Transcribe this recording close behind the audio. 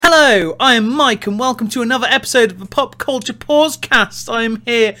Hello, I am Mike and welcome to another episode of the Pop Culture Pausecast. I am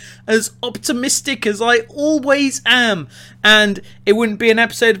here as optimistic as I always am, and it wouldn't be an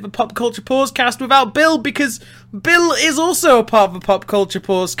episode of the Pop Culture Pausecast without Bill, because Bill is also a part of the Pop Culture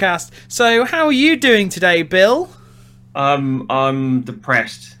Pausecast. So how are you doing today, Bill? I'm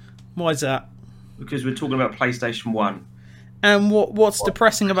depressed. Why is that? Because we're talking about PlayStation 1. And what's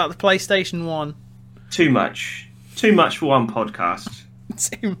depressing about the PlayStation 1? Too much. Too much for one podcast.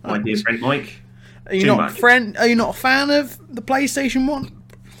 Too much. My dear friend Mike. Are you not a fan of the PlayStation 1?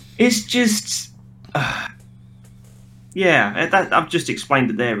 It's just... I've just explained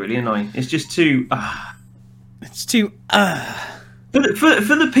it there, really, haven't I? It's just too... It's too... For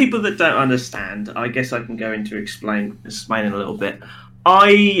the people that don't understand, I guess I can go into explaining a little bit.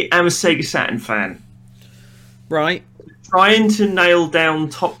 I am a Sega Saturn fan. Right. Trying to nail down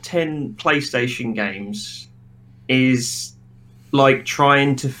top 10 PlayStation games is like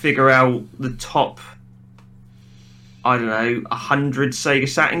trying to figure out the top, 100 Sega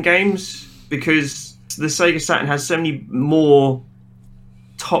Saturn games, because the Sega Saturn has so many more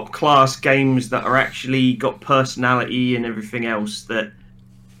top class games that are actually got personality and everything else that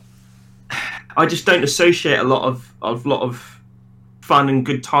I just don't associate a lot of fun and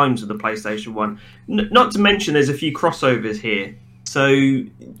good times with the PlayStation 1. Not to mention there's a few crossovers here. So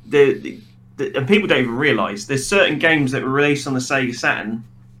and people don't even realise there's certain games that were released on the Sega Saturn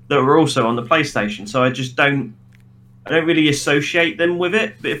that were also on the PlayStation. So I don't really associate them with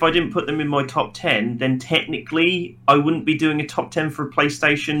it. But if I didn't put them in my top 10, then technically I wouldn't be doing a top 10 for a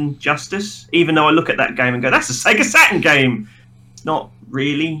PlayStation justice. Even though I look at that game and go, that's a Sega Saturn game. It's not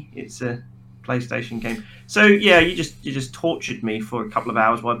really. It's a PlayStation game. So yeah, you just tortured me for a couple of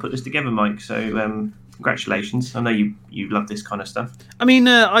hours while I put this together, Mike. So congratulations. I know you love this kind of stuff. I mean,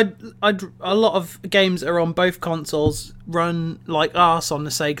 a lot of games that are on both consoles run like arse on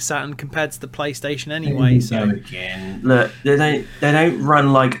the Sega Saturn compared to the PlayStation anyway. So again, look, they don't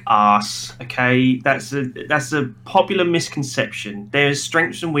run like arse. Okay, that's a popular misconception. There's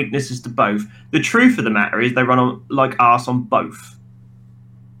strengths and weaknesses to both. The truth of the matter is they run like arse on both.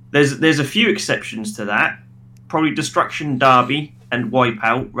 There's a few exceptions to that. Probably Destruction Derby and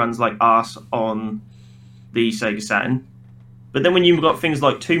Wipeout runs like arse on the Sega Saturn. But then when you've got things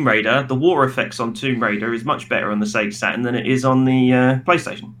like Tomb Raider, the water effects on Tomb Raider is much better on the Sega Saturn than it is on the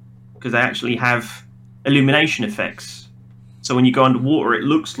PlayStation, because they actually have illumination effects. So when you go underwater, it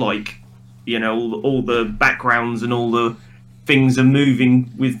looks like, all the backgrounds and all the things are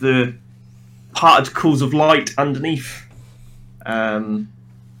moving with the particles of light underneath.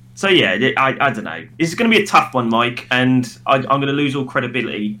 So yeah, I don't know. It's going to be a tough one, Mike, and I'm going to lose all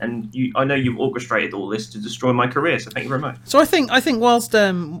credibility. And I know you've orchestrated all this to destroy my career. So thank you very much. So I think whilst half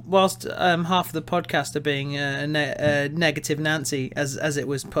of the podcast are being negative Nancy, as it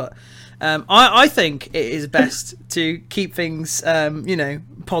was put, I think it is best to keep things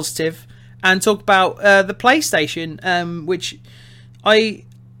positive and talk about the PlayStation, which if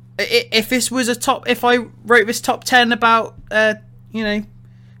I wrote this top 10 about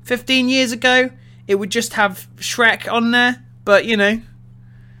 15 years ago, it would just have Shrek on there, but that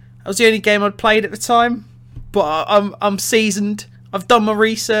was the only game I'd played at the time. But I'm seasoned, I've done my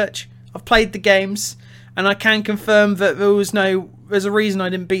research, I've played the games, and I can confirm that there's a reason I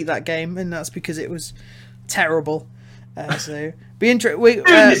didn't beat that game, and that's because it was terrible. So be interesting.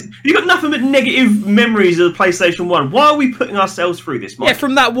 You've got nothing but negative memories of the PlayStation 1. Why are we putting ourselves through this, Mike? Yeah,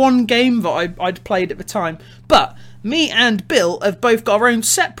 from that one game that I'd played at the time. But me and Bill have both got our own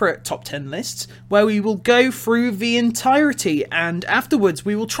separate top 10 lists where we will go through the entirety, and afterwards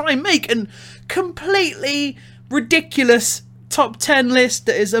we will try and make a completely ridiculous top 10 list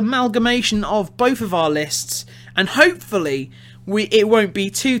that is amalgamation of both of our lists, and hopefully it won't be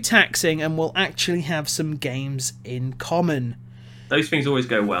too taxing and we'll actually have some games in common. Those things always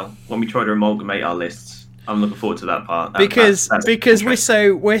go well when we try to amalgamate our lists. I'm looking forward to that part. Because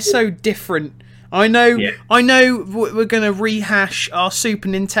we're so different. I know we're going to rehash our Super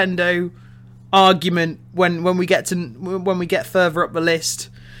Nintendo argument when we get further up the list.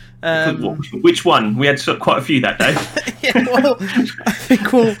 Which one? We had quite a few that day. Yeah, well, I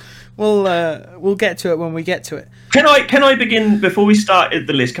think we'll get to it when we get to it. Can I begin before we start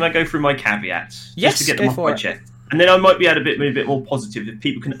the list? Can I go through my caveats? Yes, just to get them off my chest, and then I might be able to be a bit more positive if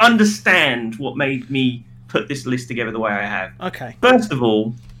people can understand what made me put this list together the way I have. Okay. First of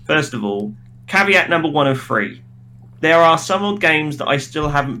all, caveat number 103. There are some old games that I still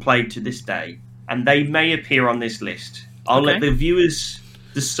haven't played to this day, and they may appear on this list. I'll let the viewers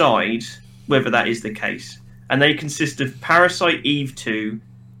decide whether that is the case. And they consist of Parasite Eve 2,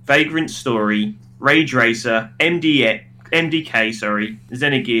 Vagrant Story, Rage Racer, MDX, MDK, sorry,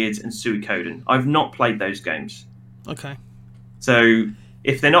 Xenogears, and Suikoden. I've not played those games. Okay. So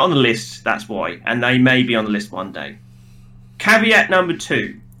if they're not on the list, that's why. And they may be on the list one day. Caveat number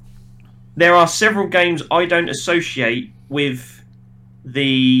 2. There are several games I don't associate with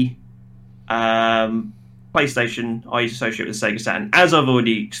the PlayStation. I associate with the Sega Saturn, as I've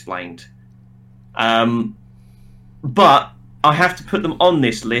already explained. But I have to put them on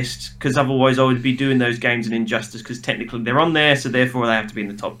this list, because otherwise I would be doing those games an injustice, because technically they're on there, so therefore they have to be in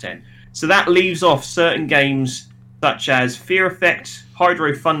the top 10. So that leaves off certain games such as Fear Effect,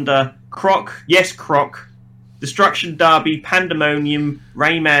 Hydro Thunder, Croc, Destruction Derby, Pandemonium,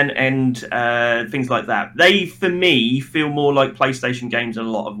 Rayman, and things like that. They, for me, feel more like PlayStation games in a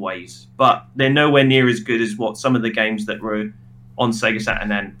lot of ways, but they're nowhere near as good as what some of the games that were on Sega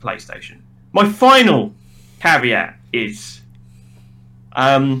Saturn and PlayStation. My final caveat is,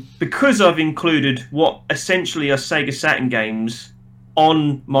 because I've included what essentially are Sega Saturn games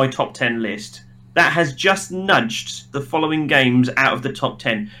on my top 10 list, that has just nudged the following games out of the top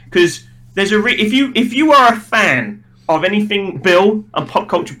 10. Because there's if you are a fan of anything Bill and Pop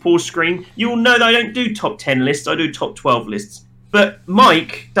Culture Pause Screen, you'll know that I don't do top 10 lists, I do top 12 lists. But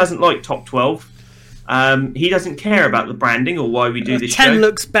Mike doesn't like top 12. He doesn't care about the branding or why we do this 10 show.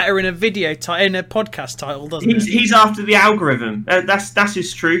 looks better in a in a podcast title, doesn't it? He's after the algorithm. That's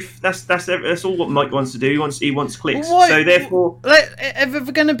his truth. That's all what Mike wants to do. He wants clicks. Why, so therefore, if there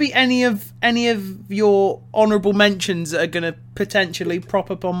going to be any of your honourable mentions that are going to potentially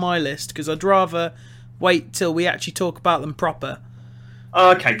prop up on my list, because I'd rather wait till we actually talk about them proper.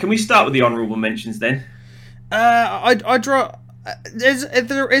 Okay, can we start with the honourable mentions then? I'd draw.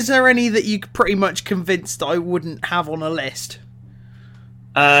 Is there any that you pretty much convinced I wouldn't have on a list?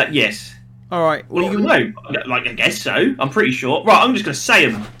 Yes. All right. Well, no, like I guess so. I'm pretty sure. Right, I'm just going to say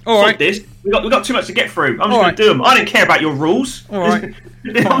them. All right. This. We got too much to get through. I'm just going to do them. I don't care about your rules. All right.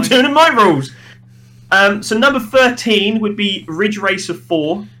 I'm doing my rules. So number 13 would be Ridge Racer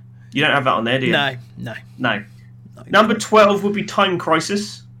 4. You don't have that on there, do you? No. Number 12 would be Time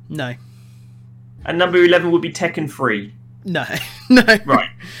Crisis. No. And number 11 would be Tekken 3. No. Right.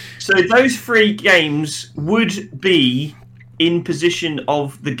 So those 3 games would be in position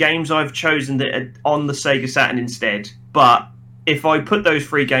of the games I've chosen that are on the Sega Saturn instead. But if I put those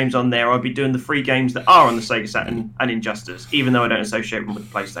 3 games on there, I'd be doing the 3 games that are on the Sega Saturn and Injustice, even though I don't associate them with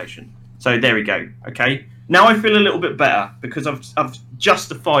the PlayStation. So there we go. Okay. Now I feel a little bit better because I've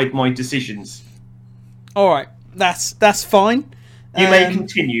justified my decisions. All right. That's fine. You may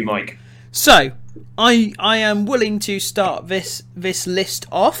continue, Mike. So, I am willing to start this list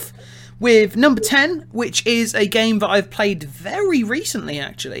off with number 10, which is a game that I've played very recently,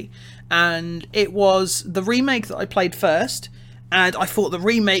 actually. And it was the remake that I played first, and I thought the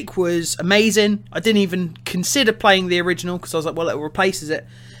remake was amazing. I didn't even consider playing the original, because I was like, well, it replaces it.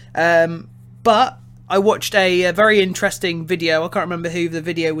 But I watched a very interesting video. I can't remember who the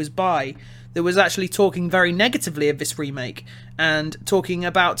video was by, that was actually talking very negatively of this remake and talking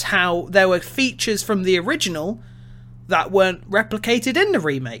about how there were features from the original that weren't replicated in the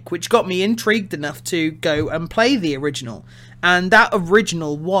remake, which got me intrigued enough to go and play the original. And that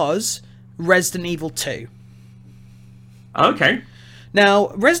original was Resident Evil 2. Okay. Now,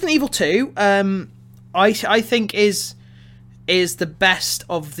 Resident Evil 2, I think is the best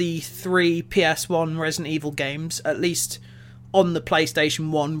of the 3 PS1 Resident Evil games, at least on the PlayStation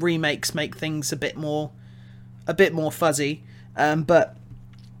 1. Remakes make things a bit more fuzzy, but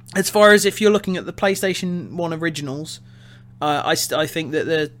as far as if you're looking at the PlayStation 1 originals, I think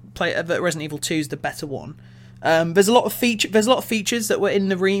that that Resident Evil 2 is the better one. There's a lot of features that were in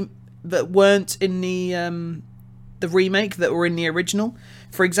that weren't in the remake that were in the original.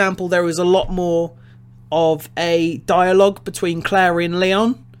 For example, there was a lot more of a dialogue between Claire and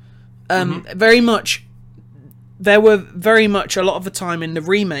Leon. There were very much a lot of the time in the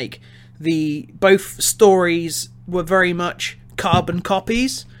remake, both stories were very much carbon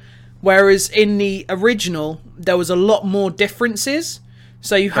copies, whereas in the original there was a lot more differences.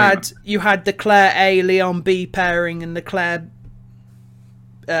 So you had the Claire A, Leon B pairing, and the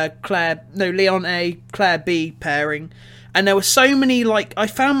Leon A, Claire B pairing, and there were so many, like, I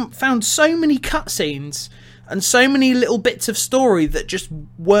found so many cutscenes and so many little bits of story that just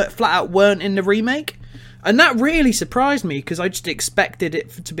flat out weren't in the remake. And that really surprised me, because I just expected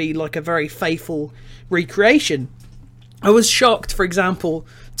it to be like a very faithful recreation. I was shocked, for example,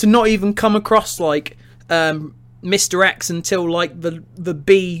 to not even come across like Mr. X until like the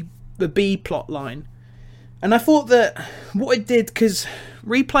B plot line. And I thought that what it did, because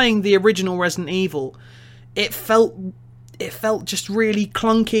replaying the original Resident Evil, it felt just really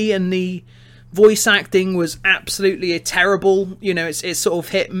clunky, and the voice acting was absolutely terrible. You know, it's sort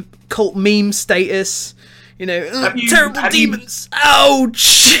of hit cult meme status. You know, terrible demons.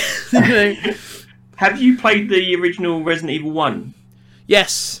 Ouch! You know. Have you played the original Resident Evil 1?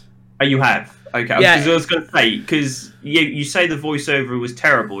 Yes. Oh, you have? Okay, yeah. I was going to say, because you say the voiceover was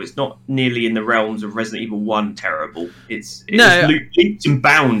terrible. It's not nearly in the realms of Resident Evil 1 terrible. It was leaps and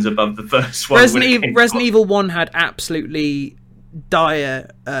bounds above the first one. Resident Evil 1 had absolutely dire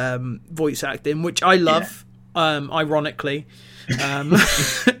voice acting, which I love, ironically. There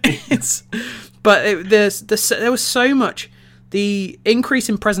was so much. The increase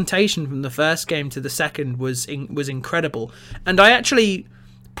in presentation from the first game to the second was incredible, and I actually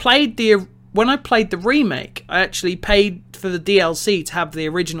when I played the remake, I actually paid for the DLC to have the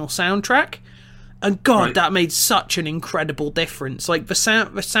original soundtrack, and God, that made such an incredible difference. Like the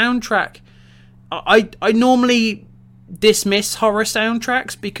soundtrack, I normally dismiss horror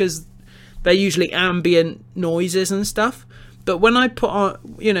soundtracks because they're usually ambient noises and stuff. But when I played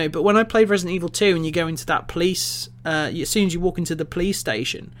Resident Evil 2 and you go into that police, as soon as you walk into the police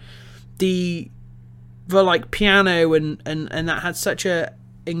station, the like piano and that had such a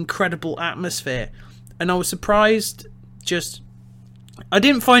incredible atmosphere, and I was surprised. I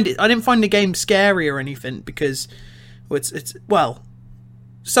didn't find the game scary or anything, because it's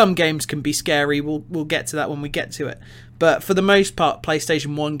some games can be scary. We'll get to that when we get to it. But for the most part,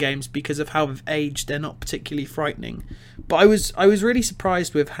 PlayStation 1 games, because of how they've aged, they're not particularly frightening. But I was really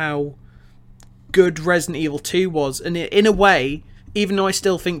surprised with how good Resident Evil 2 was. And in a way, even though I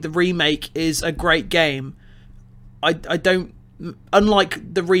still think the remake is a great game, I don't,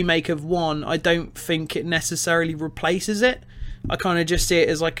 unlike the remake of 1, I don't think it necessarily replaces it. I kind of just see it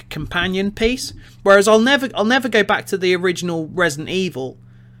as like a companion piece. Whereas I'll never go back to the original Resident Evil.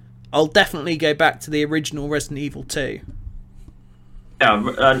 I'll definitely go back to the original Resident Evil 2.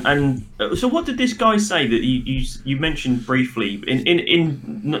 Yeah, and so what did this guy say that you mentioned briefly?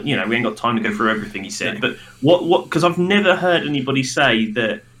 In we ain't got time to go through everything he said, but what? Because I've never heard anybody say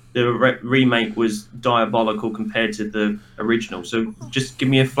that the remake was diabolical compared to the original. So just give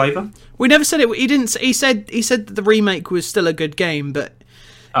me a flavour. We never said it. He didn't. He said that the remake was still a good game, but.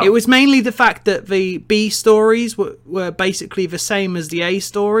 It was mainly the fact that the B stories were basically the same as the A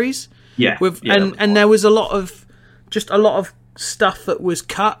stories. Yeah. And there was a lot of stuff that was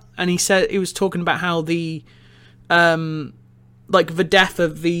cut, and he was talking about how the the death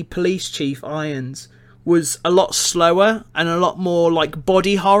of the police chief Irons was a lot slower and a lot more like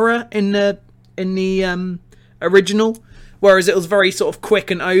body horror in the original. Whereas it was very sort of quick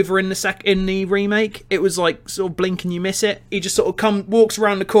and over in the remake. It was like sort of blink and you miss it. He just sort of walks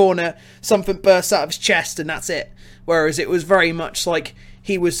around the corner, something bursts out of his chest, and that's it. Whereas it was very much like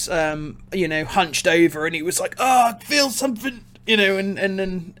he was, hunched over, and he was like, I feel something, and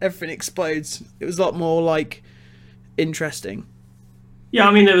then everything explodes. It was a lot more like interesting. Yeah,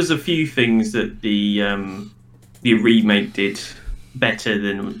 I mean, there was a few things that the remake did better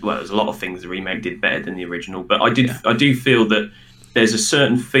than, there's a lot of things the remake did better than the original, but I do feel that there's a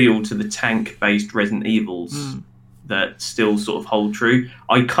certain feel to the tank-based Resident Evils that still sort of hold true.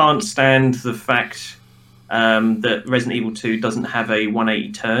 I can't stand the fact that Resident Evil 2 doesn't have a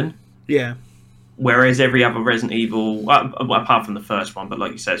 180 turn. Yeah. Whereas every other Resident Evil, apart from the first one, but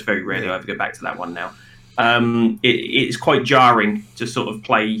like you said, it's very rare to ever go back to that one now. It's quite jarring to sort of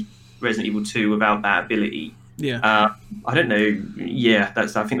play Resident Evil 2 without that ability. Yeah. I don't know. Yeah, I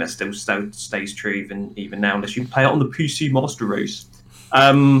think that still stays true even now, unless you play it on the PC Master Race.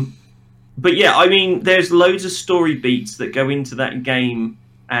 But yeah, I mean, there's loads of story beats that go into that game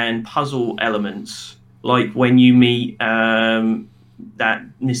and puzzle elements, like when you meet that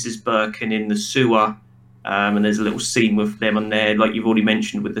Mrs. Birkin in the sewer, and there's a little scene with them on there, like you've already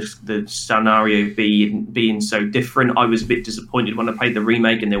mentioned, with the scenario being so different. I was a bit disappointed when I played the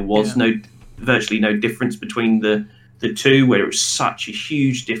remake, and there was virtually no difference between the two, where it was such a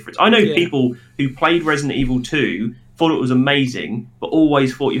huge difference. I know people who played Resident Evil 2 thought it was amazing, but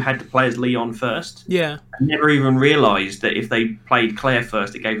always thought you had to play as Leon first. Yeah. And never even realised that if they played Claire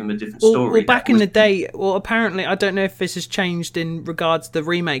first, it gave them a different story. Well, back in the day, apparently, I don't know if this has changed in regards to the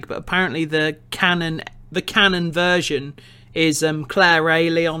remake, but apparently the canon version is Claire A,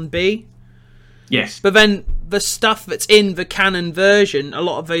 Leon B. Yes. But then the stuff that's in the canon version, a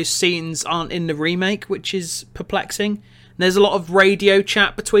lot of those scenes aren't in the remake, which is perplexing. And there's a lot of radio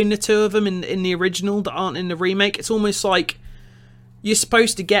chat between the two of them in the original that aren't in the remake. It's almost like you're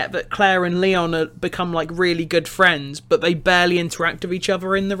supposed to get that Claire and Leon become like really good friends, but they barely interact with each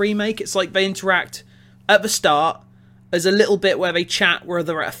other in the remake. It's like they interact at the start. There's a little bit where they chat where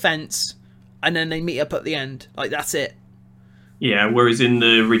they're at a fence, and then they meet up at the end. Like, that's it. Yeah, whereas in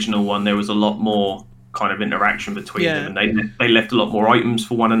the original one, there was a lot more kind of interaction between them, and they left a lot more items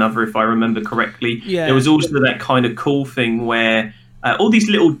for one another, if I remember correctly. Yeah. There was also that kind of cool thing where all these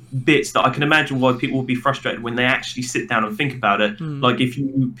little bits that I can imagine why people would be frustrated when they actually sit down and think about it. Like if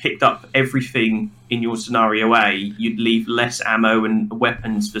you picked up everything in your scenario A, you'd leave less ammo and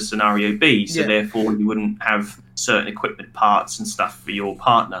weapons for scenario B, so therefore you wouldn't have certain equipment parts and stuff for your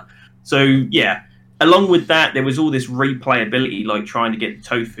partner. So yeah. Along with that, there was all this replayability, like trying to get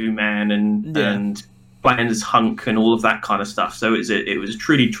Tofu Man and playing as Hunk and all of that kind of stuff. So it was a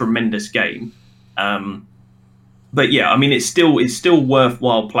truly tremendous game. But yeah, I mean, it's still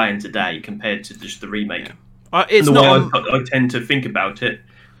worthwhile playing today compared to just the remake. Yeah. And the way I tend to think about it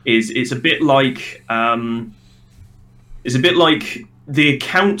is it's a bit like the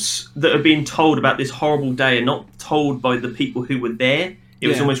accounts that are being told about this horrible day are not told by the people who were there. It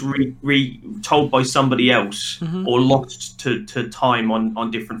was almost told by somebody else or lost to time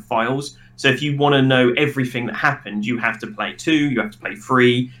on different files. So if you want to know everything that happened, you have to play 2, you have to play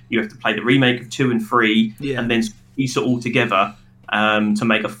 3, you have to play the remake of 2 and 3, and then piece it all together to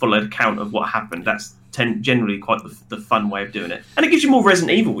make a full account of what happened. That's generally quite the fun way of doing it. And it gives you more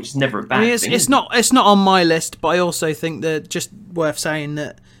Resident Evil, which is never a bad thing. It's not on my list, but I also think that just worth saying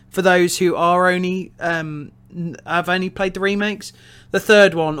that for those who are only have only played the remakes, the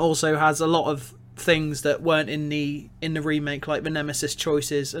third one also has a lot of things that weren't in the remake, like the Nemesis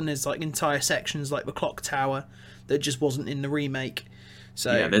choices, and there's like entire sections like the clock tower that just wasn't in the remake.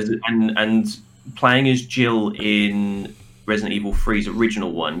 So yeah, and playing as Jill in Resident Evil 3's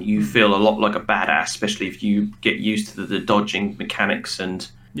original one, you feel a lot like a badass, especially if you get used to the dodging mechanics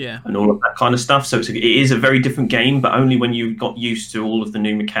and all of that kind of stuff. So it is a very different game, but only when you got used to all of the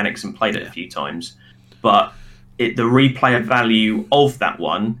new mechanics and played it a few times. But the replay value of that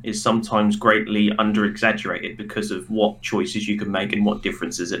one is sometimes greatly under-exaggerated because of what choices you can make and what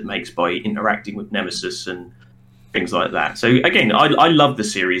differences it makes by interacting with Nemesis and things like that. So again, I love the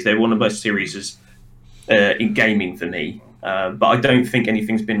series. They're one of the best series in gaming for me. But I don't think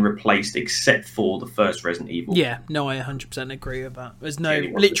anything's been replaced except for the first Resident Evil. Yeah, no, I 100% agree with that. There's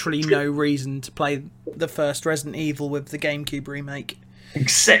literally no reason to play the first Resident Evil with the GameCube remake.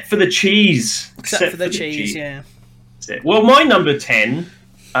 Except for the cheese. Except for the cheese, yeah. That's it. Well, my number 10,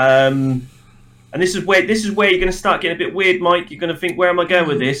 and this is where you're going to start getting a bit weird, Mike. You're going to think, where am I going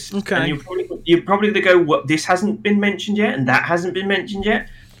with this? Okay. And you're probably going to go, what? This hasn't been mentioned yet, and that hasn't been mentioned yet.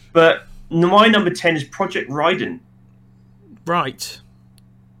 But my number 10 is Project Raiden. Right.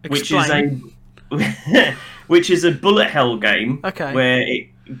 Explain. Which is a bullet hell game. Okay. Where it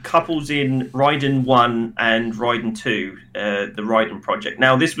couples in Raiden 1 and Raiden 2, the Raiden project.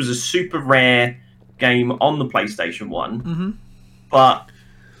 Now, this was a super rare game on the PlayStation 1, but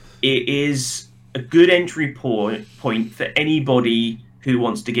it is a good entry point for anybody who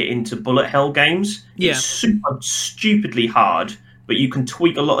wants to get into bullet hell games. Yeah. It's super stupidly hard, but you can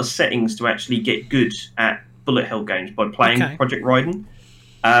tweak a lot of settings to actually get good at bullet hell games by playing Project Raiden.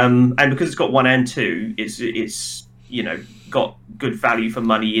 And because it's got 1 and 2, it's got good value for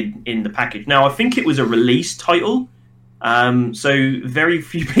money in the package. Now, I think it was a release title, so very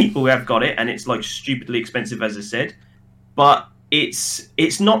few people have got it, and it's like stupidly expensive, as I said. But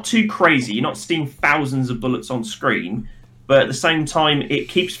it's not too crazy. You're not seeing thousands of bullets on screen, but at the same time, it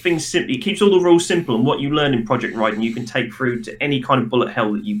keeps things simple. It keeps all the rules simple, and what you learn in Project Raiden, you can take through to any kind of bullet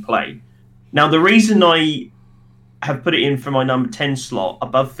hell that you play. Now, the reason I have put it in for my number 10 slot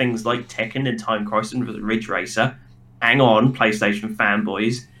above things like Tekken and Time Crisis and Ridge Racer, hang on, PlayStation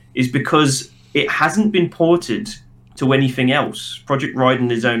fanboys, is because it hasn't been ported to anything else. Project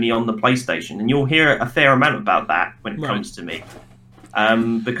Raiden is only on the PlayStation, and you'll hear a fair amount about that when it comes to me,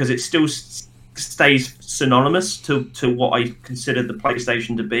 because it still stays synonymous to what I consider the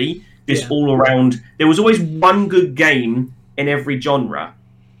PlayStation to be. This all around, there was always one good game in every genre,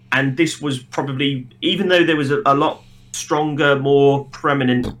 and this was probably, even though there was a lot stronger, more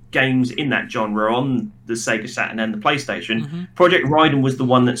prominent games in that genre on the Sega Saturn and the PlayStation, Project Raiden was the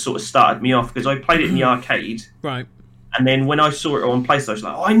one that sort of started me off, because I played it in the arcade. Right. And then when I saw it on PlayStation, I was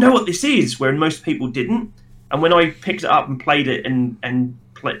like, oh, I know what this is, where most people didn't. And when I picked it up and played it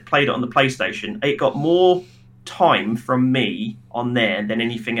played it on the PlayStation, it got more time from me on there than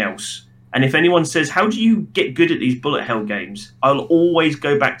anything else. And if anyone says, how do you get good at these bullet hell games? I'll always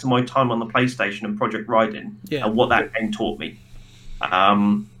go back to my time on the PlayStation and Project Raiden and what that game taught me.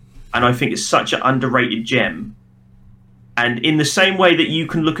 And I think it's such an underrated gem. And in the same way that you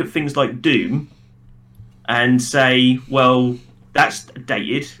can look at things like Doom and say, well, that's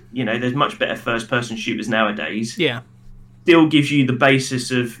dated. There's much better first-person shooters nowadays. Yeah. still gives you the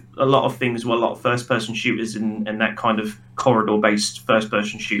basis of a lot of things, well, a lot of first-person shooters and that kind of corridor-based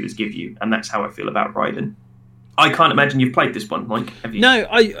first-person shooters give you, and that's how I feel about Raiden. I can't imagine you've played this one, Mike. Have you? No,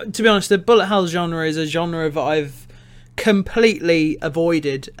 to be honest, the bullet hell genre is a genre that I've completely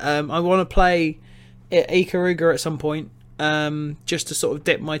avoided. I want to play Ikaruga at some point, just to sort of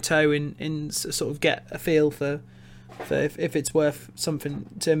dip my toe in sort of get a feel for if it's worth something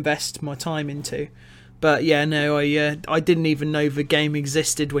to invest my time into. But yeah, no, I didn't even know the game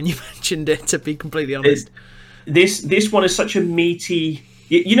existed when you mentioned it, to be completely honest. This one is such a meaty...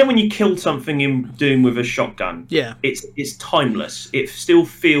 You know when you kill something in Doom with a shotgun? Yeah. It's timeless. It still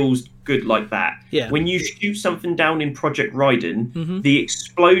feels good like that. Yeah. When you shoot something down in Project Raiden, the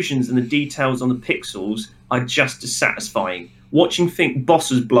explosions and the details on the pixels are just as satisfying. Watching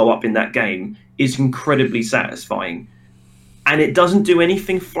bosses blow up in that game is incredibly satisfying. And it doesn't do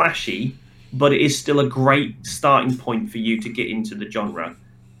anything flashy, but it is still a great starting point for you to get into the genre.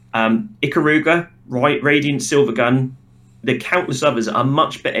 Ikaruga, Radiant Silvergun, the countless others are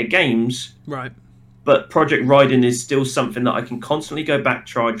much better games. Right. But Project Raiden is still something that I can constantly go back,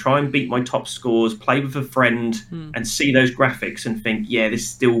 try and beat my top scores, play with a friend, and see those graphics and think, yeah, this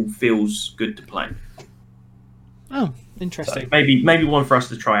still feels good to play. Oh, interesting. So maybe one for us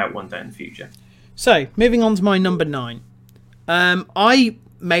to try out one day in the future. So, moving on to my number 9. I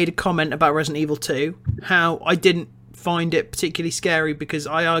made a comment about Resident Evil 2, how I didn't find it particularly scary because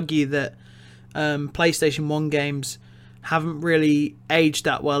I argue that PlayStation 1 games haven't really aged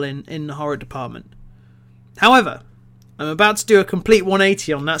that well in the horror department. However, I'm about to do a complete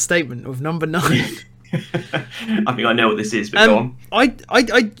 180 on that statement with number 9. I think I know what this is, but go on. I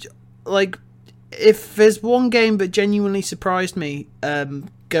like, if there's one game that genuinely surprised me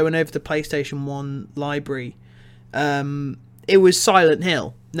going over the PlayStation 1 library, it was Silent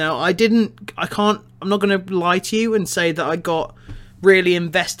Hill. Now, I'm not going to lie to you and say that I got really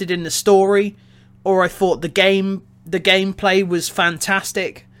invested in the story, or I thought the gameplay was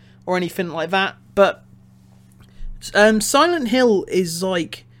fantastic, or anything like that. But Silent Hill is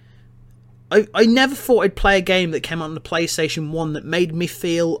like... I never thought I'd play a game that came out on the PlayStation 1 that made me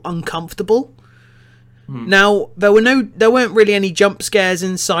feel uncomfortable. Now, there weren't really any jump scares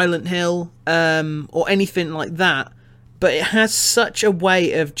in Silent Hill, or anything like that, but it has such a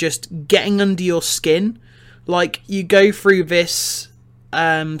way of just getting under your skin. Like, you go through this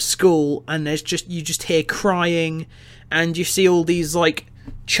school, and you just hear crying, and you see all these like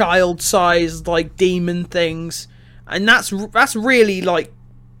child-sized like demon things, and that's really like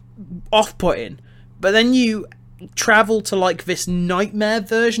off-putting. But then you travel to like this nightmare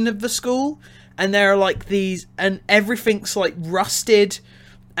version of the school, and there are like these, and everything's like rusted,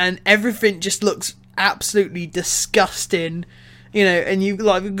 and everything just looks absolutely disgusting, you know. And you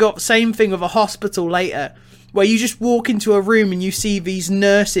like got the same thing with a hospital later, where you just walk into a room and you see these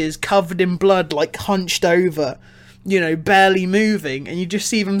nurses covered in blood, like hunched over, you know, barely moving, and you just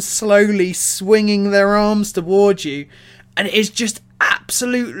see them slowly swinging their arms towards you, and it is just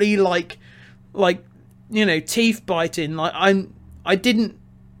absolutely like you know, teeth biting. Like I didn't,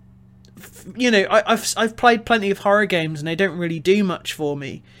 you know, I've played plenty of horror games and they don't really do much for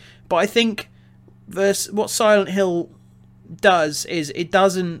me, but I think what Silent Hill does is it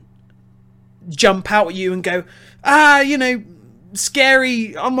doesn't jump out at you and go, you know,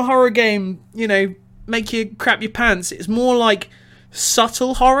 scary, I'm a horror game, you know, make you crap your pants. It's more like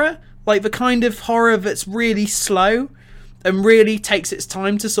subtle horror, like the kind of horror that's really slow and really takes its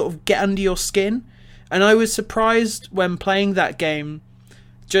time to sort of get under your skin. And I was surprised when playing that game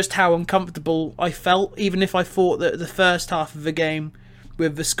just how uncomfortable I felt, even if I thought that the first half of the game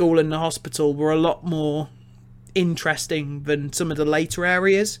with the school and the hospital were a lot more interesting than some of the later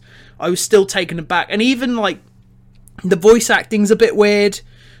areas. I was still taken aback, and even like the voice acting's a bit weird,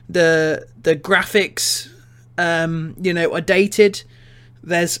 the graphics you know, are dated,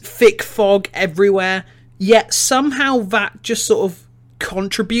 there's thick fog everywhere, yet somehow that just sort of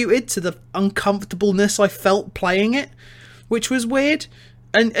contributed to the uncomfortableness I felt playing it, which was weird.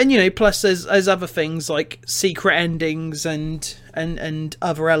 And you know, plus there's other things like secret endings and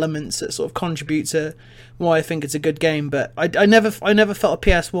other elements that sort of contribute to why I think it's a good game. But I never felt a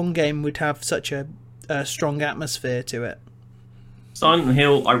PS1 game would have such a strong atmosphere to it. Silent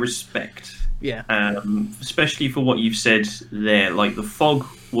Hill, I respect. Yeah. Especially for what you've said there. Like, the fog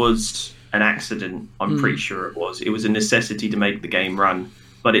was an accident. I'm pretty sure it was. It was a necessity to make the game run,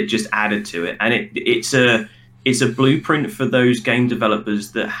 but it just added to it, and it's a blueprint for those game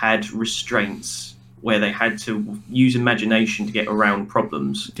developers that had restraints where they had to use imagination to get around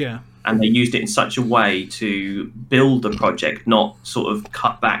problems. Yeah. and they used it in such a way to build the project, not sort of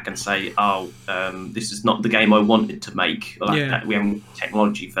cut back and say, "Oh, this is not the game I wanted to make. We haven't got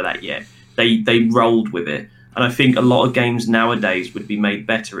technology for that yet." They rolled with it, and I think a lot of games nowadays would be made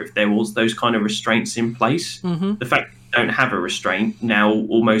better if there was those kind of restraints in place. The fact that you don't have a restraint now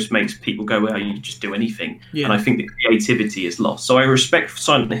almost makes people go, "Well, you just do anything," and I think the creativity is lost. So I respect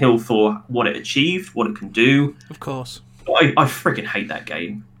Silent Hill for what it achieved, what it can do. Of course, I freaking hate that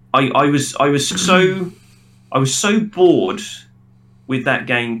game. I was so bored with that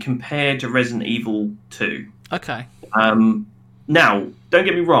game compared to Resident Evil 2. Okay. Now, don't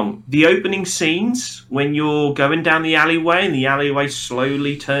get me wrong. The opening scenes when you're going down the alleyway and the alleyway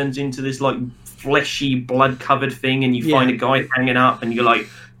slowly turns into this like fleshy, blood-covered thing, and you find a guy hanging up, and you're like,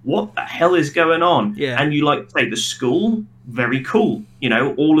 "What the hell is going on?" Yeah. And you like say the school, very cool. You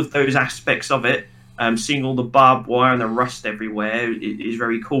know, all of those aspects of it. Seeing all the barbed wire and the rust everywhere is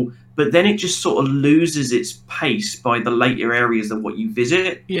very cool. But then it just sort of loses its pace by the later areas of what you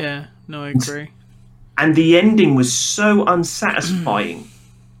visit. Yeah, no, I agree. And the ending was so unsatisfying.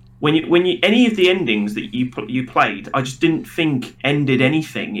 When you any of the endings that you played, I just didn't think ended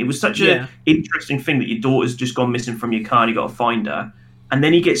anything. It was such a interesting thing that your daughter's just gone missing from your car and you got to find her. And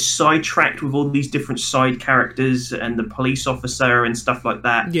then he gets sidetracked with all these different side characters and the police officer and stuff like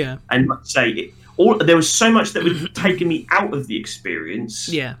that. Yeah. And like I say, there was so much that was taking me out of the experience,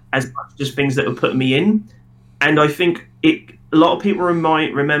 as much as things that were putting me in. And I think a lot of people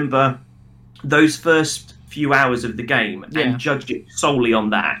remember those first few hours of the game and judge it solely on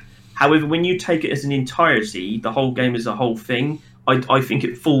that. However, when you take it as an entirety, the whole game as a whole thing, I think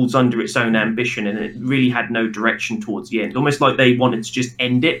it falls under its own ambition, and it really had no direction towards the end. Almost like they wanted to just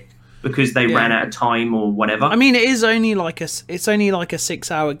end it because they ran out of time or whatever. I mean, it's only like a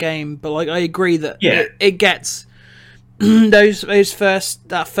 6-hour game, but like I agree that it gets I'd say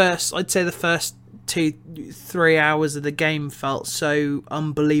the first 2-3 hours of the game felt so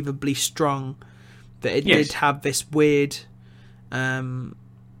unbelievably strong that it did have this weird.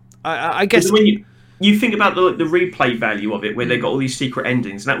 I guess when you think about the replay value of it, where they got all these secret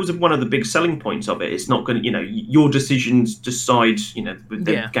endings, and that was one of the big selling points of it. It's not going to, your decisions decide,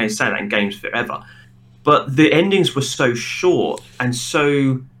 the game say that in games forever. But the endings were so short and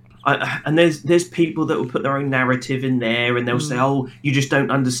so, and there's people that will put their own narrative in there, and they'll say, "Oh, you just don't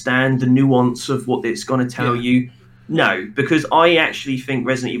understand the nuance of what it's going to tell you." No, because I actually think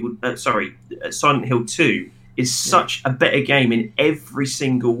Silent Hill 2 is such a better game in every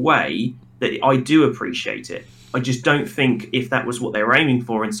single way that I do appreciate it. I just don't think if that was what they were aiming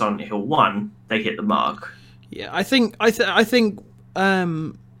for in Silent Hill 1, they hit the mark. Yeah, I think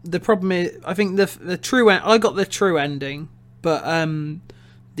the problem is, I think the true I got the true ending, but I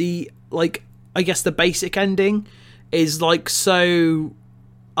guess the basic ending is like so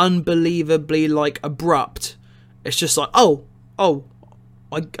unbelievably like abrupt. It's just like I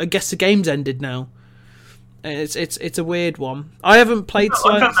guess the game's ended now. It's a weird one. I haven't played.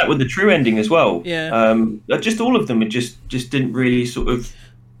 I felt that with the true ending as well. Yeah. Just all of them, it just didn't really sort of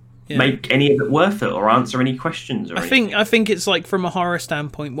make any of it worth it or answer any questions. I think it's like from a horror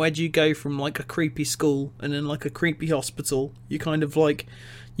standpoint, where do you go from like a creepy school and then like a creepy hospital? You kind of like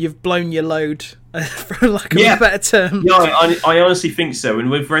you've blown your load, for lack of a better term. Yeah, I honestly think so. And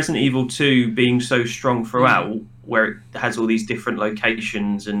with Resident Evil 2 being so strong throughout, where it has all these different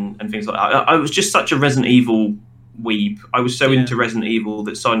locations and things like that, I was just such a Resident Evil weeb. I was so into Resident Evil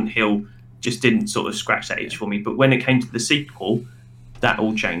that Silent Hill just didn't sort of scratch that itch for me. But when it came to the sequel, that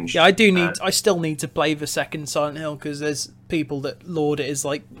all changed. Yeah, I still need to play the second Silent Hill because there's people that laud it as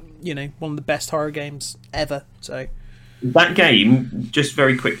like one of the best horror games ever. So that game, just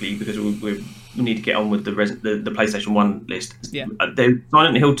very quickly, because we need to get on with the PlayStation 1 list. Yeah.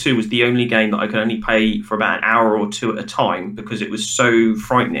 Silent Hill 2 was the only game that I could only play for about an hour or two at a time because it was so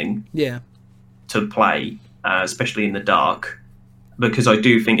frightening to play, especially in the dark, because I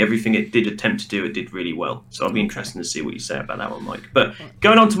do think everything it did attempt to do, it did really well. So I'll be interested to see what you say about that one, Mike. But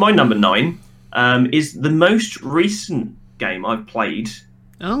going on to my number 9 is the most recent game I've played.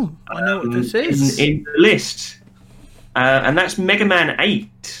 Oh, I know what this is. In the list. And that's Mega Man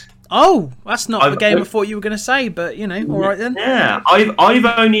 8. Oh, that's not the game I thought you were going to say, but all right then. Yeah, I've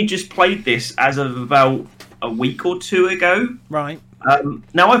only just played this as of about a week or two ago. Right.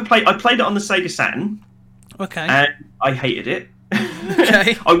 Now I played it on the Sega Saturn. Okay. And I hated it.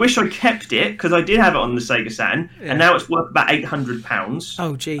 Okay. I wish I kept it because I did have it on the Sega Saturn, and now it's worth about £800.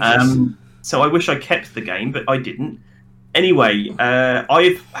 Oh Jesus. So I wish I kept the game, but I didn't. Anyway,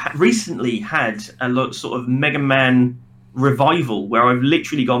 I've recently had a sort of Mega Man revival where I've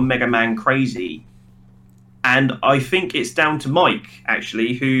literally gone Mega Man crazy. And I think it's down to Mike,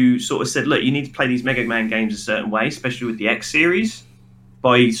 actually, who sort of said, look, you need to play these Mega Man games a certain way, especially with the X series.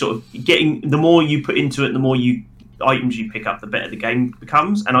 By sort of getting, the more you put into it, the more items you pick up, the better the game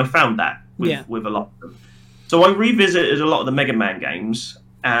becomes. And I found that with a lot of them. So I revisited a lot of the Mega Man games,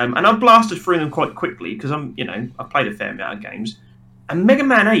 and I blasted through them quite quickly because I played a fair amount of games. And Mega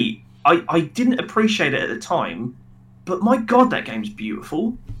Man 8, I didn't appreciate it at the time, but my God, that game's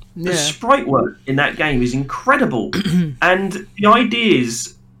beautiful. The sprite work in that game is incredible. And the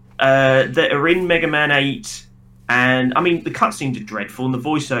ideas that are in Mega Man 8, and I mean, the cutscenes are dreadful, and the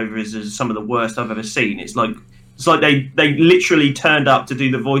voiceovers are some of the worst I've ever seen. It's like they literally turned up to do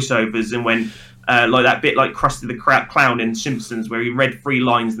the voiceovers and went like that bit like Krusty the Clown in Simpsons, where he read 3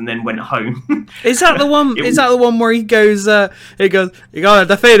 lines and then went home. Is that the one? Is that the one where he goes? You gotta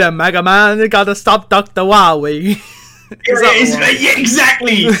defeat him, Mega Man. You gotta stop Dr. Wowie. Yeah,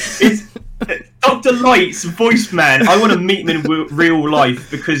 exactly. It's Dr. Light's voice man. I want to meet him in real life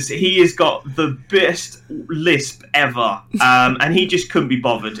because he has got the best lisp ever, and he just couldn't be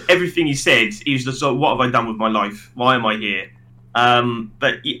bothered. Everything he said, he was just like, "What have I done with my life? Why am I here?"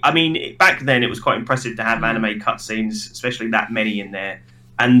 But I mean, back then it was quite impressive to have anime cutscenes, especially that many in there,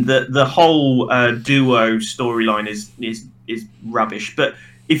 and the whole duo storyline is rubbish. But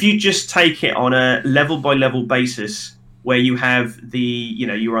if you just take it on a level by level basis, where you have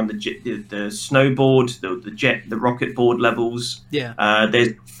you're on the snowboard, the jet, the rocket board levels. Yeah.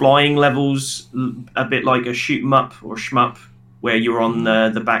 There's flying levels, a bit like a shoot 'em up or shmup, where you're on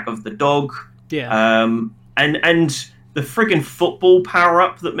the back of the dog. Yeah. And the friggin' football power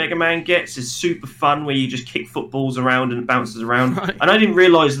up that Mega Man gets is super fun, where you just kick footballs around and it bounces around. Right. And I didn't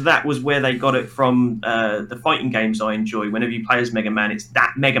realise that was where they got it from. The fighting games I enjoy. Whenever you play as Mega Man, it's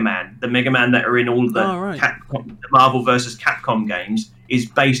that Mega Man. The Mega Man that are in all the Marvel vs. Capcom games is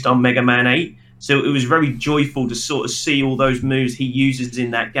based on Mega Man 8. So it was very joyful to sort of see all those moves he uses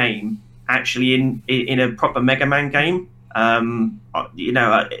in that game actually in a proper Mega Man game.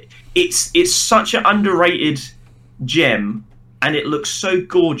 It's such an underrated gem, and it looks so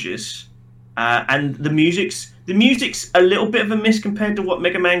gorgeous, and the music's a little bit of a miss compared to what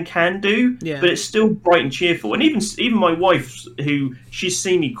Mega Man can do, but it's still bright and cheerful. And even my wife, who she's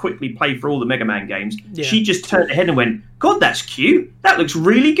seen me quickly play through all the Mega Man games, she just turned her head and went, "God, that's cute, that looks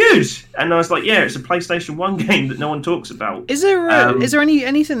really good." And I was like, yeah, it's a PlayStation 1 game that no one talks about. Is there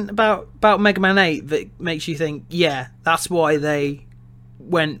anything about Mega Man 8 that makes you think, yeah, that's why they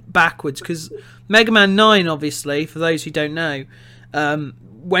went backwards? Because Mega Man 9, obviously, for those who don't know,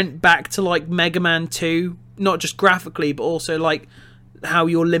 went back to like Mega Man 2, not just graphically, but also like how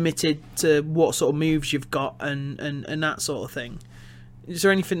you're limited to what sort of moves you've got and that sort of thing. Is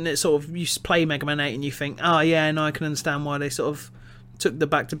there anything that sort of you play Mega Man 8 and you think, oh yeah, no, I can understand why they sort of took the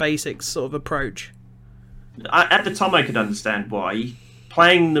back to basics sort of approach? At the time, I could understand why.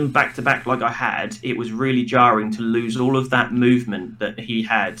 Playing them back to back like I had, it was really jarring to lose all of that movement that he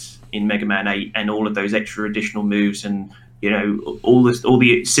had in Mega Man 8 and all of those extra additional moves and all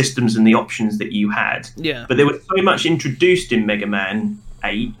the systems and the options that you had. Yeah. But there was so much introduced in Mega Man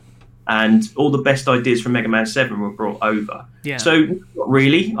 8, and all the best ideas from Mega Man 7 were brought over. Yeah. So not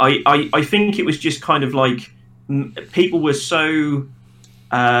really, I think it was just kind of like people were so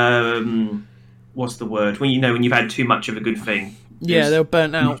what's the word when you've had too much of a good thing. Yeah, they were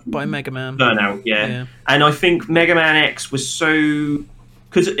burnt out by Mega Man. Burnout, yeah. And I think Mega Man X was so...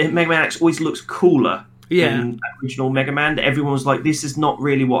 Because Mega Man X always looks cooler than original Mega Man. Everyone was like, this is not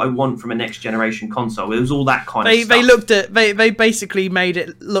really what I want from a next-generation console. It was all that kind of stuff. They basically made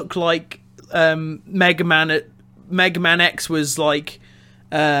it look like Mega Man X was like...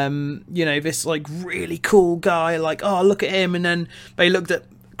 this like really cool guy, like, oh, look at him. And then they looked at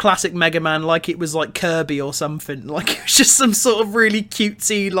classic Mega Man like it was like Kirby or something, like it was just some sort of really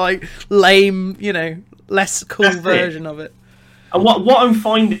cutesy, like lame, less cool version of it. And what I'm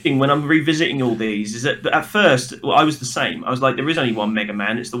finding when I'm revisiting all these is that at first I was the same. I was like, there is only one Mega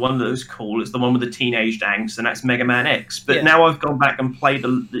Man. It's the one that was cool. It's the one with the teenage angst, and that's Mega Man X. But now I've gone back and played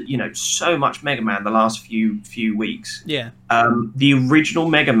so much Mega Man the last few weeks. Yeah. The original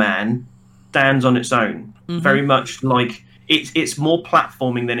Mega Man stands on its own, very much like. It's more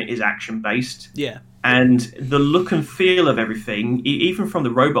platforming than it is action based. Yeah. And the look and feel of everything, even from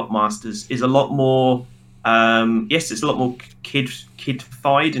the Robot Masters, is a lot more. Yes, it's a lot more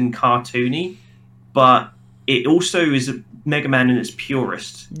kid-fied and cartoony, but it also is a Mega Man in its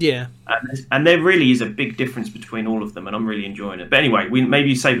purest. Yeah. And there really is a big difference between all of them, and I'm really enjoying it. But anyway, we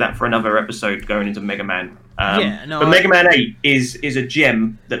maybe save that for another episode going into Mega Man. But Mega Man 8 is a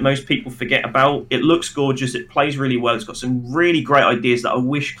gem that most people forget about. It looks gorgeous. It plays really well. It's got some really great ideas that I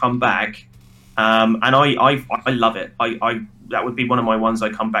wish come back. And I love it. I that would be one of my ones I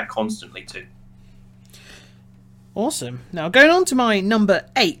come back constantly to. Awesome. Now going on to my number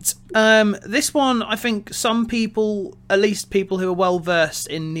 8. This one, I think some people, at least people who are well versed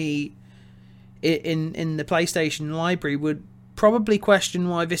in the PlayStation library, would probably question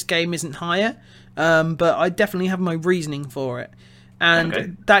why this game isn't higher. But I definitely have my reasoning for it,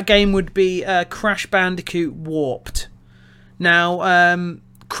 and that game would be Crash Bandicoot Warped. Now,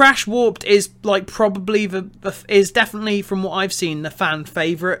 Crash Warped is like probably is definitely, from what I've seen, the fan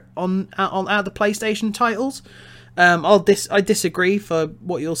favorite on out of the PlayStation titles. I disagree for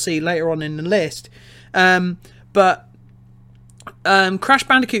what you'll see later on in the list. But Crash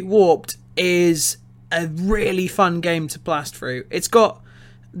Bandicoot Warped is a really fun game to blast through. It's got,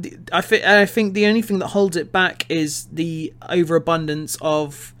 I think the only thing that holds it back is the overabundance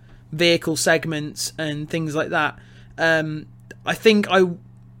of vehicle segments and things like that. I think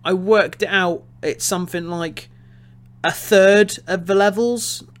I worked it out. It's something like a third of the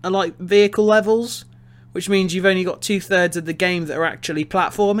levels are like vehicle levels, which means you've only got 2/3 of the game that are actually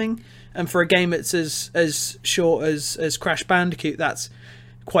platforming. And for a game that's as short as Crash Bandicoot, that's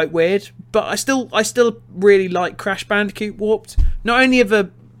quite weird. But I still really like Crash Bandicoot Warped. Not only are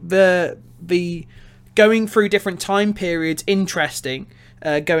the going through different time periods interesting,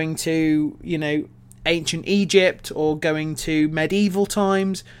 going to, you know, ancient Egypt, or going to medieval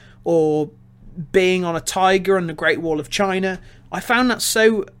times, or being on a tiger on the Great Wall of China. I found that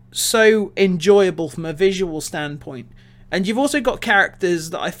so enjoyable from a visual standpoint. And you've also got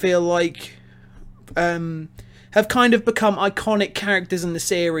characters that I feel like have kind of become iconic characters in the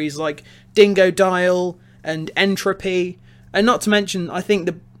series, like Dingo Dial and Entropy. And not to mention, I think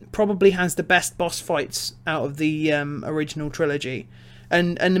probably has the best boss fights out of the original trilogy.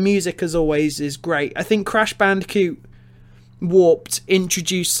 And the music, as always, is great. I think Crash Bandicoot Warped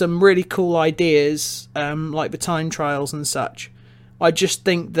introduced some really cool ideas, like the time trials and such. I just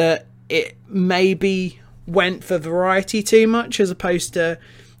think that it maybe went for variety too much, as opposed to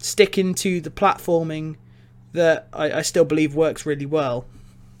sticking to the platforming that I still believe works really well.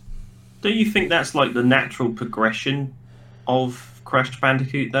 Don't you think that's like the natural progression of Crash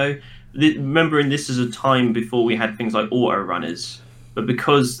Bandicoot, though? Remembering this is a time before we had things like auto runners, but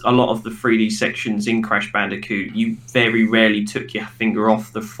because a lot of the 3D sections in Crash Bandicoot, you very rarely took your finger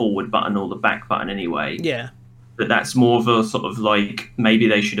off the forward button or the back button anyway. Yeah. But that's more of a sort of like, maybe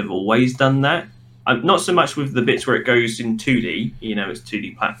they should have always done that. Not so much with the bits where it goes in 2D, you know, it's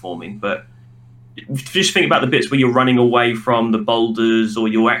 2D platforming, but just think about the bits where you're running away from the boulders, or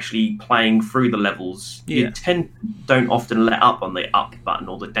you're actually playing through the levels. Yeah. You don't often let up on the up button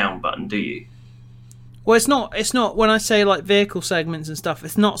or the down button, do you? Well, it's not when I say like vehicle segments and stuff,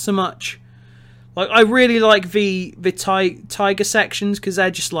 it's not so much like, I really like the tiger sections, because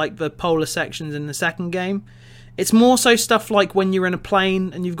they're just like the polar sections in the second game. It's more so stuff like when you're in a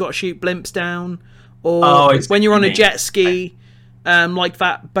plane and you've got to shoot blimps down, or when you're on a jet ski, like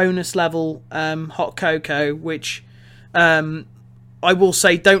that bonus level, Hot Cocoa, which I will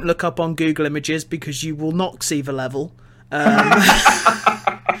say, don't look up on Google Images because you will not see the level.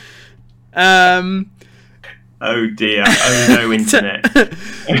 Oh dear! Oh no, internet!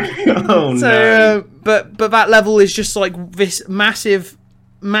 Oh no! But that level is just like this massive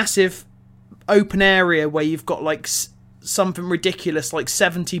open area where you've got like something ridiculous, like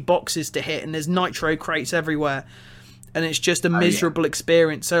 70 boxes to hit, and there's nitro crates everywhere, and it's just a miserable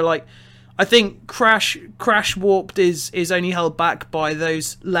experience. So like, I think Crash Warped is only held back by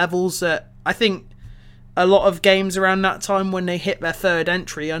those levels that I think a lot of games around that time, when they hit their third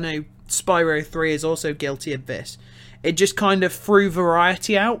entry, I know Spyro 3 is also guilty of this, it just kind of threw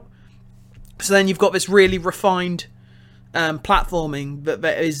variety out. So then you've got this really refined platforming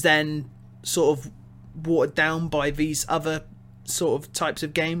that is then sort of watered down by these other sort of types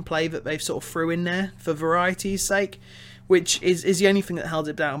of gameplay that they've sort of threw in there for variety's sake, which is the only thing that held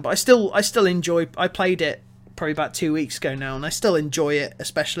it down. But I still enjoy. I played it probably about 2 weeks ago now, and I still enjoy it,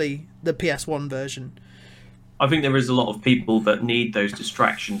 especially the PS1 version. I think there is a lot of people that need those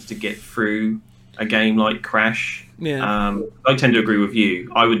distractions to get through a game like Crash. Yeah. I tend to agree with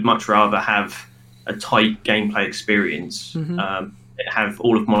you. I would much rather have a tight gameplay experience, have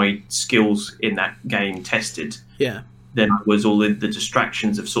all of my skills in that game tested, than was all the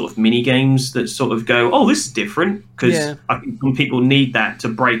distractions of sort of mini games that sort of go, oh, this is different, because I think some people need that to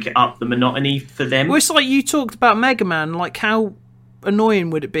break it up, the monotony for them. Well, it's like you talked about Mega Man, like how annoying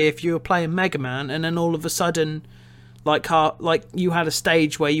would it be if you were playing Mega Man and then all of a sudden like you had a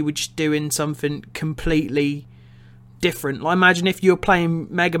stage where you were just doing something completely different. Like, imagine if you were playing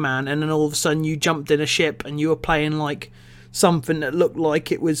Mega Man and then all of a sudden you jumped in a ship and you were playing like something that looked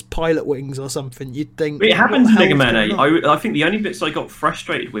like it was Pilot Wings or something, you'd think... It happens in Mega Man 8. on? I think the only bits I got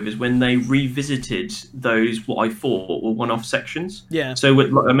frustrated with is when they revisited those, what I thought were one-off sections. Yeah. So,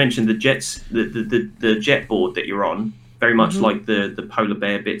 like I mentioned, the jets, the jet board that you're on, very much like the polar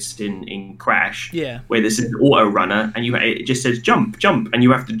bear bits in Crash, where there's an auto runner, and it just says jump, jump, and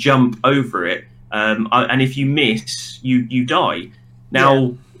you have to jump over it. And if you miss, you die.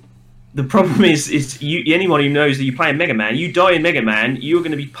 Now, the problem is anyone who knows that you play in Mega Man, you die in Mega Man, you're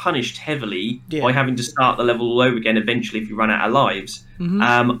going to be punished heavily by having to start the level all over again eventually if you run out of lives.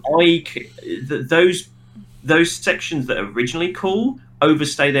 Those sections that are originally cool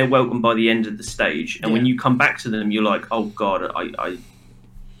overstay their welcome by the end of the stage, and when you come back to them, you're like, oh god,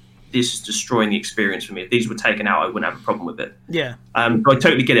 this is destroying the experience for me. If these were taken out, I wouldn't have a problem with it. Yeah. I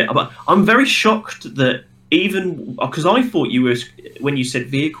totally get it. But I'm very shocked that even because I thought you were, when you said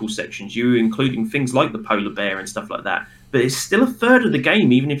vehicle sections, you were including things like the polar bear and stuff like that. But it's still a third of the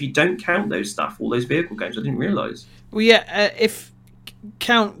game, even if you don't count those stuff, all those vehicle games. I didn't realise. Well, yeah, if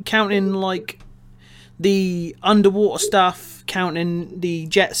counting like the underwater stuff, counting the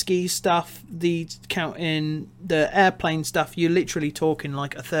jet ski stuff, counting the airplane stuff, you're literally talking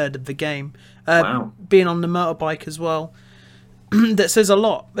like a third of the game. Wow. Being on the motorbike as well, that says a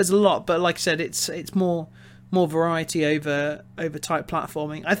lot. There's a lot, but like I said, it's more variety over type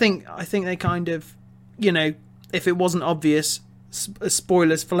platforming. I think they kind of, if it wasn't obvious,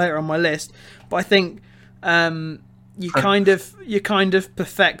 spoilers for later on my list, but I think you kind of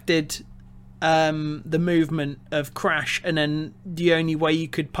perfected the movement of Crash, and then the only way you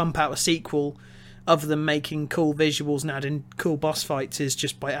could pump out a sequel other than making cool visuals and adding cool boss fights is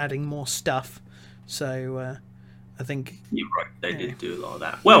just by adding more stuff. So I think you're right, they did do a lot of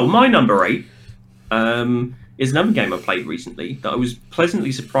that. Well, my number 8 is another game I played recently that I was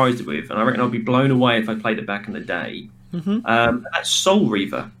pleasantly surprised with, and I reckon I'd be blown away if I played it back in the day. That's Soul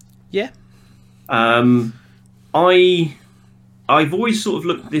Reaver. Yeah. I've always sort of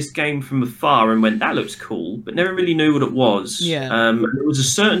looked at this game from afar and went, that looks cool, but never really knew what it was. Yeah. There was a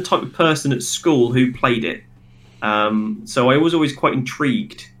certain type of person at school who played it. So I was always quite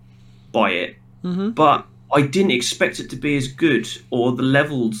intrigued by it. But I didn't expect it to be as good, or the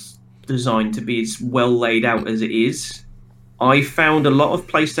levels designed to be as well laid out as it is. I found a lot of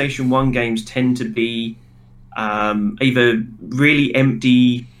PlayStation 1 games tend to be either really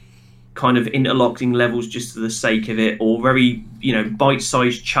empty, kind of interlocking levels just for the sake of it, or very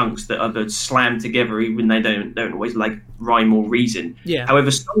bite-sized chunks that are slammed together, even they don't always like rhyme or reason.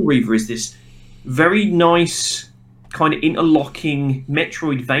 However, Soul Reaver is this very nice kind of interlocking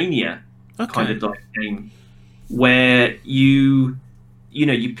Metroidvania kind of like game where you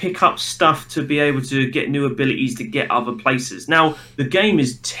pick up stuff to be able to get new abilities to get other places. Now, the game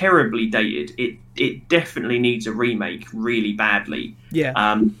is terribly dated. It definitely needs a remake really badly.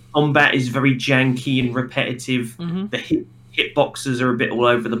 Combat is very janky and repetitive. The hitboxes are a bit all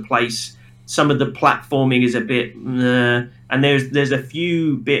over the place. Some of the platforming is a bit and there's a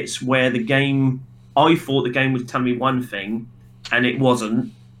few bits where I thought the game was telling me one thing and it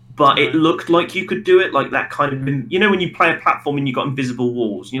wasn't, but it looked like you could do it, like that kind of, when you play a platform and you've got invisible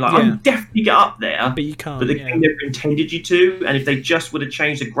walls, and you're like, I can definitely get up there, but you can't. But the game never intended you to, and if they just would have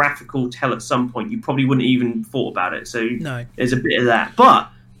changed the graphical tell at some point, you probably wouldn't even thought about it. So there's a bit of that. But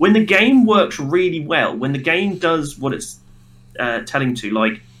when the game works really well, when the game does what it's telling to,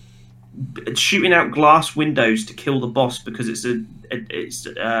 like shooting out glass windows to kill the boss because it's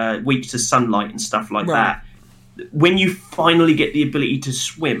weak to sunlight and stuff like that. When you finally get the ability to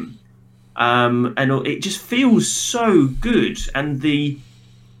swim, and it just feels so good, and the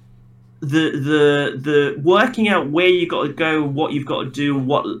working out where you got to go, what you've got to do,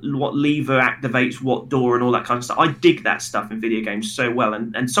 what lever activates what door, and all that kind of stuff. I dig that stuff in video games so well,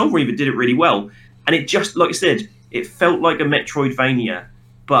 and Soul Reaver did it really well. And it just, like I said, it felt like a Metroidvania,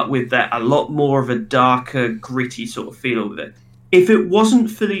 but with that a lot more of a darker, gritty sort of feel with it. If it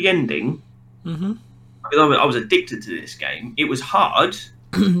wasn't for the ending. Because I was addicted to this game. It was hard,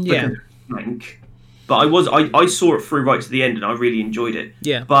 but I saw it through right to the end, and I really enjoyed it.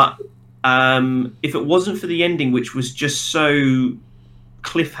 But if it wasn't for the ending, which was just so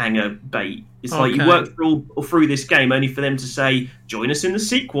cliffhanger bait, it's like you worked through this game only for them to say, "Join us in the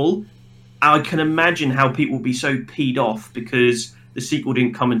sequel." I can imagine how people would be so peed off because the sequel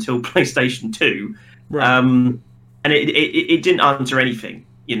didn't come until PlayStation 2, and it didn't answer anything.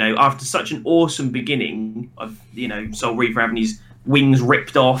 After such an awesome beginning of, Soul Reaver having his wings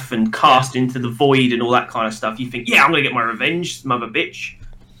ripped off and cast into the void and all that kind of stuff, you think, I'm going to get my revenge, mother bitch.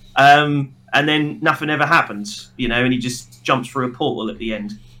 And then nothing ever happens, and he just jumps through a portal at the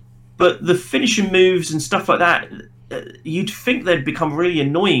end. But the finishing moves and stuff like that, you'd think they'd become really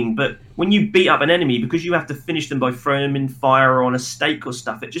annoying, but when you beat up an enemy, because you have to finish them by throwing them in fire or on a stake or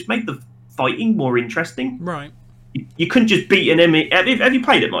stuff, it just made the fighting more interesting. Right. You couldn't just beat an enemy. Have you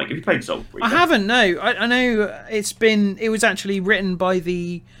played it, Mike? Have you played Soul Reaver? I haven't. No, I know it was actually written by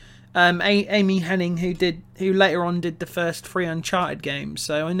the Amy Henning who later on did the first 3 Uncharted games.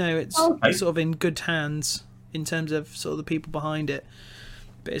 So I know it's sort of in good hands in terms of sort of the people behind it.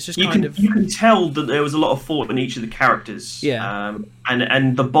 But it's just you can tell that there was a lot of thought in each of the characters. Yeah.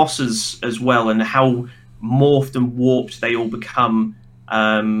 And the bosses as well, and how morphed and warped they all become.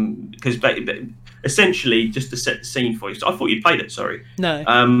 Because essentially, just to set the scene for you. So I thought you played it. Sorry.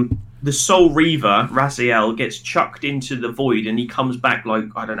 No. The Soul Reaver, Raziel, gets chucked into the void, and he comes back like,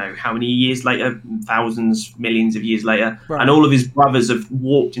 I don't know how many years later, thousands, millions of years later, right. And all of his brothers have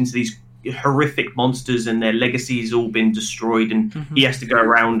warped into these horrific monsters, and their legacy has all been destroyed, and he has to go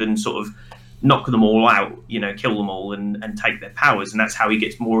around and sort of knock them all out, kill them all and take their powers, and that's how he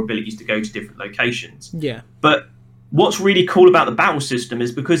gets more abilities to go to different locations. Yeah. But what's really cool about the battle system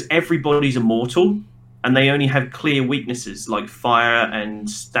is because everybody's immortal, and they only have clear weaknesses like fire and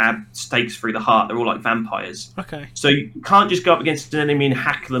stakes through the heart. They're all like vampires. Okay. So you can't just go up against an enemy and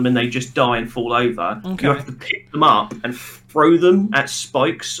hack them and they just die and fall over. Okay. You have to pick them up and throw them at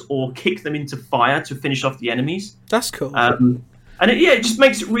spikes or kick them into fire to finish off the enemies. That's cool. And it just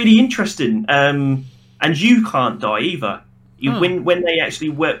makes it really interesting. And you can't die either. When they actually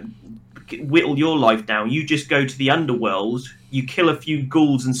whittle your life down, you just go to the underworld, you kill a few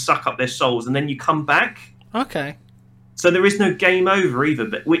ghouls and suck up their souls, and then you come back. Okay. So there is no game over either,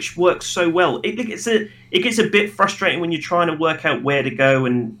 but which works so well. It gets a bit frustrating when you're trying to work out where to go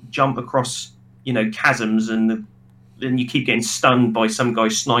and jump across, chasms, and then you keep getting stunned by some guy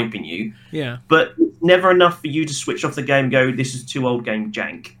sniping you. Yeah. But it's never enough for you to switch off the game and go, this is too old game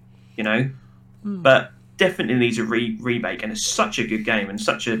jank, But definitely needs a remake, and it's such a good game and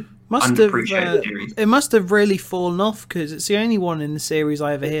such a underappreciated series. It must have really fallen off because it's the only one in the series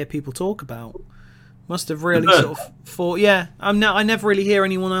I ever hear people talk about. Must have really sort of fought. Yeah, I never really hear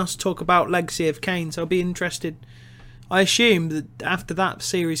anyone else talk about Legacy of Kain, so I'll be interested. I assume that after that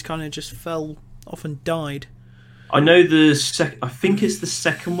series kind of just fell off and died. I know I think it's the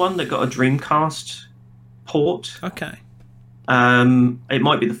second one that got a Dreamcast port. Okay. It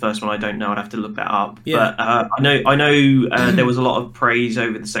might be the first one. I don't know. I'd have to look that up. Yeah. But I know there was a lot of praise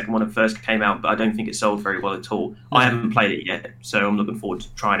over the second one that first came out, but I don't think it sold very well at all. I haven't played it yet, so I'm looking forward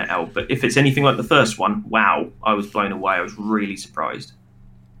to trying it out. But if it's anything like the first one, wow, I was blown away. I was really surprised.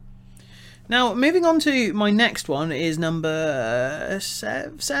 Now, moving on to my next one is number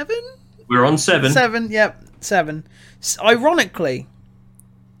 7? We're on 7. 7, yep, 7. Ironically,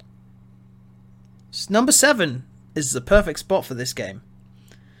 number 7 is the perfect spot for this game.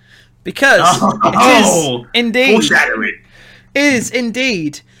 Because it is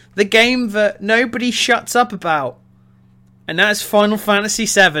indeed the game that nobody shuts up about. And that's Final Fantasy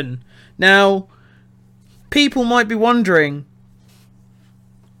VII. Now, people might be wondering,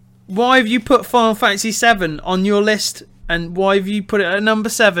 why have you put Final Fantasy VII on your list? And why have you put it at number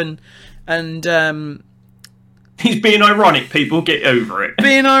 7? And he's being ironic, people. Get over it.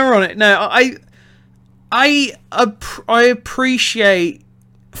 Being ironic. No, I appreciate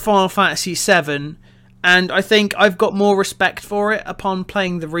Final Fantasy VII, and I think I've got more respect for it upon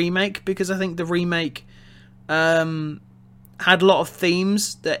playing the remake, because I think the remake had a lot of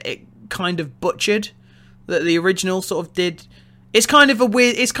themes that it kind of butchered that the original sort of did. It's kind of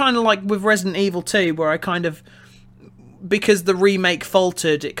like with Resident Evil 2, where I kind of, because the remake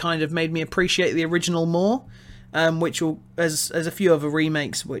faltered, it kind of made me appreciate the original more, which will, as a few other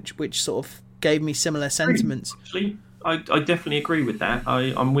remakes which sort of gave me similar sentiments. Actually, I definitely agree with that.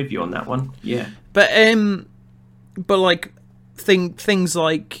 I'm with you on that one. Yeah. But like things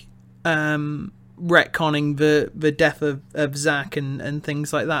like retconning the death of Zack and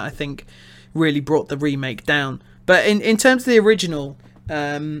things like that, I think really brought the remake down. But in terms of the original,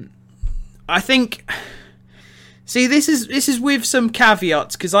 I think. See, this is with some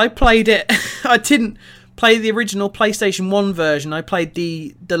caveats, because I played it. I didn't play the original PlayStation 1 version. I played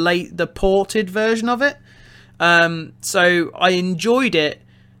the ported version of it. So I enjoyed it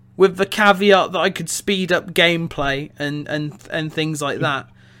with the caveat that I could speed up gameplay and things like that.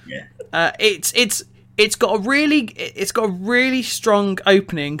 Yeah. It's got a really strong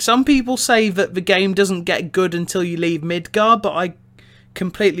opening. Some people say that the game doesn't get good until you leave Midgar, but I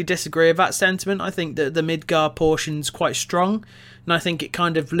completely disagree with that sentiment. I think that the Midgar portion's quite strong, and I think it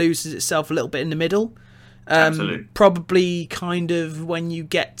kind of loses itself a little bit in the middle. Absolutely. Probably kind of when you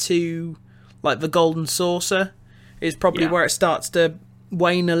get to like the Golden Saucer is probably where it starts to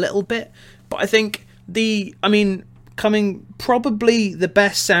wane a little bit. But I think coming probably the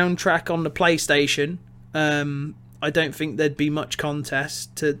best soundtrack on the PlayStation. I don't think there'd be much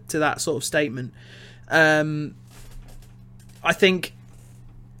contest to that sort of statement. I think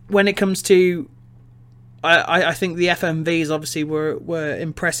when it comes to, I think the FMVs obviously were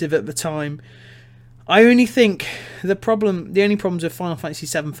impressive at the time. I only think the only problems with Final Fantasy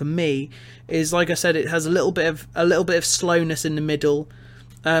VII for me is, like I said, it has a little bit of slowness in the middle.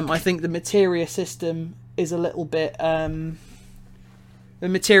 I think the materia system is a little bit. The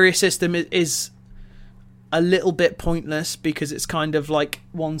materia system is a little bit pointless because it's kind of like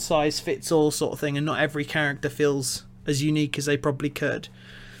one size fits all sort of thing, and not every character feels as unique as they probably could.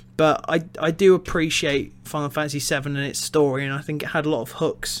 But I do appreciate Final Fantasy VII and its story, and I think it had a lot of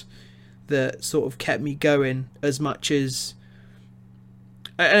hooks that sort of kept me going. As much as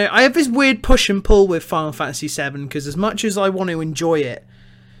I have this weird push and pull with Final Fantasy VII, because as much as I want to enjoy it,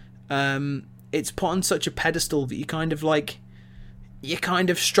 it's put on such a pedestal that you kind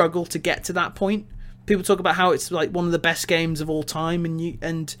of struggle to get to that point. People talk about how it's like one of the best games of all time,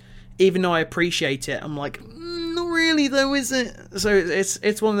 and even though I appreciate it, I'm like, not really though, is it? So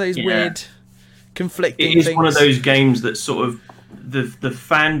it's one of those weird, conflicting things. It is one of those games that sort of the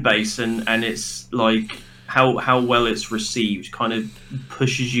fan base and it's like how well it's received kind of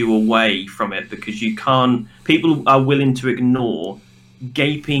pushes you away from it, because people are willing to ignore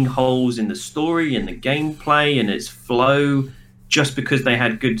gaping holes in the story and the gameplay and its flow just because they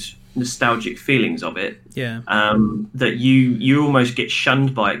had good nostalgic feelings of it. That you almost get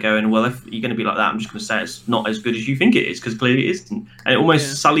shunned by it, going, well, if you're going to be like that, I'm just going to say it's not as good as you think it is, because clearly it isn't, and it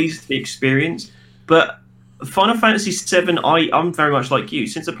almost sullies the experience. But Final Fantasy VII, I'm very much like you.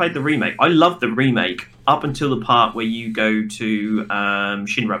 Since I played the remake, I love the remake up until the part where you go to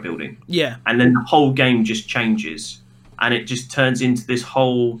Shinra building, and then the whole game just changes, and it just turns into this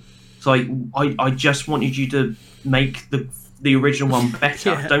whole. It's like I just wanted you to make the original one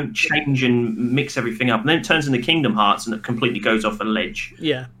better. Don't change and mix everything up. And then it turns into Kingdom Hearts and it completely goes off a ledge.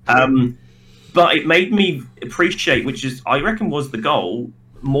 But it made me appreciate, which is, I reckon, was the goal,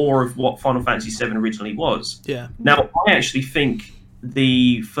 more of what Final Fantasy VII originally was. Now, I actually think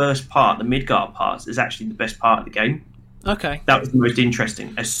the first part, the Midgard part, is actually the best part of the game. Okay. That was the most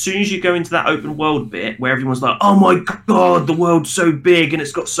interesting. As soon as you go into that open world bit where everyone's like, oh my god, the world's so big and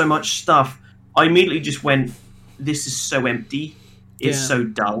it's got so much stuff, I immediately just went, this is so empty. It's so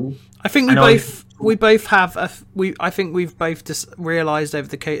dull. I think we both have I think we've both just realised over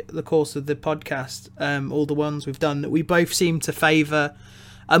the course of the podcast, all the ones we've done, that we both seem to favour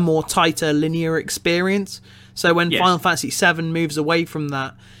a more tighter linear experience. So when Final Fantasy VII moves away from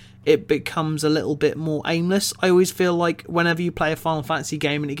that, it becomes a little bit more aimless. I always feel like whenever you play a Final Fantasy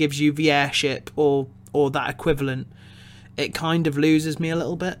game and it gives you the airship or that equivalent, it kind of loses me a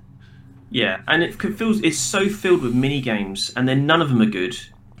little bit. Yeah, and it's so filled with mini games, and then none of them are good.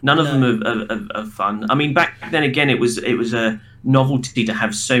 None of them are fun. I mean, back then again, it was a novelty to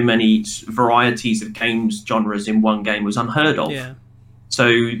have so many varieties of games genres in one game. Was unheard of. Yeah. So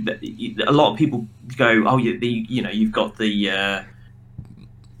a lot of people go, oh, you've got the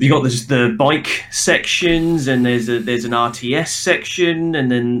bike sections, and there's an RTS section, and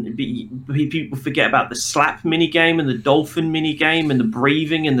then people forget about the slap mini game and the dolphin mini game and the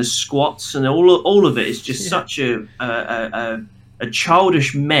breathing and the squats, and all of it is just such a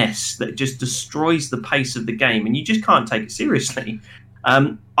childish mess that just destroys the pace of the game, and you just can't take it seriously.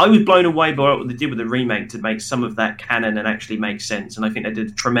 I was blown away by what they did with the remake to make some of that canon and actually make sense, and I think they did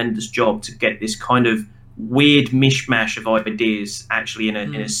a tremendous job to get this kind of weird mishmash of ideas actually in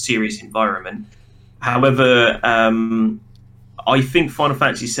a serious environment. However, I think Final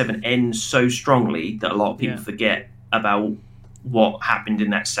Fantasy VII ends so strongly that a lot of people forget about what happened in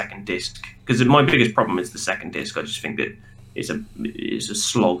that second disc. Because my biggest problem is the second disc. I just think that it's a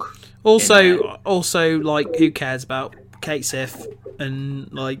slog. Also, like, who cares about Kate Sith?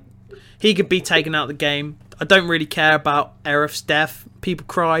 And like, he could be taken out of the game. I don't really care about Aerith's death. People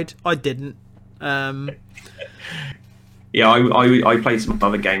cried. I didn't. Yeah, I played some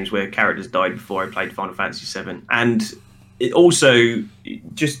other games where characters died before I played Final Fantasy VII, and it also,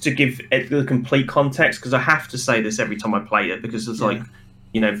 just to give it the complete context, because I have to say this every time I play it, because it's like,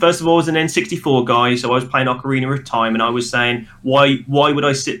 first of all, I was an N64 guy, so I was playing Ocarina of Time, and I was saying, why would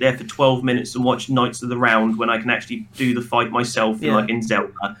I sit there for 12 minutes and watch Knights of the Round when I can actually do the fight myself, like in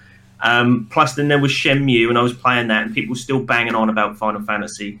Zelda? Plus, then there was Shenmue, and I was playing that, and people were still banging on about Final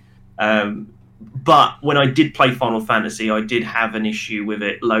Fantasy. But when I did play Final Fantasy, I did have an issue with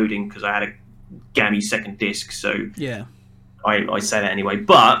it loading because I had a gammy second disc. So I say that anyway.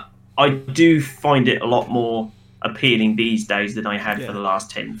 But I do find it a lot more appealing these days than I had for the last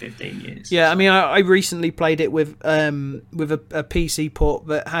 10, 15 years. Yeah, I mean, I recently played it with a PC port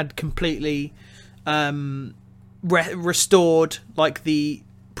that had completely restored like the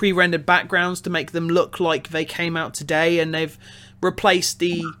pre-rendered backgrounds to make them look like they came out today, and they've replaced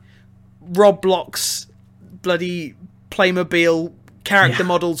the Roblox bloody Playmobil character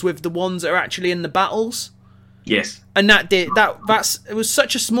models with the ones that are actually in the battles. Yes. And it was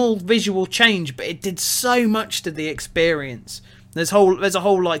such a small visual change, but it did so much to the experience. There's a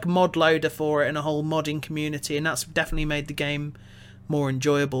whole like mod loader for it and a whole modding community, and that's definitely made the game more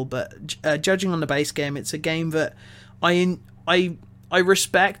enjoyable. But judging on the base game, it's a game that I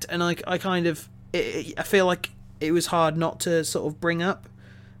respect, and I kind of I feel like it was hard not to sort of bring up.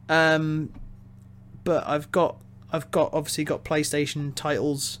 But I've obviously got PlayStation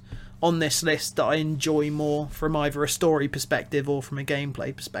titles on this list that I enjoy more from either a story perspective or from a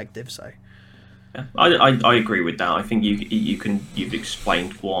gameplay perspective. So, yeah, I agree with that. I think you've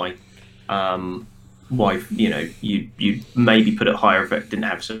explained why you maybe put it higher if it didn't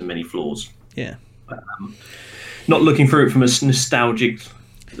have so many flaws. Yeah. Not looking through it from a nostalgic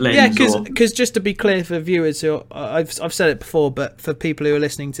lens. Yeah, because just to be clear for viewers, who I've said it before, but for people who are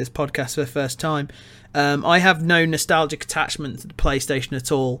listening to this podcast for the first time, I have no nostalgic attachment to the PlayStation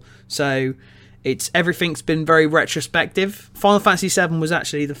at all. So everything's been very retrospective. Final Fantasy VII was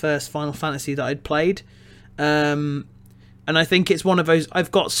actually the first Final Fantasy that I'd played, and I think it's one of those.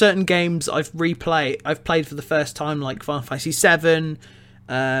 I've got certain games I've played for the first time, like Final Fantasy VII,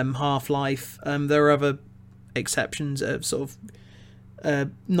 Half-Life. There are other exceptions of sort of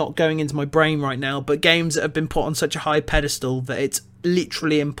not going into my brain right now, but games that have been put on such a high pedestal that it's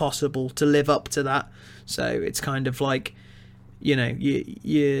literally impossible to live up to that. So it's kind of like, you know,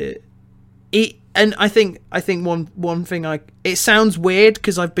 and I think one thing it sounds weird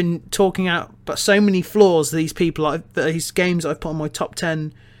because I've been talking out but so many flaws these games I've put on my top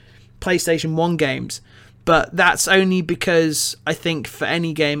 10 PlayStation 1 games, but that's only because I think for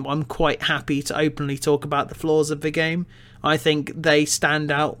any game I'm quite happy to openly talk about the flaws of the game. I think they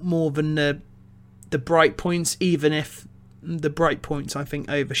stand out more than the bright points, even if the bright points I think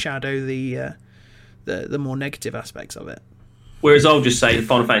overshadow the more negative aspects of it. Whereas I'll just say the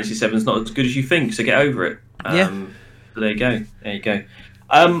Final Fantasy VII is not as good as you think, so get over it. So there you go.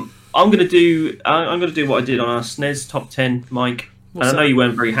 I'm gonna do what I did on our SNES top 10, Mike. And I know you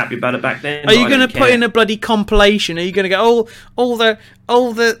weren't very happy about it back then. Are you going to put in a bloody compilation? Are you going to go all the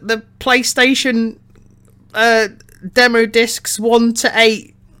PlayStation demo discs 1 to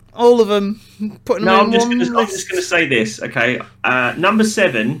 8, all of them? Putting them I'm just going to say this. Okay, number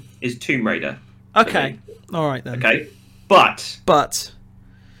 7 is Tomb Raider. Okay, all right then. Okay, but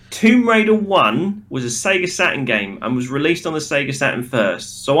Tomb Raider 1 was a Sega Saturn game and was released on the Sega Saturn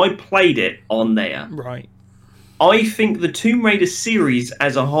first, so I played it on there. Right. I think the Tomb Raider series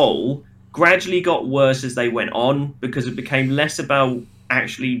as a whole gradually got worse as they went on because it became less about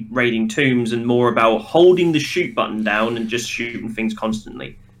actually raiding tombs and more about holding the shoot button down and just shooting things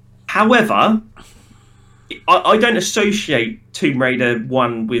constantly. However, I don't associate Tomb Raider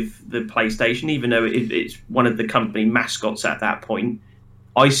 1 with the PlayStation, even though it's one of the company mascots at that point.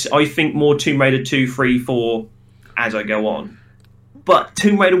 I think more Tomb Raider 2, 3, 4 as I go on. But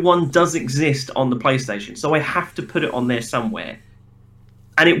Tomb Raider 1 does exist on the PlayStation, so I have to put it on there somewhere.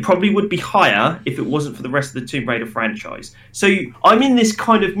 And it probably would be higher if it wasn't for the rest of the Tomb Raider franchise. So I'm in this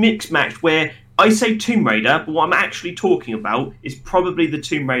kind of mixed match where I say Tomb Raider, but what I'm actually talking about is probably the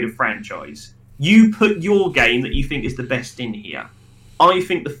Tomb Raider franchise. You put your game that you think is the best in here. I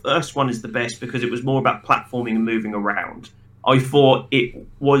think the first one is the best because it was more about platforming and moving around. I thought it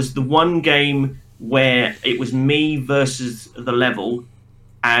was the one game where it was me versus the level,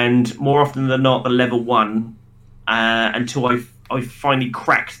 and more often than not, the level won until I finally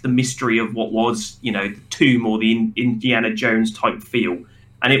cracked the mystery of what was, the tomb or the Indiana Jones type feel.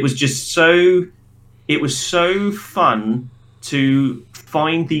 And it was just so fun to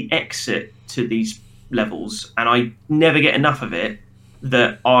find the exit to these levels, and I never get enough of it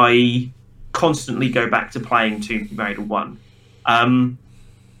that I constantly go back to playing Tomb Raider 1.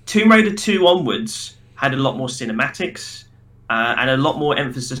 Tomb Raider 2 onwards had a lot more cinematics and a lot more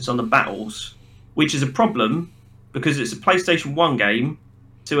emphasis on the battles, which is a problem because it's a PlayStation 1 game,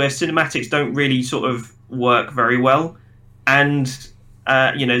 so where cinematics don't really sort of work very well. And,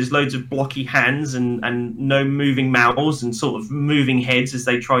 there's loads of blocky hands and no moving mouths and sort of moving heads as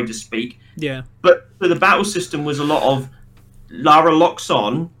they tried to speak. Yeah. But the battle system was a lot of Lara locks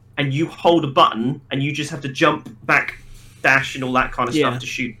on and you hold a button and you just have to jump back, dash and all that kind of stuff to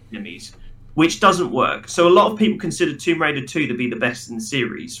shoot enemies, which doesn't work. So a lot of people consider Tomb Raider 2 to be the best in the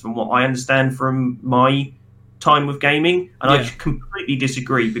series, from what I understand from my time with gaming, and I Yeah. completely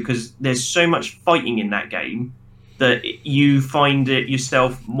disagree, because there's so much fighting in that game that you find it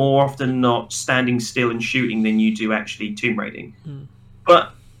yourself more often than not standing still and shooting than you do actually tomb raiding.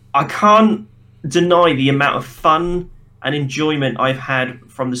 But I can't deny the amount of fun and enjoyment I've had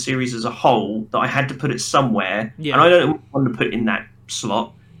from the series as a whole, that I had to put it somewhere. Yeah. And I don't want to put in that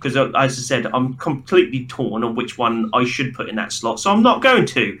slot, because, as I said, I'm completely torn on which one I should put in that slot. So I'm not going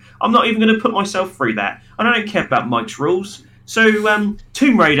to. I'm not even going to put myself through that. And I don't care about Mike's rules. So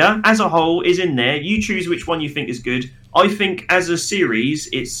Tomb Raider as a whole is in there. You choose which one you think is good. I think as a series,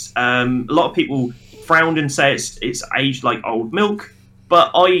 it's a lot of people frown and say it's aged like old milk,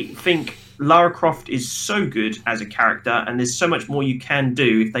 but I think Lara Croft is so good as a character, and there's so much more you can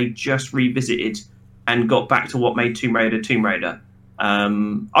do if they just revisited and got back to what made Tomb Raider Tomb Raider.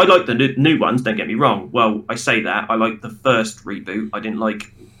 I like the new ones, don't get me wrong. Well, I say that. I like the first reboot. I didn't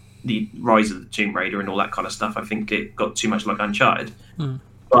like the Rise of the Tomb Raider and all that kind of stuff. I think it got too much like Uncharted.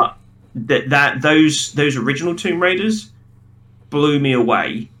 But those original Tomb Raiders blew me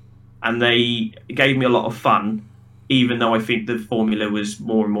away, and they gave me a lot of fun, even though I think the formula was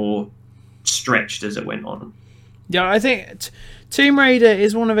more and more stretched as it went on. Yeah, I think Tomb Raider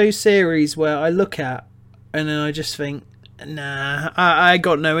is one of those series where I look at and then I just think, nah, I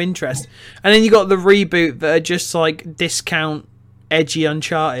got no interest. And then you got the reboot that are just like discount edgy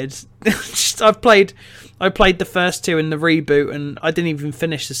Uncharted. I played the first two in the reboot, and I didn't even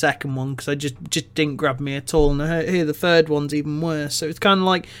finish the second one because I just didn't grab me at all. And I hear the third one's even worse. So it's kind of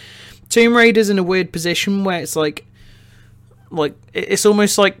like Tomb Raider's in a weird position where it's like it's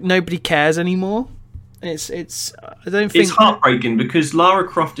almost like nobody cares anymore. I don't think it's heartbreaking, because Lara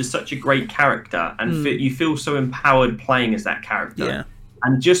Croft is such a great character, and you feel so empowered playing as that character. Yeah.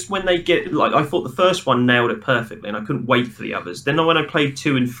 And just when they get, like, I thought the first one nailed it perfectly, and I couldn't wait for the others. Then when I played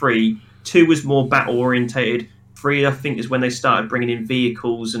 2 and 3, 2 was more battle orientated. 3, I think, is when they started bringing in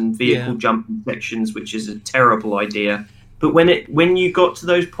vehicles and vehicle jumping sections, which is a terrible idea. But when you got to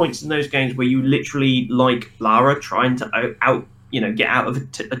those points in those games where you literally, like Lara, trying to get out of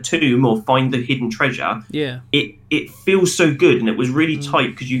a tomb or find the hidden treasure, it feels so good, and it was really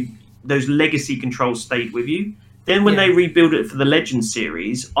tight, because those legacy controls stayed with you. Then when they rebuild it for the Legend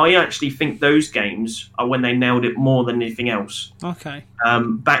series, I actually think those games are when they nailed it more than anything else. Okay.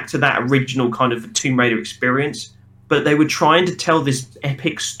 Back to that original kind of Tomb Raider experience, but they were trying to tell this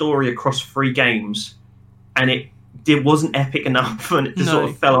epic story across 3 games, and it wasn't epic enough, and it just sort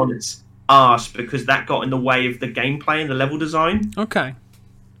of fell on its arse, because that got in the way of the gameplay and the level design. Okay.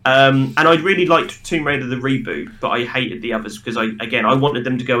 And I really liked Tomb Raider the reboot, but I hated the others, because I wanted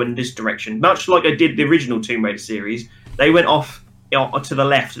them to go in this direction, much like I did the original Tomb Raider series. They went off to the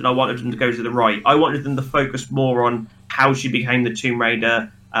left, and I wanted them to go to the right. I wanted them to focus more on how she became the Tomb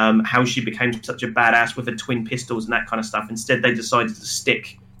Raider, how she became such a badass with the twin pistols and that kind of stuff. Instead, they decided to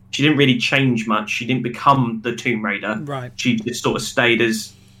stick. She didn't really change much. She didn't become the Tomb Raider. Right. She just sort of stayed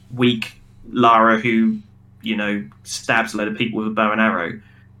as weak Lara, who stabs a load of people with a bow and arrow.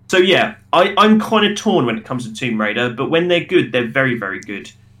 So yeah, I'm kind of torn when it comes to Tomb Raider, but when they're good, they're very, very good.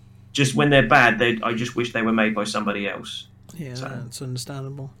 Just when they're bad, I just wish they were made by somebody else. Yeah, that's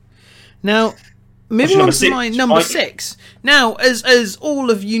understandable. Now, moving on to my number 6. Now, as all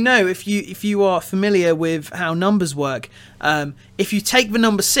of you know, if you are familiar with how numbers work, if you take the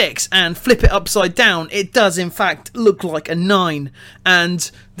number 6 and flip it upside down, it does in fact look like a 9.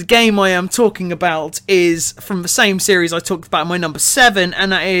 And the game I am talking about is from the same series I talked about in my number 7,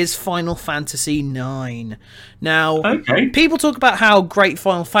 and that is Final Fantasy IX. Now, people talk about how great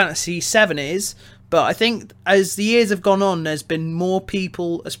Final Fantasy VII is, but I think as the years have gone on, there's been more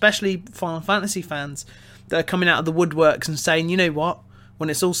people, especially Final Fantasy fans, that are coming out of the woodworks and saying, you know what, when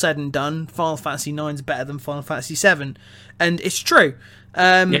it's all said and done, Final Fantasy IX is better than Final Fantasy VII. And it's true.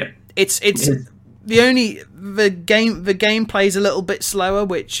 It's the game plays a little bit slower,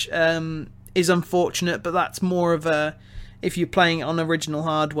 which is unfortunate, but that's more of a, if you're playing it on original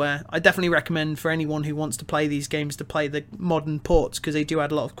hardware. I definitely recommend for anyone who wants to play these games to play the modern ports, because they do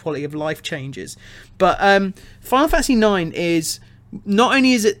add a lot of quality of life changes. But Final Fantasy IX is, not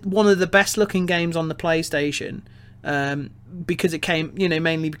only is it one of the best looking games on the PlayStation, because it came,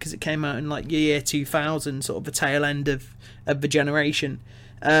 mainly because it came out in like year 2000, sort of the tail end of the generation.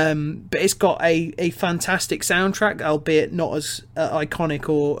 But it's got a fantastic soundtrack, albeit not as iconic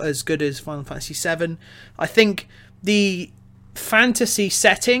or as good as Final Fantasy VII. I think the fantasy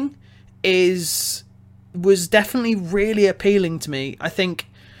setting was definitely really appealing to me. I think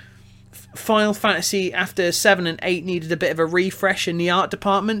Final Fantasy after 7 and 8 needed a bit of a refresh in the art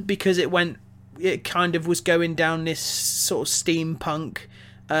department, because it kind of was going down this sort of steampunk,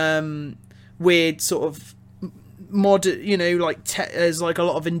 weird sort of there's like a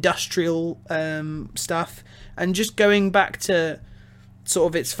lot of industrial stuff, and just going back to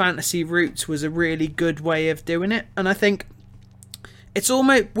sort of its fantasy roots was a really good way of doing it. And I think it's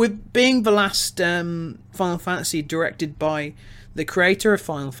almost, with being the last Final Fantasy directed by the creator of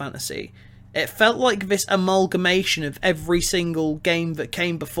Final Fantasy, it felt like this amalgamation of every single game that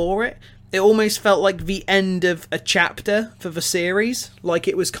came before it. It almost felt like the end of a chapter for the series, like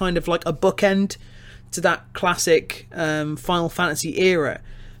it was kind of like a bookend to that classic Final Fantasy era.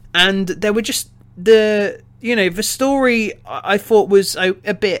 And there were just the story I thought was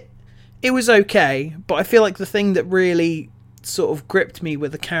it was okay, but I feel like the thing that really sort of gripped me were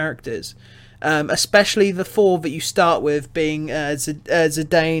the characters, especially the four that you start with, being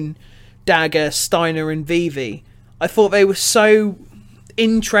Zidane, Dagger, Steiner, and Vivi. I thought they were so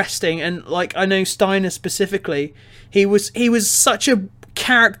interesting, and like, I know Steiner specifically, he was such a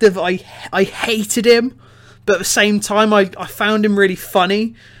character that I hated him, but at the same time I found him really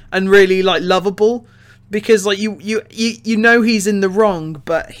funny and really like lovable, because like you know he's in the wrong,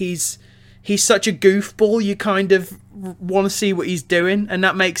 but he's such a goofball, you kind of want to see what he's doing, and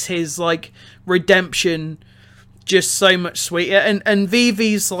that makes his like redemption just so much sweeter. And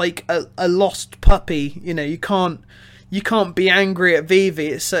Vivi's like a lost puppy, you can't be angry at Vivi.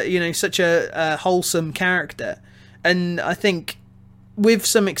 It's such a wholesome character. And I think, with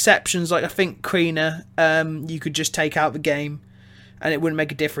some exceptions, like I think Krina, you could just take out the game and it wouldn't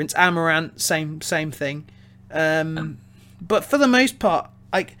make a difference. Amaranth, same thing. But for the most part,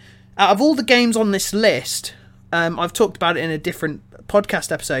 like, out of all the games on this list, I've talked about it in a different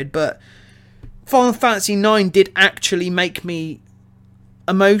podcast episode, but Final Fantasy IX did actually make me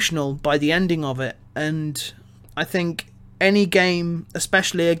emotional by the ending of it. And I think any game,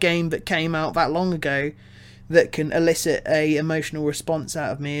 especially a game that came out that long ago, that can elicit a emotional response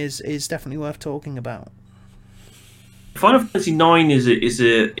out of me is definitely worth talking about. Final Fantasy IX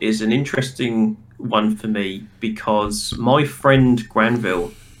is an interesting one for me, because my friend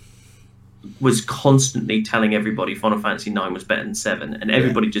Granville was constantly telling everybody Final Fantasy IX was better than 7, and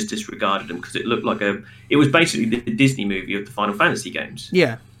everybody just disregarded him because it looked like it was basically the Disney movie of the Final Fantasy games.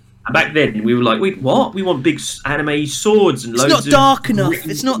 Yeah. And back then we were like, wait, what? We want big anime swords and loads of... It's not dark enough,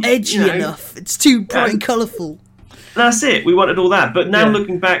 it's not edgy enough, it's too bright and colourful. That's it, we wanted all that. But now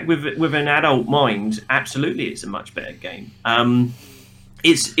looking back with an adult mind, absolutely it's a much better game.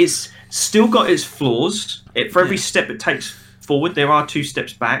 It's still got its flaws. For every step it takes forward, there are 2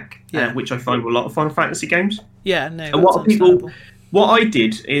 steps back, which I find with a lot of Final Fantasy games. Yeah, no. And what I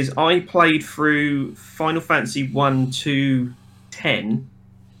did is I played through Final Fantasy 1 to 10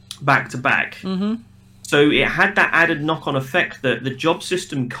 back to back. Mm-hmm. So it had that added knock-on effect that the job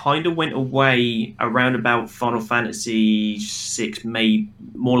system kind of went away around about Final Fantasy 6, maybe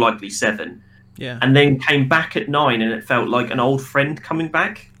more likely 7. Yeah. And then came back at 9, and it felt like an old friend coming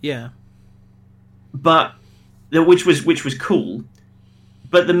back. Yeah. But which was cool.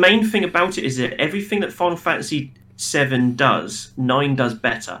 But the main thing about it is that everything that Final Fantasy 7 does, 9 does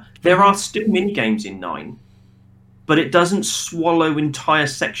better. There are still mini-games in 9, but it doesn't swallow entire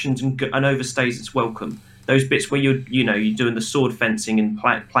sections and overstays its welcome. Those bits where you're doing the sword fencing and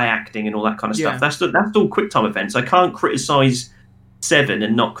play acting and all that kind of stuff. That's all quick time events. I can't criticize 7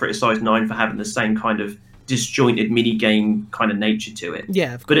 and not criticize 9 for having the same kind of disjointed mini game kind of nature to it.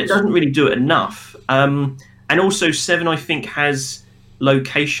 Yeah, of course. But it doesn't really do it enough. And also 7, I think, has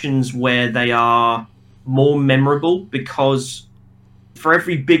locations where they are more memorable, because for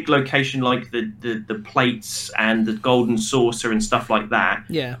every big location like the plates and the golden saucer and stuff like that,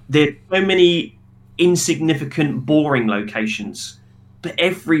 there's so many insignificant, boring locations. But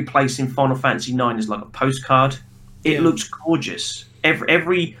every place in Final Fantasy IX is like a postcard. It looks gorgeous.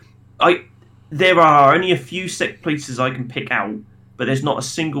 There are only a few set places I can pick out, but there's not a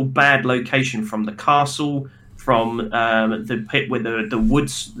single bad location, from the castle, from the pit where the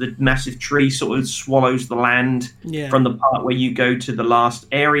woods, the massive tree sort of swallows the land, from the part where you go to the last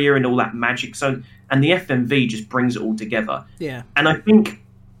area and all that magic zone, and the FMV just brings it all together. Yeah. And I think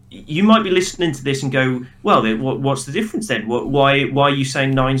you might be listening to this and go, well, what's the difference then? Why are you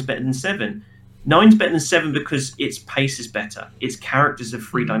saying 9's better than 7? 9's better than 7 because its pace is better. Its characters are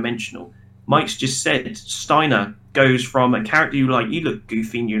three-dimensional. Mike's just said Steiner goes from a character you look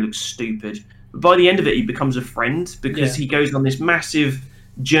goofy and you look stupid, but by the end of it he becomes a friend, because he goes on this massive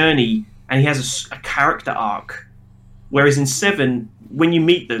journey and he has a character arc. Whereas in 7, when you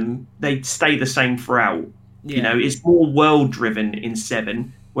meet them, they stay the same throughout. It's more world driven in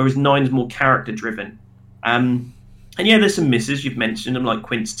 7, whereas 9 is more character driven. And there's some misses. You've mentioned them, like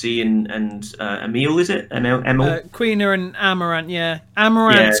Quincy and Emil, is it? Emil? Quina and Amaranth,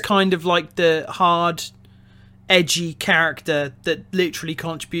 Amaranth's kind of like the hard edgy character that literally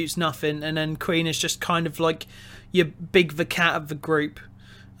contributes nothing, and then Queen is just kind of like your big the cat of the group.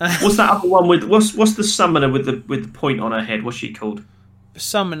 What's that other one with? What's the summoner with the point on her head? What's she called?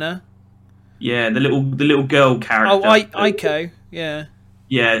 Summoner. Yeah, the little girl character. Oh, Aiko. Yeah.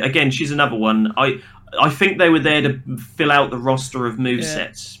 Yeah. Again, she's another one. I think they were there to fill out the roster of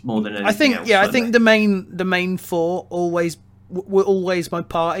movesets more than anything else. I think the main four were always my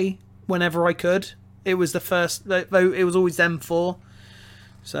party whenever I could. It was the first. It was always them four.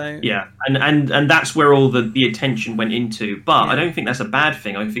 So yeah, and that's where all the attention went into. But I don't think that's a bad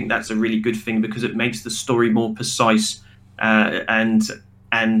thing. I think that's a really good thing because it makes the story more precise, and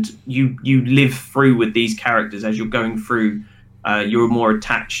you live through with these characters as you're going through. You're more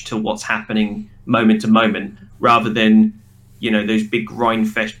attached to what's happening moment to moment, rather than those big grind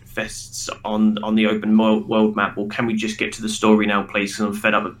fests on the open world map. Or can we just get to the story now, please? Because I'm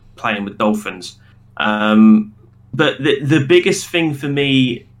fed up of playing with dolphins. But the biggest thing for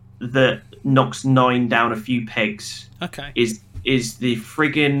me that knocks 9 down a few pegs is the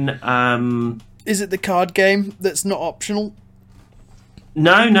friggin'... Is it the card game that's not optional?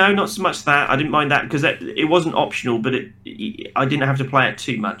 No, not so much that. I didn't mind that because it wasn't optional, but I didn't have to play it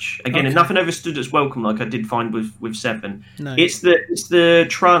too much. Again, nothing overstood its welcome like I did find with 7. No. It's the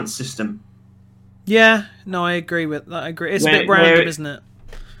trance system. Yeah, no, I agree with that. I agree. It's a bit random, isn't it?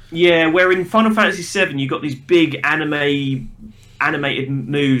 Yeah, where in Final Fantasy VII you got these big animated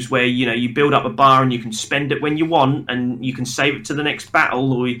moves where you build up a bar and you can spend it when you want and you can save it to the next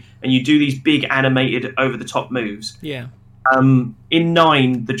battle, and you do these big animated over the top moves. Yeah. In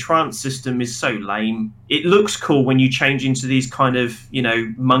 9, the trance system is so lame. It looks cool when you change into these kind of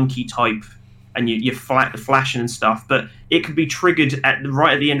monkey type and you're flashing and stuff, but it could be triggered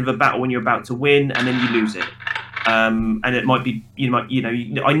right at the end of a battle when you're about to win, and then you lose it. And it might be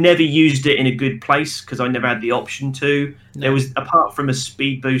I never used it in a good place because I never had the option to. No. There was, apart from a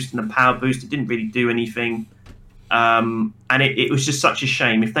speed boost and a power boost, it didn't really do anything. And it was just such a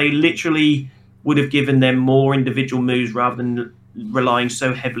shame. If they literally would have given them more individual moves rather than relying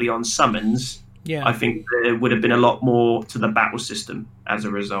so heavily on summons, I think there would have been a lot more to the battle system as a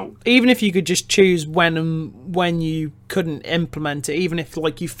result. Even if you could just choose when you couldn't implement it, even if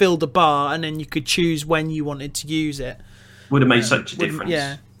you filled a bar and then you could choose when you wanted to use it, would have made such a difference.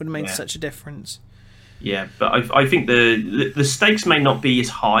 Yeah, would have made such a difference. Yeah, but I think the stakes may not be as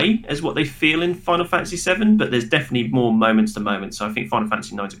high as what they feel in Final Fantasy VII, but there's definitely more moments to moments. So I think Final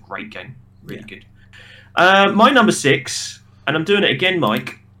Fantasy IX is a great game, really good. My number 6, and I'm doing it again,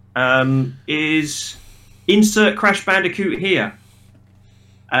 Mike. Is insert Crash Bandicoot here.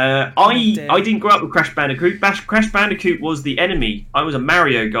 I didn't grow up with Crash Bandicoot. Crash Bandicoot was the enemy. I was a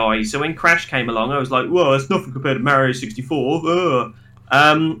Mario guy, so when Crash came along, I was like, "Whoa, it's nothing compared to Mario 64."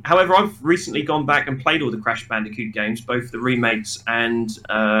 However, I've recently gone back and played all the Crash Bandicoot games, both the remakes and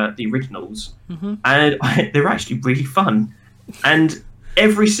the originals, and they're actually really fun. And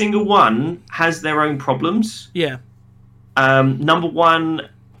every single one has their own problems. Yeah. Number 1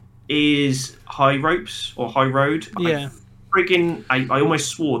 is High Ropes or High Road. Yeah. I almost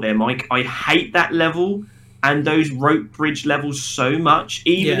swore there, Mike. I hate that level and those rope bridge levels so much.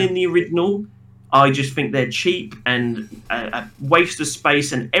 Even in the original, I just think they're cheap and a waste of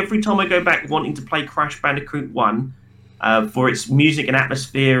space. And every time I go back wanting to play Crash Bandicoot 1 for its music and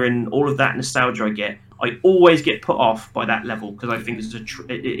atmosphere and all of that nostalgia I get, I always get put off by that level because I think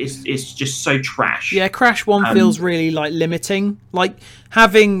it's just so trash. Yeah, Crash 1 feels really limiting.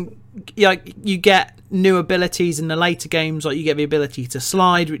 You get new abilities in the later games, you get the ability to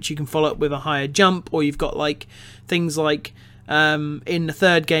slide, which you can follow up with a higher jump, or you've got things like in the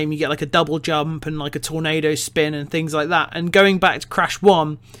third game you get a double jump and a tornado spin and things like that. And going back to Crash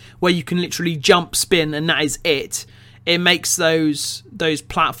 1, where you can literally jump, spin, and that is it. It makes those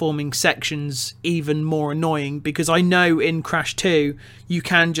platforming sections even more annoying because I know in Crash 2 you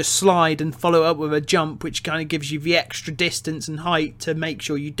can just slide and follow up with a jump, which kind of gives you the extra distance and height to make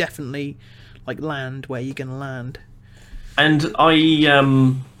sure you definitely land where you're going to land. And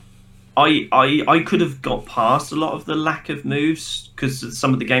I could have got past a lot of the lack of moves because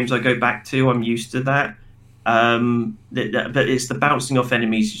some of the games I go back to, I'm used to that. But it's the bouncing off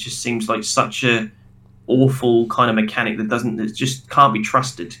enemies. It just seems like such a awful kind of mechanic that just can't be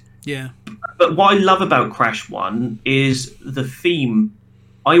trusted. Yeah. But what I love about Crash 1 is the theme.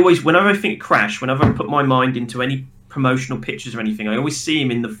 Whenever I think Crash, whenever I put my mind into any promotional pictures or anything, I always see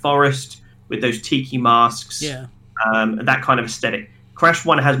him in the forest with those tiki masks. Yeah. That kind of aesthetic. Crash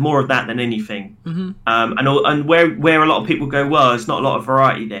 1 has more of that than anything. Mm-hmm. And where a lot of people go, well, there's not a lot of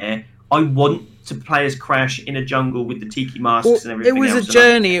variety there. I want to play as Crash in a jungle with the tiki masks and everything. It was a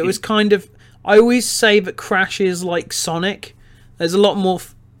journey. It was kind of... I always say that Crash is like Sonic. There's a lot more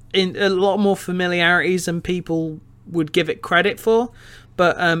familiarities than people would give it credit for,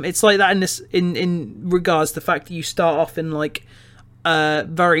 but it's like that in regards to the fact that you start off in like a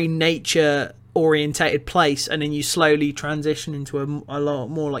very nature orientated place, and then you slowly transition into a lot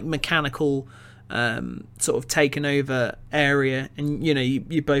more like mechanical sort of taken over area, and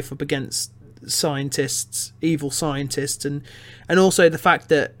you're both up against scientists, evil scientists, and also the fact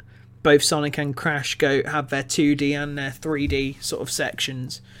that both Sonic and Crash have their 2D and their 3D sort of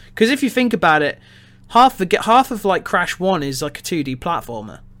sections. Because if you think about it, half of like Crash 1 is like a 2D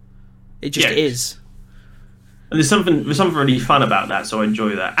platformer. It just is. And there's something really fun about that, so I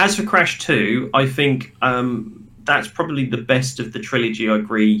enjoy that. As for Crash 2, I think that's probably the best of the trilogy. I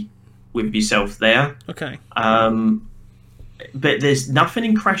agree with yourself there. Okay. But there's nothing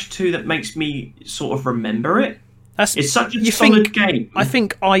in Crash 2 that makes me sort of remember it. It's such a solid game. I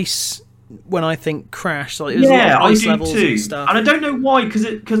think Ice, when I think Crash, like there's a lot of ice levels too. And stuff. And I don't know why, because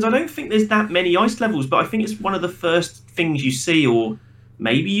I don't think there's that many ice levels, but I think it's one of the first things you see, or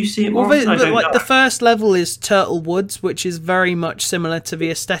maybe you see it more often. The first level is Turtle Woods, which is very much similar to the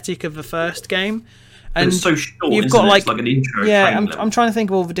aesthetic of the first game. And it's so short, you've got it's like an intro. Yeah, I'm trying to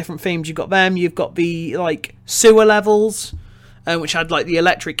think of all the different themes. You've got them. You've got the like sewer levels, which had like the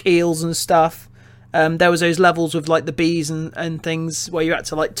electric eels and stuff. There was those levels with like the bees and things where you had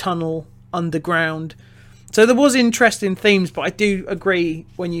to like tunnel underground. So there was interesting themes, but I do agree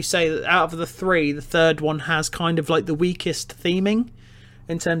when you say that out of the three, the third one has kind of like the weakest theming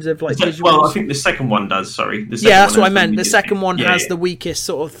in terms of like visuals. Well, I think the second one does. Sorry, that's what I meant. The second one has the weakest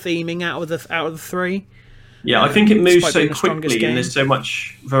sort of theming out of the three. Yeah, I think it moves so quickly and there's so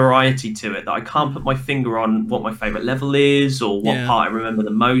much variety to it that I can't put my finger on what my favourite level is, or what part I remember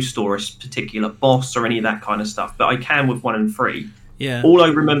the most, or a particular boss, or any of that kind of stuff. But I can with 1 and 3. Yeah. All I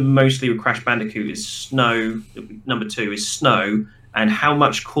remember mostly with Crash Bandicoot is snow. Number 2 is snow, and how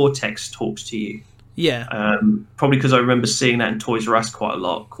much Cortex talks to you. Yeah. Probably because I remember seeing that in Toys R Us quite a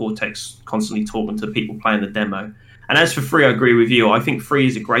lot. Cortex constantly talking to people playing the demo. And as for 3, I agree with you. I think 3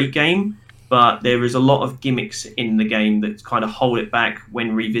 is a great game, but there is a lot of gimmicks in the game that kind of hold it back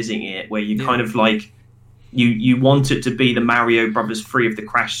when revisiting it, where you kind of like you want it to be the Mario Brothers 3 of the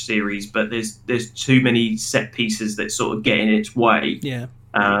Crash series, but there's too many set pieces that sort of get in its way. Yeah.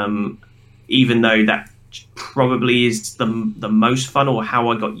 Even though that probably is the most fun, or how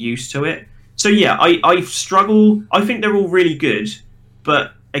I got used to it. So yeah, I struggle. I think they're all really good,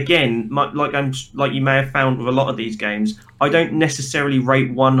 but again, like you may have found with a lot of these games, I don't necessarily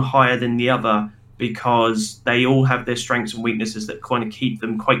rate one higher than the other, because they all have their strengths and weaknesses that kind of keep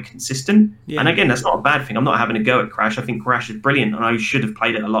them quite consistent. Yeah. And again, that's not a bad thing. I'm not having a go at Crash. I think Crash is brilliant, and I should have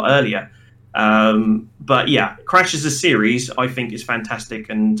played it a lot earlier. But yeah, Crash as a series, I think, is fantastic,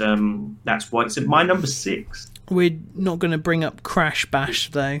 and that's why it's at my number 6. We're not going to bring up Crash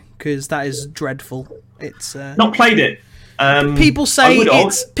Bash though, because that is dreadful. It's not played it. People say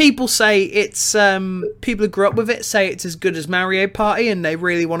it's people who grew up with it say it's as good as Mario Party, and they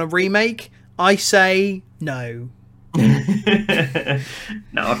really want a remake. I say no. No,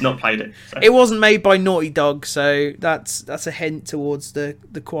 I've not played it. So. It wasn't made by Naughty Dog, so that's a hint towards the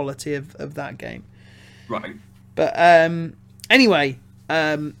quality of that game. Right. But anyway,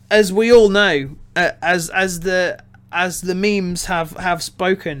 as we all know, as the memes have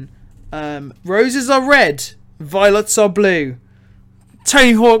spoken, roses are red, violets are blue.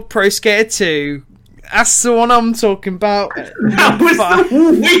 Tony Hawk Pro Skater 2. That's the one I'm talking about. That was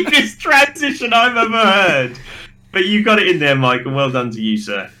the weakest transition I've ever heard. But you got it in there, Mike, and well done to you,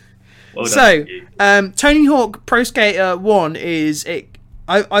 sir. Well done to you. Tony Hawk Pro Skater 1 is it.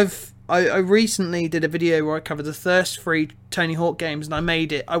 I recently did a video where I covered the first 3 Tony Hawk games, and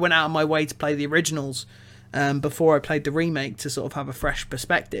I went out of my way to play the originals before I played the remake to sort of have a fresh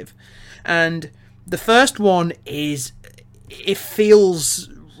perspective. And the first one it feels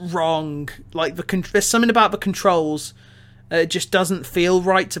wrong. Like there's something about the controls it just doesn't feel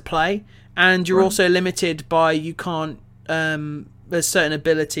right to play, and you're also limited by you can't. There's certain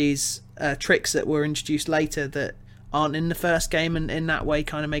abilities, tricks that were introduced later that aren't in the first game, and in that way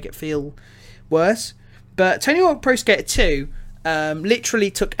kind of make it feel worse. But Tony Hawk Pro Skater 2 literally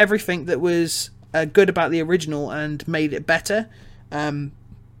took everything that was good about the original and made it better.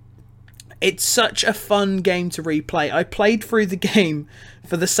 It's such a fun game to replay. I played through the game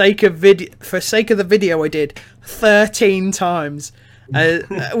for the sake of the video I did 13 times,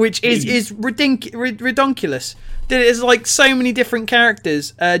 which is ridiculous. There's like so many different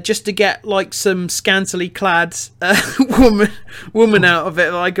characters just to get like some scantily clad woman out of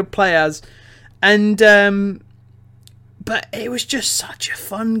it that I could play as, and but it was just such a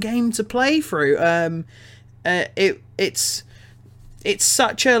fun game to play through. It's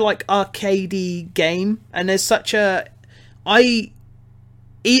such a like arcadey game, and there's such a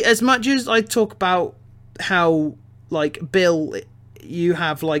as much as I talk about how like Bill, you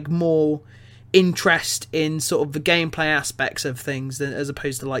have like more interest in sort of the gameplay aspects of things than as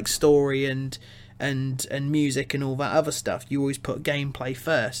opposed to like story and music and all that other stuff. You always put gameplay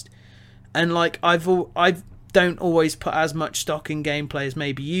first, and like I don't always put as much stock in gameplay as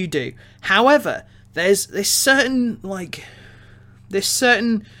maybe you do. However, there's this certain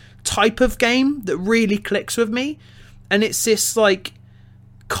type of game that really clicks with me, and it's this like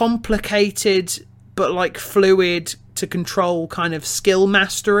complicated but like fluid to control kind of skill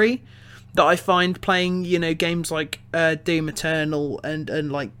mastery that I find playing, you know, games like Doom Eternal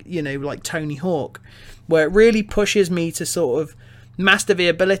and like, you know, like Tony Hawk, where it really pushes me to sort of master the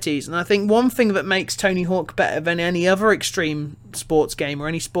abilities. And I think one thing that makes Tony Hawk better than any other extreme sports game or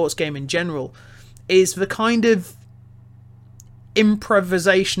any sports game in general is the kind of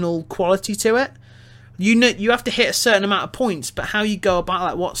improvisational quality to it. You know, you have to hit a certain amount of points, but how you go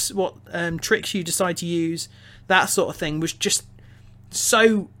about that, what tricks you decide to use, that sort of thing was just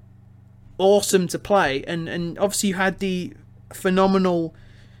so awesome to play. And obviously you had the phenomenal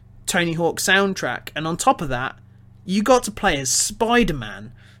Tony Hawk soundtrack, and on top of that you got to play as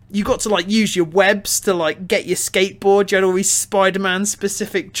Spider-Man. You got to like use your webs to like get your skateboard. You had all these Spider-Man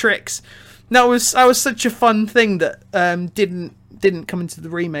specific tricks. That was such a fun thing that didn't come into the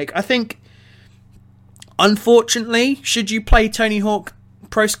remake. I think unfortunately, should you play Tony Hawk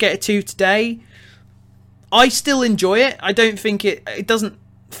Pro Skater 2 today, I still enjoy it. I don't think it doesn't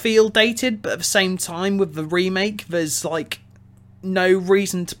feel dated, but at the same time with the remake there's like no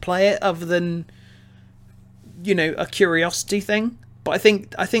reason to play it other than, you know, a curiosity thing. But I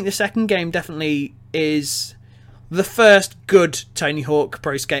think the second game definitely is the first good Tony Hawk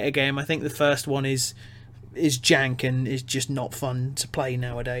Pro Skater game. I think the first one is jank and is just not fun to play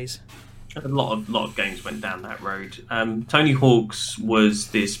nowadays. A lot of games went down that road. Tony Hawk's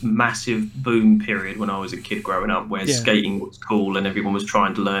was this massive boom period when I was a kid growing up, where skating was cool and everyone was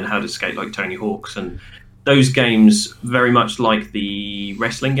trying to learn how to skate like Tony Hawk's. And those games, very much like the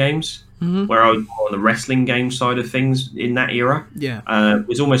wrestling games, where I was more on the wrestling game side of things in that era. It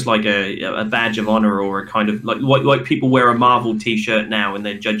was almost like a badge of honor, or a kind of like people wear a Marvel T-shirt now and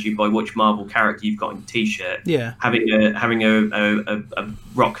they judge you by which Marvel character you've got in the T-shirt. Having a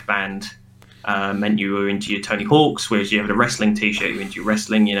rock band meant you were into your Tony Hawks, whereas you have a wrestling T-shirt, you're into your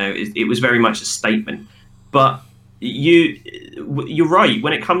wrestling. You know, it was very much a statement. But you're right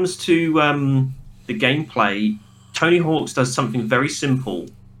when it comes to the gameplay. Tony Hawk's does something very simple,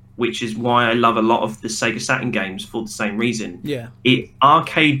 which is why I love a lot of the Sega Saturn games for the same reason. It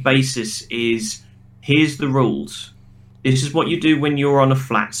arcade basis is, here's the rules. This is what you do when you're on a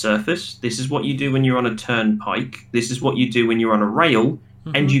flat surface. This is what you do when you're on a turnpike. This is what you do when you're on a rail.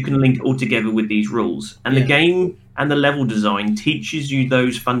 And you can link it all together with these rules. And the game and the level design teaches you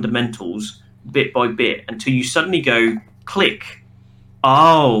those fundamentals bit by bit until you suddenly go, click.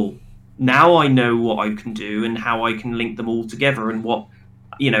 Oh, now I know what I can do and how I can link them all together, and what,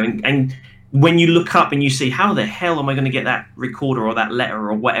 you know, and when you look up and you see, how the hell am I going to get that recorder or that letter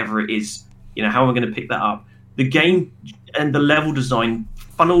or whatever it is, you know, how am I going to pick that up? The game and the level design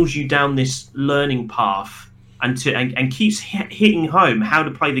funnels you down this learning path and keeps hitting home how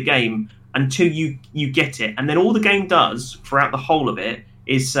to play the game until you get it. And then all the game does throughout the whole of it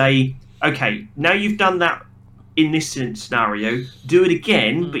is say, okay, now you've done that in this scenario, do it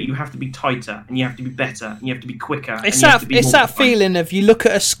again, but you have to be tighter and you have to be better and you have to be quicker. It's that feeling of you look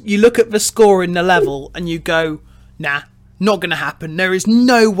at the score in the level and you go, nah, not going to happen. There is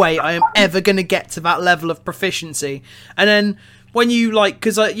no way I am ever going to get to that level of proficiency. And then when you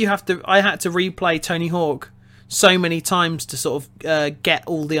because I had to replay Tony Hawk so many times to sort of get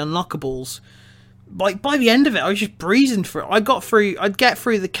all the unlockables. Like by the end of it, I was just breezing through it. I'd get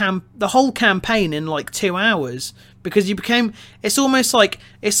through the whole campaign in like 2 hours, because it's almost like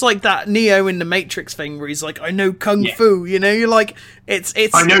that Neo in the Matrix thing where he's like, I know kung fu, you know, you're like, it's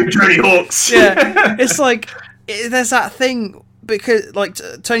I know Tony Hawk's. It's like there's that thing, because like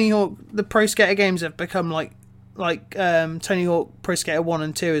Tony Hawk, the Pro Skater games have become like Tony Hawk Pro Skater 1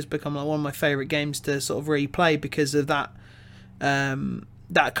 and 2 has become like one of my favourite games to sort of replay because of that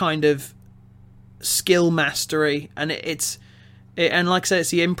that kind of skill mastery, and and like I said, it's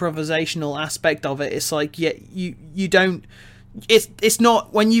the improvisational aspect of it. It's like you don't, it's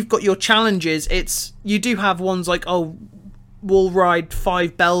not, when you've got your challenges, you do have ones like, oh, will ride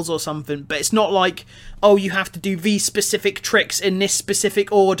 5 bells or something, but it's not like, oh, you have to do these specific tricks in this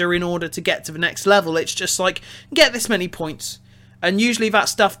specific order in order to get to the next level. It's just like, get this many points. And usually that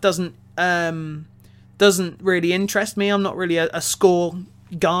stuff doesn't really interest me. I'm not really a score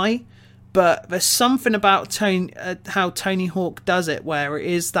guy, but there's something about how Tony Hawk does it, where it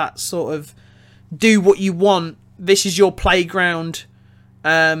is that sort of do what you want. This is your playground,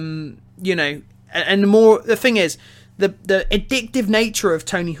 you know. And the thing is, the addictive nature of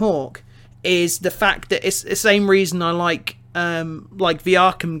Tony Hawk is the fact that it's the same reason I like the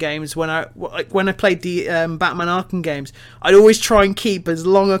Arkham games. When I played the Batman Arkham games, I'd always try and keep as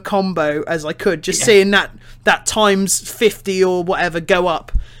long a combo as I could, just seeing that times 50 or whatever go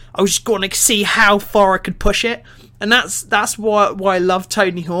up. I was just going to see how far I could push it. And that's why I love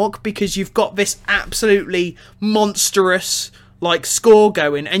Tony Hawk, because you've got this absolutely monstrous like score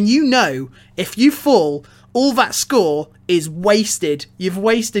going, and you know if you fall, all that score is wasted. You've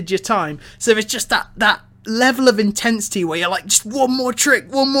wasted your time. So there's just that level of intensity where you're like, just one more trick,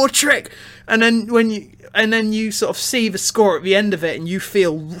 and then you sort of see the score at the end of it, and you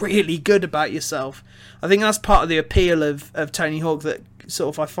feel really good about yourself. I think that's part of the appeal of Tony Hawk that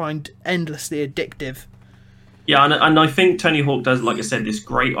sort of I find endlessly addictive. Yeah, and I think Tony Hawk does, like I said, this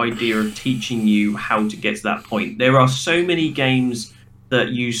great idea of teaching you how to get to that point. There are so many games that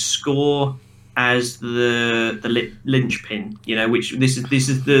use score as the linchpin, you know, which this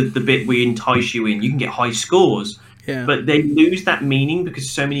is the bit we entice you in. You can get high scores, but they lose that meaning because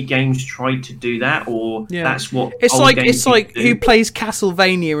so many games try to do that, or that's what it's old like. Games It's like do. Who plays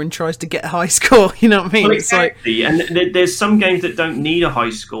Castlevania and tries to get a high score. You know what I mean? Well, exactly. It's like, and there's some games that don't need a high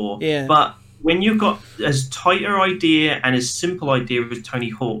score, Yeah. but when you've got as tighter idea and as simple idea as Tony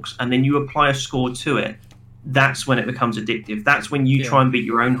Hawk's, and then you apply a score to it, that's when it becomes addictive. That's when you try and beat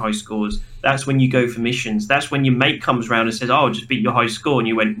your own high scores. That's when you go for missions. That's when your mate comes around and says, "Oh, just beat your high score," and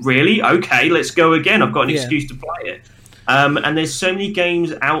you went, "Really? Okay, let's go again. I've got an excuse to play it." And there's so many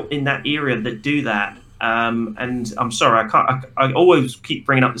games out in that area that do that. And I'm sorry, I always keep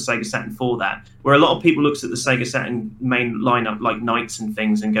bringing up the Sega Saturn for that, where a lot of people looks at the Sega Saturn main lineup like Knights and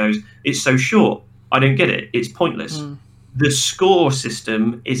things and goes, "It's so short. I don't get it. It's pointless." The score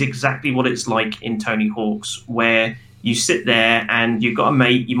system is exactly what it's like in Tony Hawk's, where you sit there and you've got a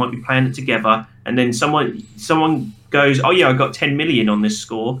mate, you might be playing it together, and then someone goes, "Oh yeah, I got 10 million on this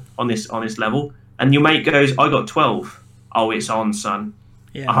score, on this level," and your mate goes, "I got 12. Oh, it's on, son.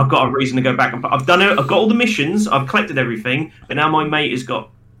 Yeah. I've got a reason to go back and I've done it. I've got all the missions. I've collected everything, but now my mate has got,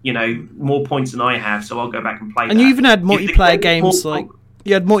 you know, more points than I have, so I'll go back and play." And you even had multiplayer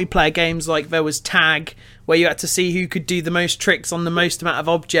games like there was Tag, where you had to see who could do the most tricks on the most amount of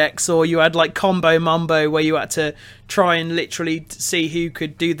objects, or you had like Combo Mumbo, where you had to try and literally see who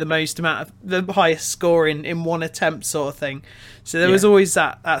could do the most amount of the highest score in one attempt, sort of thing. So there was always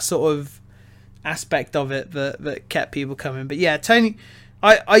that sort of aspect of it that kept people coming. But yeah, Tony.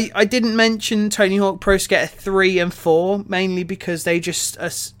 I didn't mention Tony Hawk Pro Skater 3 and 4 mainly because they just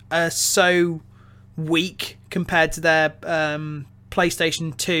are so weak compared to their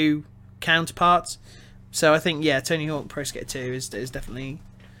PlayStation 2 counterparts. So I think Tony Hawk Pro Skater 2 is definitely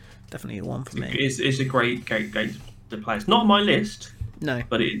the one for me. It's a great game to play. It's not on my list, no,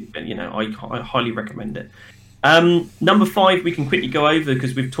 but I highly recommend it. Number 5 we can quickly go over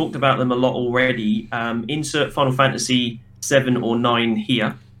because we've talked about them a lot already. Insert Final Fantasy 7 or 9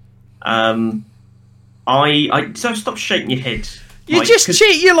 here. So stop shaking your head. You just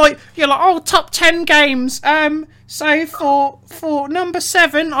cheat. You're like, oh, top 10 games. So for number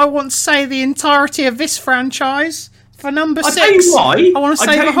 7, I want to say the entirety of this franchise. For number 6, I want to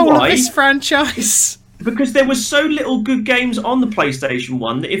say the whole of this franchise. Because there was so little good games on the PlayStation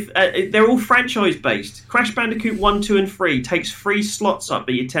 1 that if they're all franchise based. Crash Bandicoot 1, 2 and 3 takes 3 slots up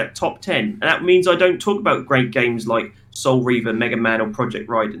at your top 10. And that means I don't talk about great games like Soul Reaver, Mega Man or Project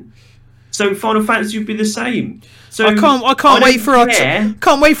Raiden. So Final Fantasy would be the same. So I can't wait for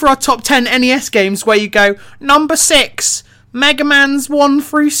our top 10 NES games where you go number 6 Mega Man's 1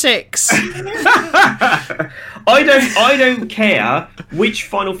 through 6. I don't care which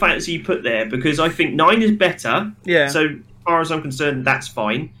Final Fantasy you put there because I think 9 is better. Yeah. So as far as I'm concerned, that's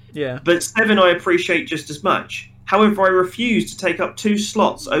fine. Yeah. But 7 I appreciate just as much. However, I refuse to take up 2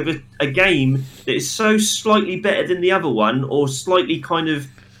 slots over a game that is so slightly better than the other one or slightly kind of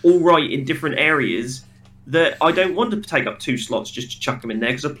all right in different areas that I don't want to take up 2 slots just to chuck them in there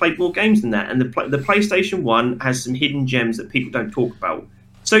because I've played more games than that. And the PlayStation 1 has some hidden gems that people don't talk about.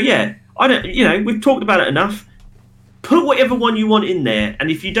 So yeah, we've talked about it enough. Put whatever one you want in there,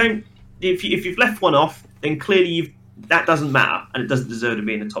 and if you've left one off, then clearly that doesn't matter and it doesn't deserve to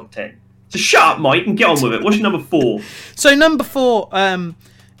be in the top 10. So shut up, Mike, and get on with it. What's your number 4? So number 4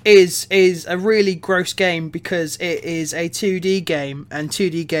 is a really gross game because it is a 2D game, and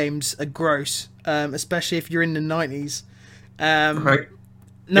 2D games are gross, especially if you're in the 90s. Right.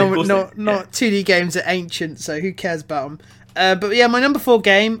 Not 2D games are ancient, so who cares about them? But yeah, my number 4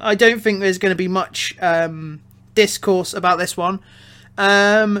 game, I don't think there's going to be much discourse about this one.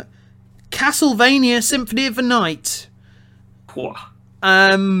 Castlevania Symphony of the Night. What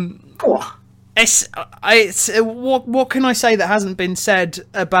can I say that hasn't been said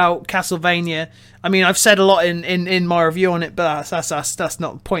about Castlevania? I mean, I've said a lot in my review on it, but that's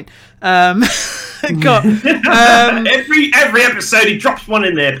not the point. Every episode he drops one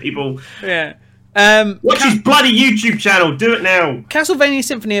in there, people. Yeah. Watch his bloody YouTube channel. Do it now. Castlevania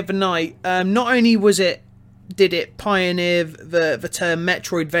Symphony of the Night. Not only did it pioneer the term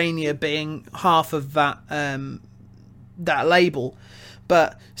Metroidvania being half of that label,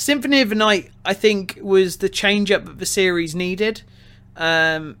 but Symphony of the Night, I think, was the change-up that the series needed.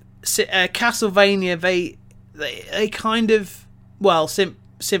 Castlevania, they kind of... Well,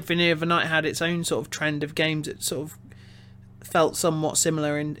 Symphony of the Night had its own sort of trend of games that sort of felt somewhat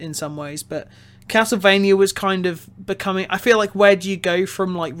similar in some ways, but Castlevania was kind of becoming... I feel like, where do you go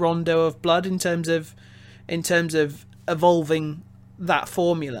from like Rondo of Blood in terms of evolving that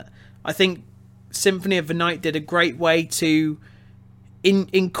formula? I think Symphony of the Night did a great way to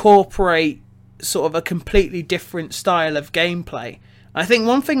incorporate sort of a completely different style of gameplay. I think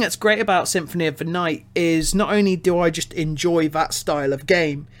one thing that's great about Symphony of the Night is not only do I just enjoy that style of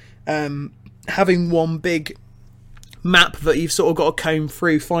game, having one big map that you've sort of got to comb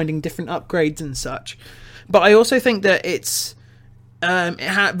through, finding different upgrades and such, but I also think that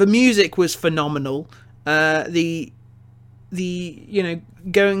the music was phenomenal. The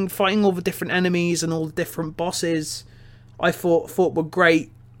fighting all the different enemies and all the different bosses, I thought were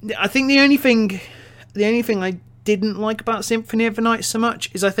great. I think the only thing I didn't like about Symphony of the Night so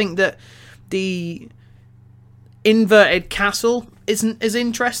much is I think that the inverted castle isn't as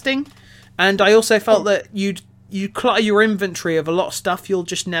interesting, and I also felt that you clutter your inventory of a lot of stuff you'll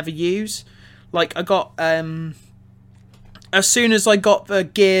just never use. Like, I got as soon as I got the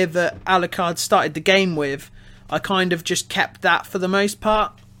gear that Alucard started the game with, I kind of just kept that for the most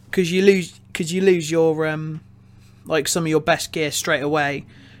part, because you lose your like some of your best gear straight away,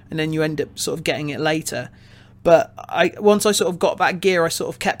 and then you end up sort of getting it later. But once I sort of got that gear, I sort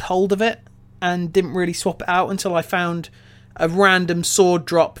of kept hold of it and didn't really swap it out until I found a random sword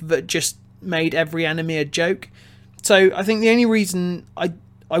drop that just made every enemy a joke. So I think the only reason I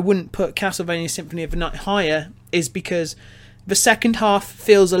wouldn't put Castlevania Symphony of the Night higher is because the second half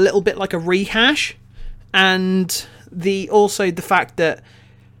feels a little bit like a rehash, and also the fact that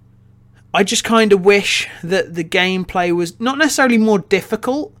I just kind of wish that the gameplay was not necessarily more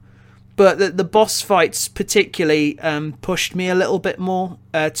difficult, but that the boss fights particularly pushed me a little bit more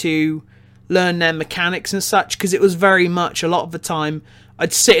to learn their mechanics and such, because it was very much, a lot of the time,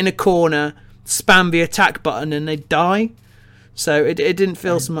 I'd sit in a corner, spam the attack button, and they'd die. So it didn't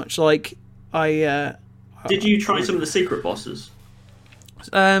feel so much like I... Did you try some of the secret bosses?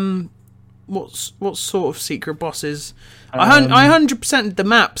 What sort of secret bosses? I 100%ed the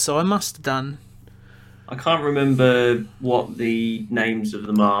map, so I must have done. I can't remember what the names of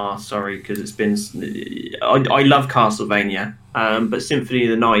them are. Sorry, because it's been. I love Castlevania, but Symphony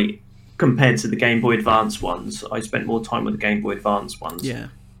of the Night, compared to the Game Boy Advance ones, I spent more time with the Game Boy Advance ones. Yeah.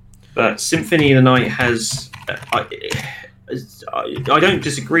 But Symphony of the Night has. I don't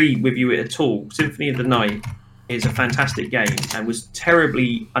disagree with you at all. Symphony of the Night is a fantastic game and was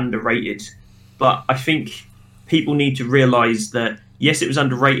terribly underrated. But I think people need to realise that, yes, it was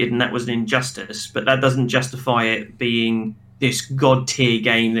underrated and that was an injustice, but that doesn't justify it being this god-tier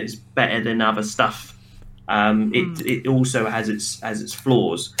game that's better than other stuff. It also has its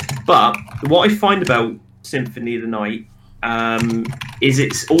flaws. But what I find about Symphony of the Night is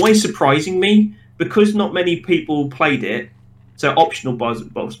it's always surprising me, because not many people played it. So optional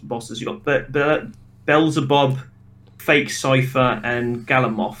bosses, you've got Beelzebub, Fake Cypher, and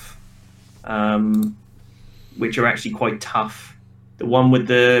Galamoth, which are actually quite tough. The one with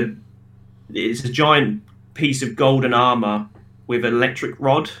it's a giant piece of golden armor with an electric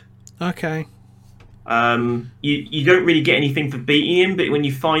rod. Okay. You don't really get anything for beating him, but when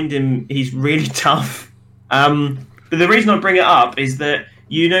you find him, he's really tough. But the reason I bring it up is that,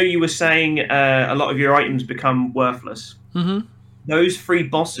 you were saying a lot of your items become worthless. Mm-hmm. Those 3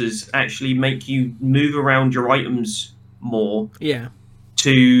 bosses actually make you move around your items more. Yeah.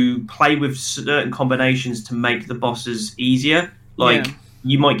 To play with certain combinations to make the bosses easier. Like,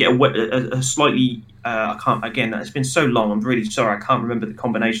 you might get a slightly I can't. Again, it's been so long. I'm really sorry. I can't remember the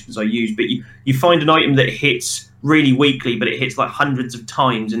combinations I used. But you find an item that hits really weakly, but it hits like hundreds of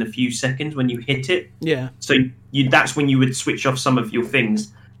times in a few seconds when you hit it. Yeah. So that's when you would switch off some of your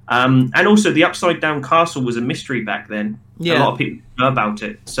things. And also, the upside down castle was a mystery back then. Yeah. A lot of people know about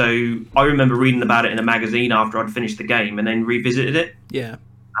it. So I remember reading about it in a magazine after I'd finished the game, and then revisited it. Yeah.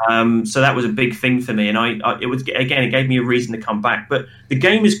 So that was a big thing for me, and it gave me a reason to come back. But the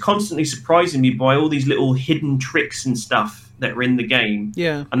game is constantly surprising me by all these little hidden tricks and stuff that are in the game.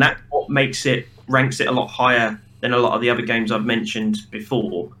 Yeah. And that's what ranks it a lot higher than a lot of the other games I've mentioned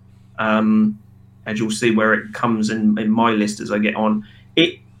before. As you'll see where it comes in my list as I get on.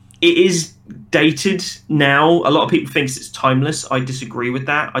 It is dated now. A lot of people think it's timeless. I disagree with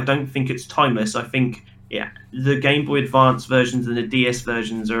that. I don't think it's timeless. I think the Game Boy Advance versions and the DS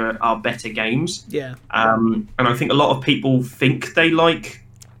versions are better games. Yeah. And I think a lot of people think they like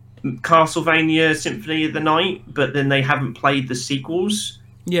Castlevania Symphony of the Night, but then they haven't played the sequels.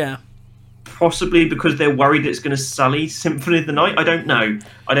 Yeah. Possibly because they're worried it's going to sully Symphony of the Night. I don't know.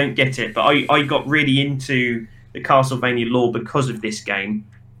 I don't get it. But I got really into the Castlevania lore because of this game.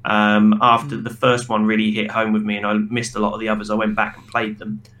 After the first one really hit home with me, and I missed a lot of the others. I went back and played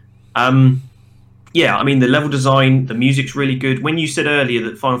them. Yeah, I mean, the level design, the music's really good. When you said earlier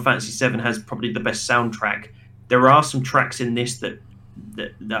that Final Fantasy VII has probably the best soundtrack, there are some tracks in this that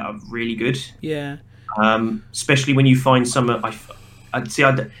are really good. Yeah. Especially when you find some...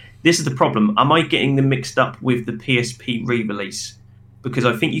 this is the problem. Am I getting them mixed up with the PSP re-release? Because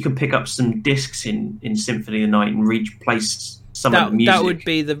I think you can pick up some discs in Symphony of the Night and replace some of the music. That would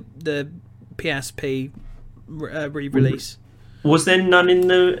be the PSP re-release. Was there none in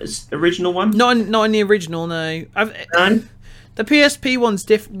the original one? Not in the original, no. None? The PSP one's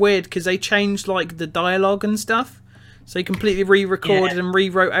weird because they changed like the dialogue and stuff. So they completely re-recorded and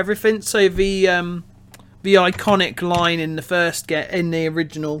rewrote everything. So the iconic line in the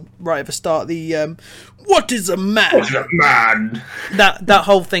original right at the start, "What is a man?" What is a man? That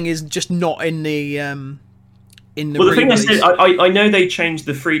whole thing is just not in the the thing I said, I know they changed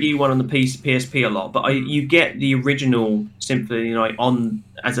the 3D one on the PSP a lot, but you get the original Symphony of the Night on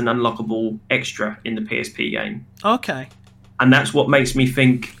as an unlockable extra in the PSP game. Okay. And that's what makes me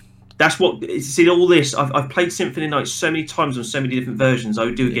think. All this. I've played Symphony of the Night so many times on so many different versions.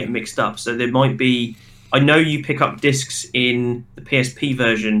 I do get mixed up. So there might be. I know you pick up discs in the PSP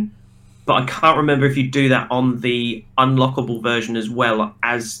version, but I can't remember if you do that on the unlockable version as well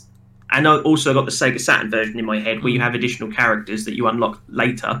as. And I also got the Sega Saturn version in my head, where you have additional characters that you unlock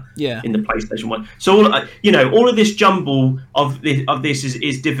later in the PlayStation 1. So all of this jumble of this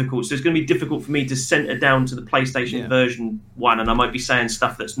is difficult. So it's going to be difficult for me to center down to the PlayStation version 1, and I might be saying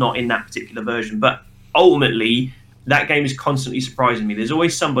stuff that's not in that particular version. But ultimately, that game is constantly surprising me. There's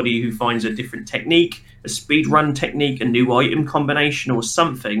always somebody who finds a different technique, a speed run technique, a new item combination, or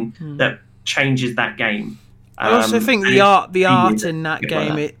something that changes that game. I also think the art in that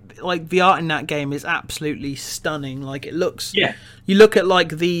game, the art in that game is absolutely stunning. Like it looks. Yeah. You look at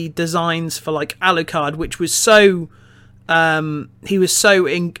like the designs for like Alucard, which was so. He was so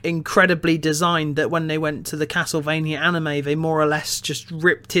incredibly designed that when they went to the Castlevania anime, they more or less just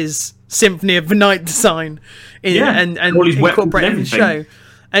ripped his Symphony of the Night design and incorporated in the show.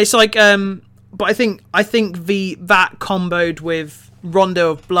 And it's like, but I think that comboed with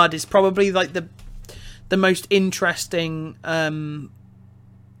Rondo of Blood is probably like the most interesting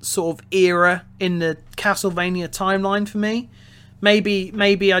sort of era in the Castlevania timeline for me.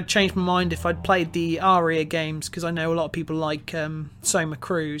 Maybe I'd change my mind if I'd played the Aria games, because I know a lot of people like Soma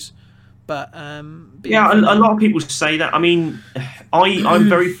Cruz. But a lot of people say that. I mean, I'm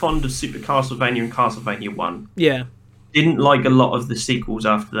very fond of Super Castlevania and Castlevania 1. Yeah. Didn't like a lot of the sequels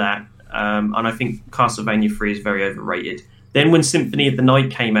after that. And I think Castlevania 3 is very overrated. Then when Symphony of the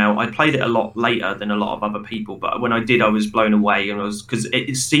Night came out, I played it a lot later than a lot of other people, but when I did, I was blown away, and because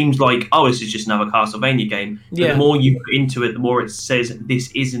it seems like, this is just another Castlevania game. Yeah. The more you put into it, the more it says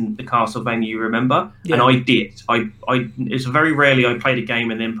this isn't the Castlevania you remember. Yeah. And I did. It's very rarely I played a game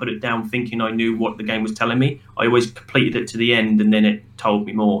and then put it down thinking I knew what the game was telling me. I always completed it to the end, and then it told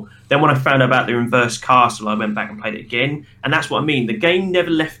me more. Then when I found out about the Reverse Castle, I went back and played it again. And that's what I mean. The game never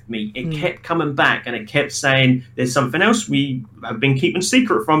left me. It kept coming back, and it kept saying, there's something else we have been keeping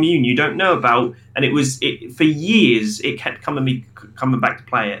secret from you and you don't know about. And for years, it kept coming back to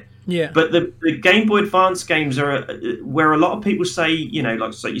play it. Yeah. But the Game Boy Advance games are where a lot of people say,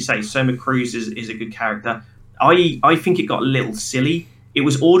 like you say, Soma Cruz is a good character. I think it got a little silly. It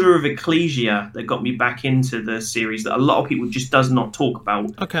was Order of Ecclesia that got me back into the series that a lot of people just does not talk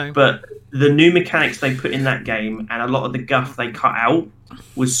about. Okay. But the new mechanics they put in that game and a lot of the guff they cut out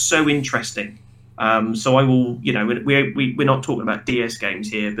was so interesting. So I will, we're not talking about DS games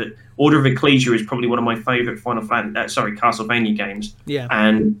here, but Order of Ecclesia is probably one of my favourite Castlevania games. Yeah.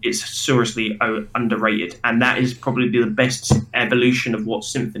 And it's seriously underrated. And that is probably the best evolution of what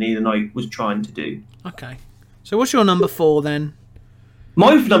Symphony of the Night was trying to do. Okay. So what's your number 4 then?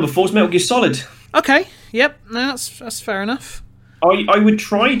 My number 4 is Metal Gear Solid. Okay. Yep. No, that's fair enough. I would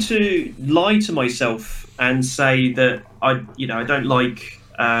try to lie to myself and say that I don't like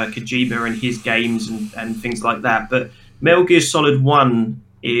Kojima and his games and things like that, but Metal Gear Solid 1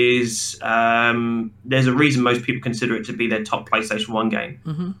 is there's a reason most people consider it to be their top PlayStation 1 game.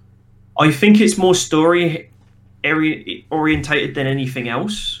 Mm-hmm. I think it's more story orientated than anything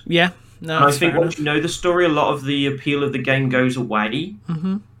else. Yeah, no, and I think once you know the story, a lot of the appeal of the game goes away.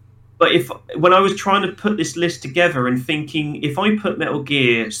 Mm-hmm. But when I was trying to put this list together and thinking, if I put Metal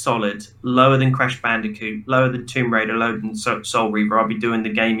Gear Solid lower than Crash Bandicoot, lower than Tomb Raider, lower than Soul Reaver, I'll be doing the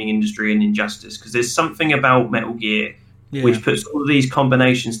gaming industry an injustice, because there's something about Metal Gear which puts all of these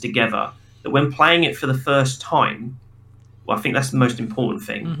combinations together that when playing it for the first time, well, I think that's the most important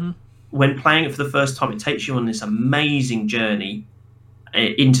thing. Mm-hmm. When playing it for the first time, it takes you on this amazing journey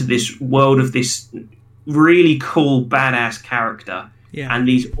into this world of this really cool, badass character. Yeah. And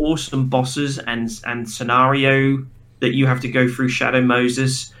these awesome bosses and scenario that you have to go through, Shadow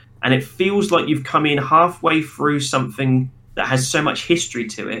Moses, and it feels like you've come in halfway through something that has so much history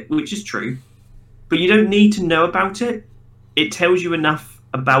to it, which is true, but you don't need to know about it. It tells you enough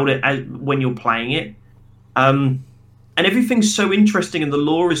about it when you're playing it, and everything's so interesting, and the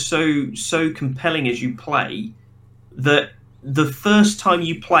lore is so compelling as you play that the first time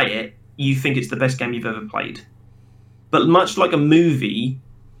you play it, you think it's the best game you've ever played. But much like a movie,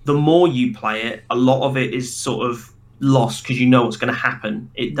 the more you play it, a lot of it is sort of lost because you know what's going to happen.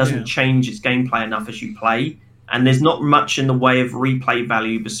 It doesn't change its gameplay enough as you play. And there's not much in the way of replay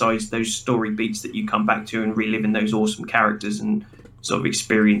value besides those story beats that you come back to and reliving those awesome characters and sort of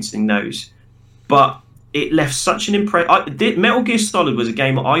experiencing those. But it left such an impression. Metal Gear Solid was a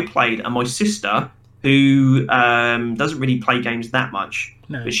game that I played, and my sister, who doesn't really play games that much,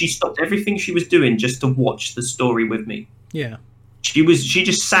 but she stopped everything she was doing just to watch the story with me. Yeah, she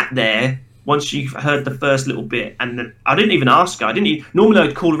just sat there once she heard the first little bit, and I didn't even ask her. Normally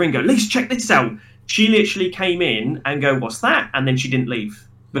I'd call her in and go, "Lisa, check this out." She literally came in and go, "What's that?" And then she didn't leave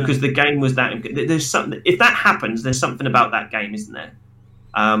because the game was that. There's something. If that happens, there's something about that game, isn't there?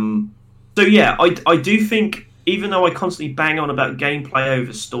 So yeah, I do think, even though I constantly bang on about gameplay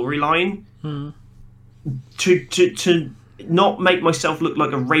over storyline, to not make myself look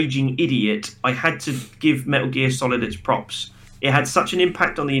like a raging idiot, I had to give Metal Gear Solid its props. It had such an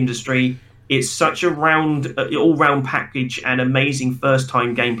impact on the industry. It's such a all-round package and amazing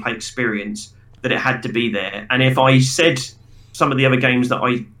first-time gameplay experience that it had to be there. And if I said some of the other games that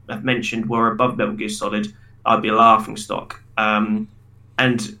I have mentioned were above Metal Gear Solid, I'd be a laughingstock. And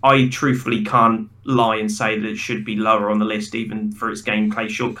I truthfully can't lie and say that it should be lower on the list, even for its gameplay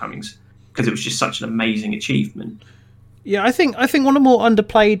shortcomings, because it was just such an amazing achievement. Yeah, I think one of the more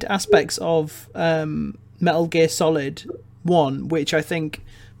underplayed aspects of Metal Gear Solid 1, which I think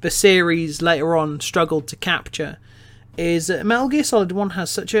the series later on struggled to capture, is that Metal Gear Solid 1 has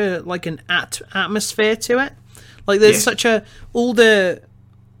such an atmosphere to it. Like there's such a all the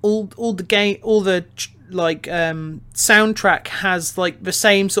soundtrack has like the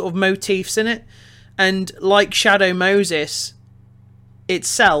same sort of motifs in it, and like Shadow Moses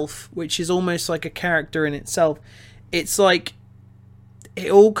itself, which is almost like a character in itself, it's like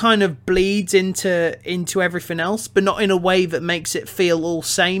it all kind of bleeds into everything else, but not in a way that makes it feel all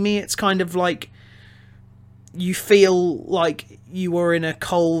samey. It's kind of like you feel like you were in a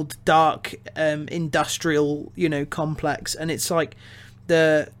cold, dark, industrial, complex, and it's like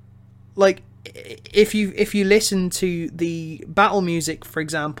if you listen to the battle music, for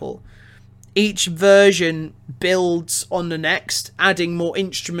example, each version builds on the next, adding more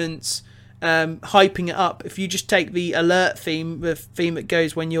instruments, hyping it up. If you just take the alert theme, the theme that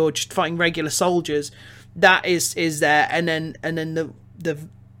goes when you're just fighting regular soldiers, that is there, and then the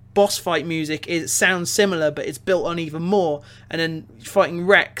boss fight music sounds similar, but it's built on even more. And then fighting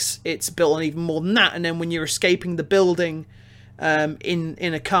Rex, it's built on even more than that. And then when you're escaping the building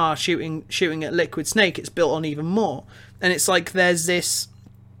in a car shooting at Liquid Snake, it's built on even more. And it's like there's this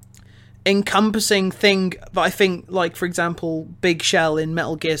encompassing thing that I think, like, for example, Big Shell in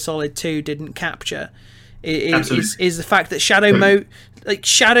Metal Gear Solid 2 didn't capture. Is the fact that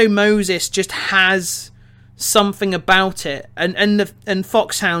Shadow Moses just has something about it, and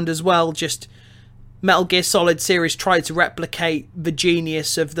Foxhound as well. Just Metal Gear Solid series tried to replicate the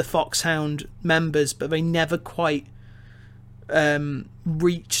genius of the Foxhound members, but they never quite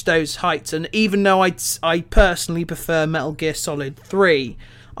reach those heights. And even though I personally prefer Metal Gear Solid 3,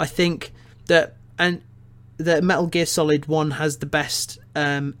 I think that Metal Gear Solid 1 has the best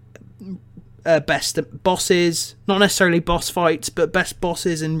bosses, not necessarily boss fights, but best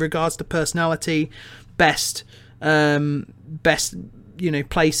bosses in regards to personality, best place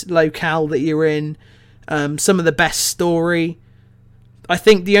locale that you're in, some of the best story. I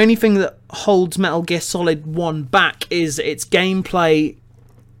think the only thing that holds Metal Gear Solid 1 back is its gameplay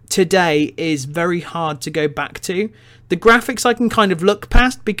today is very hard to go back to. The graphics I can kind of look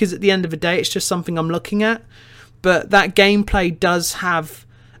past, because at the end of the day it's just something I'm looking at, but that gameplay does have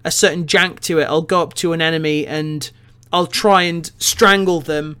a certain jank to it. I'll go up to an enemy and I'll try and strangle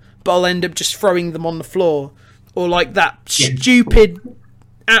them, but I'll end up just throwing them on the floor. Or like that stupid,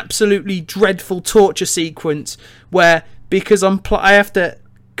 absolutely dreadful torture sequence where, because I haven't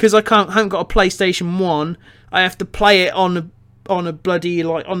got a PlayStation 1, I have to play it on a bloody,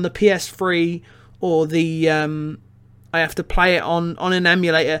 like, on the PS3 or the I have to play it on an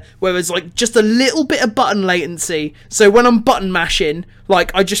emulator where there's like just a little bit of button latency. So when I'm button mashing,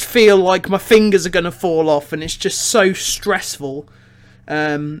 like, I just feel like my fingers are gonna fall off, and it's just so stressful.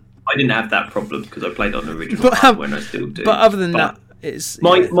 I didn't have that problem because I played on the original when I still do. But other than that, it's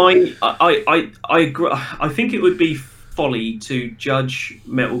I agree. I think it would be folly to judge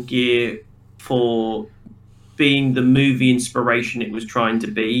Metal Gear for being the movie inspiration it was trying to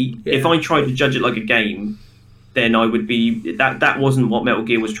be. Yeah. If I tried to judge it like a game, then I would be that wasn't what Metal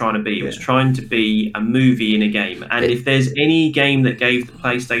Gear was trying to be. It was trying to be a movie in a game. And if there's any game that gave the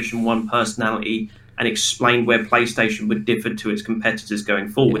PlayStation 1 personality and explained where PlayStation would differ to its competitors going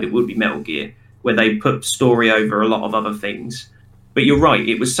forward, it would be Metal Gear, where they put story over a lot of other things. But you're right,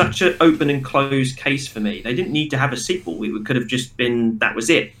 it was such an open and closed case for me. They didn't need to have a sequel. It could have just been, that was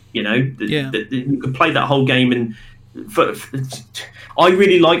it. You know, you could play that whole game. And I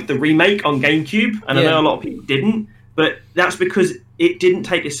really liked the remake on GameCube, and I know a lot of people didn't, but that's because it didn't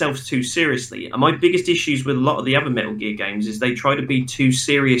take itself too seriously. And my biggest issues with a lot of the other Metal Gear games is they try to be too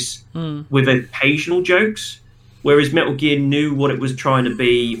serious with occasional jokes, whereas Metal Gear knew what it was trying to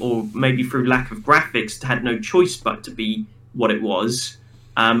be, or maybe through lack of graphics had no choice but to be what it was.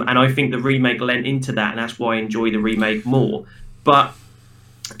 And I think the remake lent into that, and that's why I enjoy the remake more. But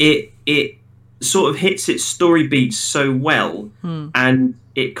it sort of hits its story beats so well, and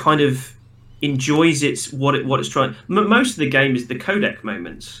it kind of enjoys what it's trying. Most of the game is the codec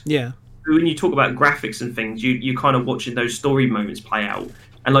moments. Yeah. When you talk about graphics and things, you're kind of watching those story moments play out.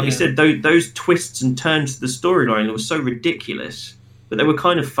 And like you said, those twists and turns to the storyline were so ridiculous, but they were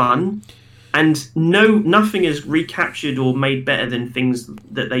kind of fun. And nothing is recaptured or made better than things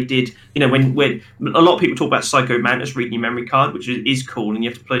that they did. You know, when a lot of people talk about Psycho Mantis reading your memory card, which is cool, and you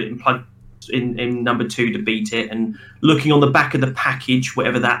have to plug it in number 2 to beat it, and looking on the back of the package,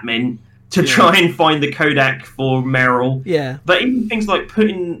 whatever that meant, to try and find the Kodak for Meryl. Yeah. But even things like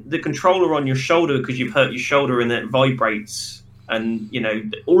putting the controller on your shoulder because you've hurt your shoulder and it vibrates, and you know,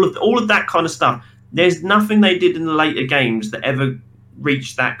 all of that kind of stuff. There's nothing they did in the later games that ever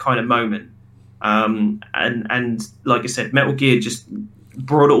reached that kind of moment. And like I said, Metal Gear just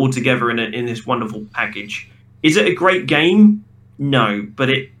brought it all together in this wonderful package. Is it a great game? No, but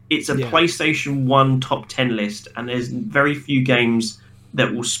it's a PlayStation 1 top 10 list, and there's very few games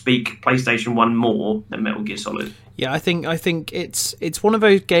that will speak PlayStation 1 more than Metal Gear Solid. Yeah, I think it's one of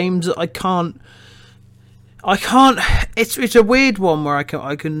those games that I can't. It's a weird one where I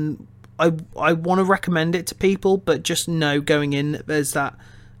want to recommend it to people, but just know going in there's that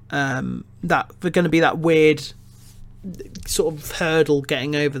there's going to be that weird sort of hurdle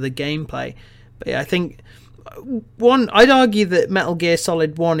getting over the gameplay. But yeah, I think I'd argue that Metal Gear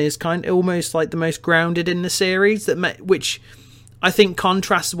Solid 1 is kind of almost like the most grounded in the series, which I think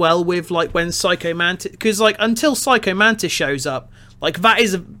contrasts well with like when Psycho Mantis, because like until Psycho Mantis shows up, like that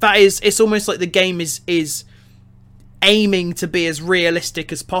is it's almost like the game is aiming to be as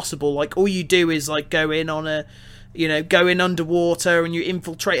realistic as possible. Like all you do is like go in underwater and you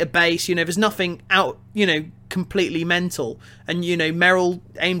infiltrate a base. You know, there's nothing out, completely mental. And, Meryl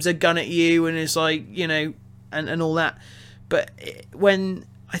aims a gun at you and is like, and all that. But when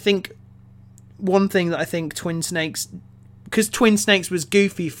I think one thing that I think Twin Snakes, because Twin Snakes was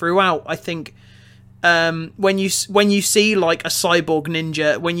goofy throughout, I think when you see like a cyborg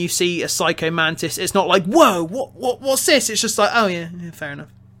ninja, when you see a Psycho Mantis, it's not like, whoa, what's this? It's just like, oh yeah, fair enough.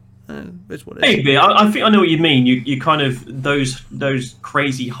 Is what it is. Maybe I think I know what you mean. You kind of those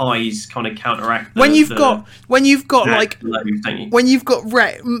crazy highs kind of counteract when you've got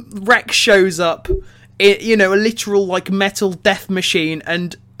Rex shows up, a literal like metal death machine,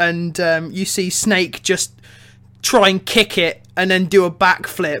 and you see Snake just try and kick it and then do a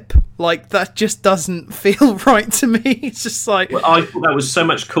backflip. Like, that just doesn't feel right to me. It's just like... Well, I thought that was so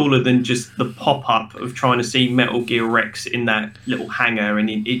much cooler than just the pop-up of trying to see Metal Gear Rex in that little hangar, and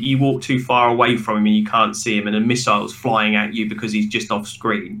you walk too far away from him and you can't see him, and a missile's flying at you because he's just off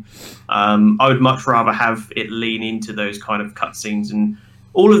screen. I would much rather have it lean into those kind of cutscenes, and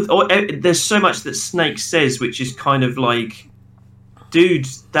there's so much that Snake says which is kind of like, dude,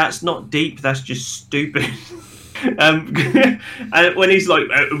 that's not deep, that's just stupid. And when he's like,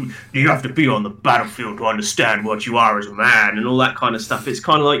 you have to be on the battlefield to understand what you are as a man, and all that kind of stuff, it's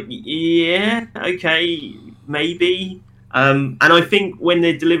kind of like, yeah, okay, maybe. And I think when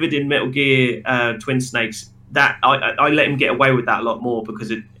they're delivered in Metal Gear Twin Snakes, that I let him get away with that a lot more,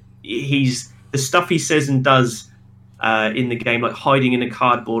 because he's the stuff he says and does in the game, like hiding in a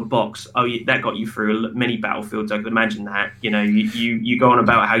cardboard box. Oh, that got you through many battlefields. I could imagine that. You know, you go on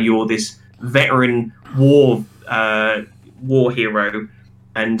about how you're this veteran war hero,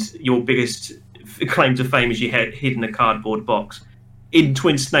 and your biggest claim to fame is you hid in a cardboard box. In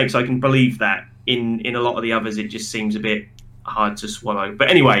Twin Snakes, I can believe that. In a lot of the others, it just seems a bit hard to swallow. But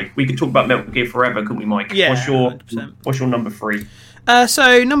anyway, we could talk about Metal Gear forever, couldn't we, Mike? Yeah. What's your number 3?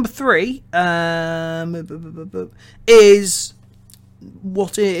 So number 3 is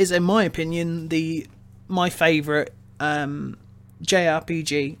what is, in my opinion, my favourite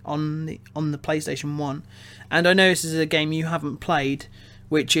JRPG on the PlayStation 1, and I know this is a game you haven't played,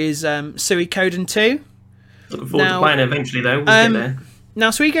 which is Suikoden 2. Looking forward to playing it eventually, though. We'll get there. Now,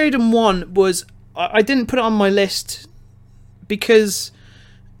 Suikoden 1 was... I didn't put it on my list because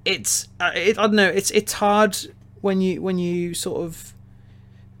it's... I don't know, it's hard when you sort of...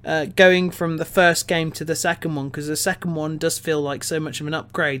 going from the first game to the second one, because the second one does feel like so much of an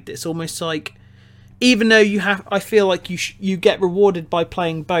upgrade. It's almost like... Even though I feel like you get rewarded by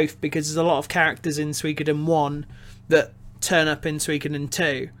playing both, because there's a lot of characters in Suikoden 1 that turn up in Suikoden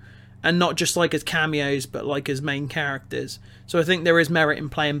 2, and not just like as cameos, but like as main characters. So I think there is merit in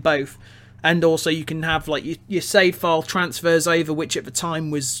playing both, and also you can have like your save file transfers over, which at the time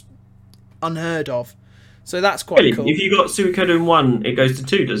was unheard of. So that's quite really? Cool. If you got Suikoden 1, it goes to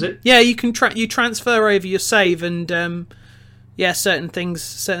 2, does it? Yeah, you can you transfer over your save, and certain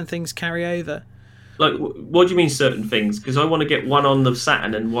things carry over. Like, what do you mean certain things? Because I want to get 1 on the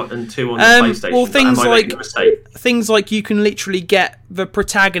Saturn and 2 on the PlayStation. Well, things like you can literally get the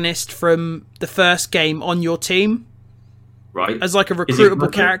protagonist from the first game on your team, right? As like a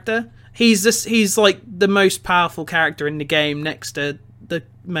recruitable character. He's like the most powerful character in the game, next to the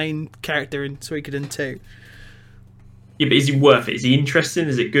main character in Suikoden 2. Yeah, but is he worth it? Is he interesting?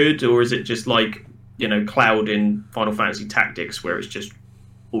 Is it good, or is it just like, you know, Cloud in Final Fantasy Tactics, where it's just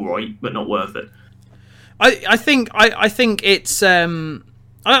all right but not worth it? I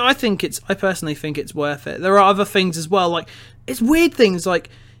personally think it's worth it. There are other things as well, like it's weird things like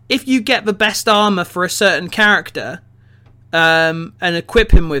if you get the best armor for a certain character and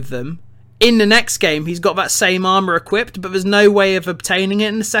equip him with them, in the next game he's got that same armor equipped, but there's no way of obtaining it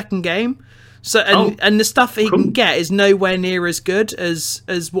in the second game. So and the stuff he can get is nowhere near as good as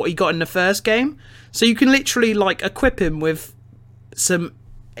what he got in the first game. So you can literally like equip him with some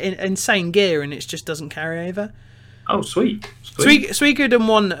insane gear, and it just doesn't carry over. Oh, sweet. Suikoden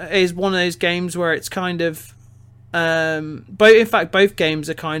 1 is one of those games where it's kind of both games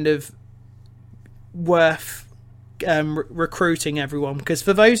are kind of worth recruiting everyone, because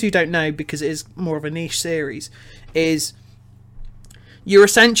for those who don't know, because it is more of a niche series, is you're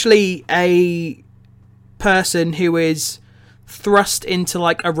essentially a person who is thrust into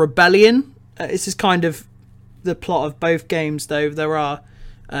like a rebellion. This is kind of the plot of both games, though there are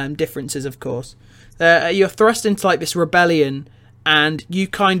differences, of course. You're thrust into like this rebellion, and you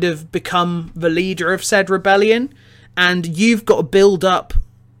kind of become the leader of said rebellion, and you've got to build up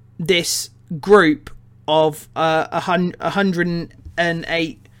this group of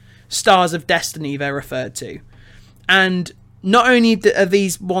 108 stars of destiny, they're referred to. And not only are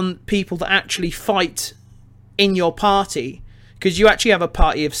these people that actually fight in your party, because you actually have a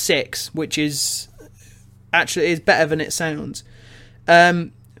party of 6, which is better than it sounds.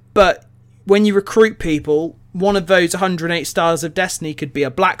 But when you recruit people, one of those 108 stars of destiny could be a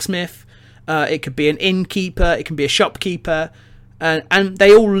blacksmith, it could be an innkeeper, it can be a shopkeeper, and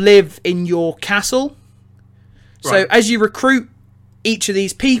they all live in your castle. Right. So as you recruit each of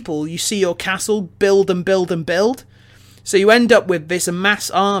these people, you see your castle build and build and build. So you end up with this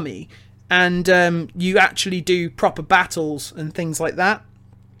mass army, and you actually do proper battles and things like that.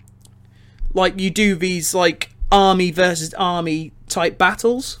 Like you do these like army versus army type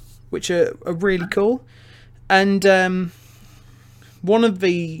battles, which are really cool. And one of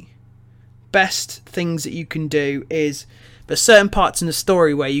the best things that you can do is there's certain parts in the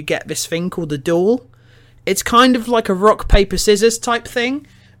story where you get this thing called a duel. It's kind of like a rock paper scissors type thing,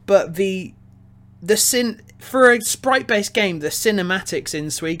 but for a sprite-based game, the cinematics in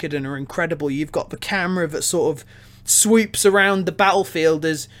Suikoden are incredible. You've got the camera that sort of swoops around the battlefield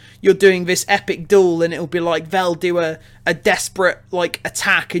as you're doing this epic duel, and it'll be like they'll do a desperate like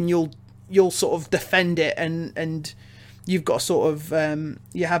attack, and you'll sort of defend it, and you've got sort of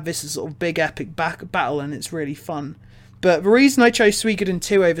you have this sort of big epic battle, and it's really fun. But the reason I chose Suikoden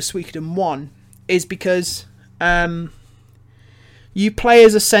 2 over Suikoden 1 is because you play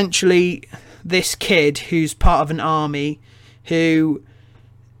as essentially this kid who's part of an army who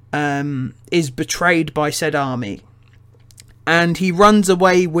is betrayed by said army, and he runs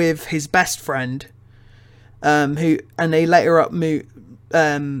away with his best friend, and they later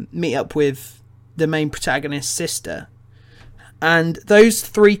meet up with the main protagonist's sister. And those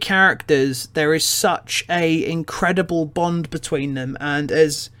three characters, there is such a incredible bond between them, and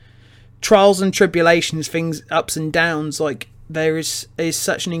as trials and tribulations, things ups and downs, like there is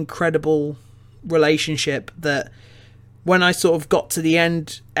such an incredible relationship that when I sort of got to the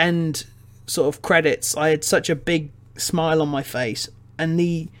end sort of credits, I had such a big smile on my face.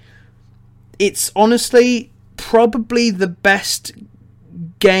 And it's honestly probably the best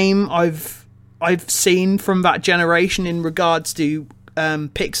game I've seen from that generation in regards to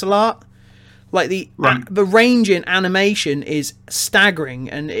pixel art. Like the range in animation is staggering,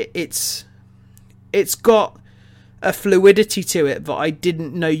 and it's got a fluidity to it that I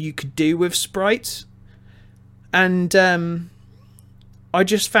didn't know you could do with sprites. And I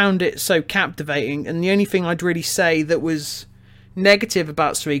just found it so captivating. And the only thing I'd really say that was negative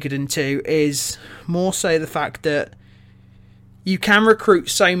about Suikoden 2 is more so the fact that you can recruit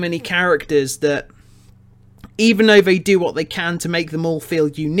so many characters that even though they do what they can to make them all feel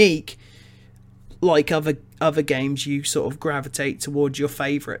unique, like other games, you sort of gravitate towards your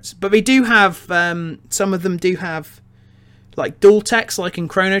favourites. But they do have, some of them do have like dual techs, like in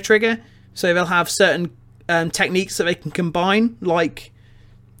Chrono Trigger. So they'll have certain techniques that they can combine, like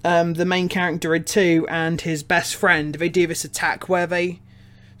the main character in 2 and his best friend. They do this attack where they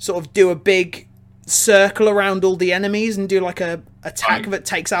sort of do a big circle around all the enemies and do like a attack that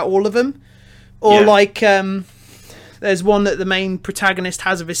takes out all of them. Or like there's one that the main protagonist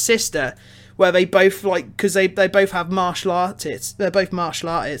has of his sister, where they both, like, because they both have martial artists. They're both martial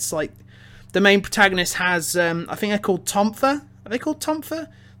artists. Like, the main protagonist has, I think they're called Tomfa. Are they called Tomfa?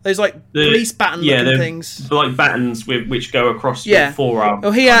 Those, like, police baton looking things. Like batons which go across your forearm. Oh,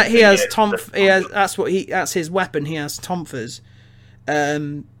 he has that's his weapon. He has Tomfas.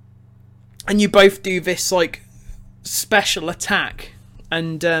 And you both do this, like, special attack.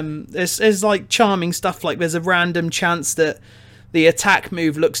 And there's, like, charming stuff. Like, there's a random chance that the attack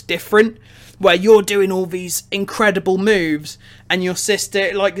move looks different, where you're doing all these incredible moves and your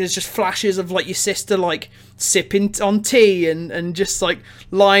sister, like, there's just flashes of, like, your sister, like, sipping on tea and just, like,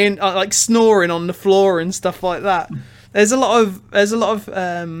 lying, like, snoring on the floor and stuff like that. There's a lot of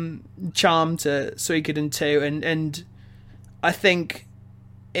charm to Suikoden 2, and I think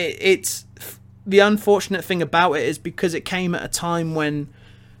it's the unfortunate thing about it is because it came at a time when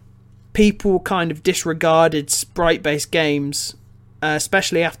people kind of disregarded sprite-based games,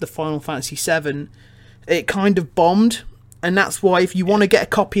 especially after Final Fantasy VII. It kind of bombed, and that's why if you want to get a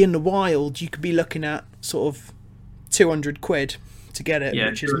copy in the wild, you could be looking at sort of £200 to get it,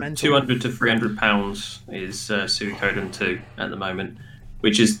 which is mental. £200 to £300 is Suikoden 2 at the moment,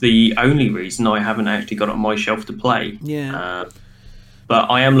 which is the only reason I haven't actually got it on my shelf to play. But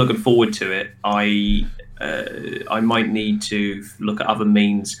I am looking forward to it. I might need to look at other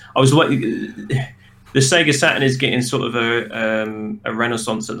means. The Sega Saturn is getting sort of a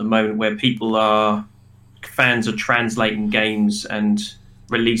renaissance at the moment, where fans are translating games and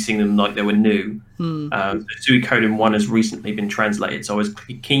releasing them like they were new. Suikoden 1 has recently been translated, so I was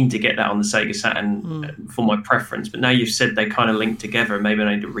keen to get that on the Sega Saturn for my preference. But now you've said they kind of link together, maybe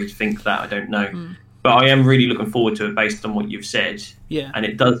I need to rethink that. I don't know. But I am really looking forward to it based on what you've said. Yeah. And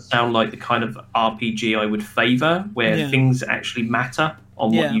it does sound like the kind of RPG I would favour, where things actually matter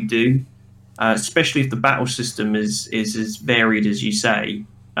on what you do. Especially if the battle system is as varied as you say.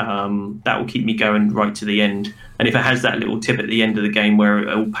 That will keep me going right to the end. And if it has that little tip at the end of the game where it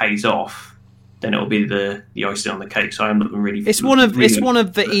all pays off, then it'll be the icing on the cake. So I'm looking really. It's one of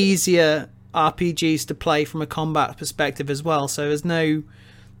the easier RPGs to play from a combat perspective as well. So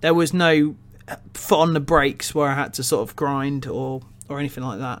there was no foot on the brakes where I had to sort of grind or anything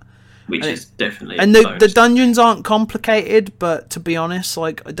like that. Which is definitely. And the dungeons aren't complicated, but to be honest,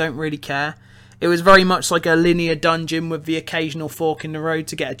 like, I don't really care. It was very much like a linear dungeon with the occasional fork in the road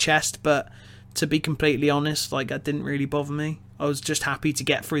to get a chest, but to be completely honest, like, that didn't really bother me. I was just happy to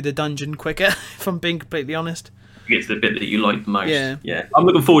get through the dungeon quicker, if I'm being completely honest. Get to the bit that you like the most. Yeah. I'm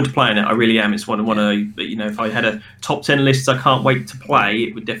looking forward to playing it. I really am. It's one of if I had a top 10 list I can't wait to play,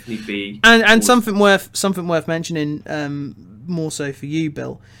 it would definitely be. And something worth mentioning, more so for you,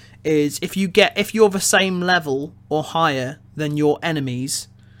 Bill, is if you're the same level or higher than your enemies,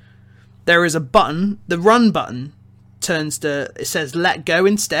 there is a button. The run button it says let go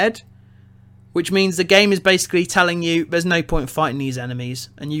instead, which means the game is basically telling you there's no point fighting these enemies,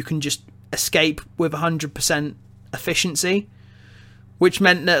 and you can just escape with 100% efficiency, which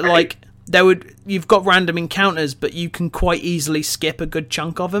meant that like you've got random encounters, but you can quite easily skip a good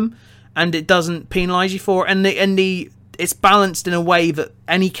chunk of them, and it doesn't penalise you for it. And it's balanced in a way that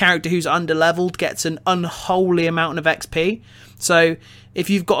any character who's underleveled gets an unholy amount of XP. So if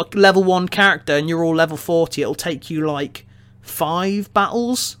you've got a level 1 character and you're all level 40, it'll take you like 5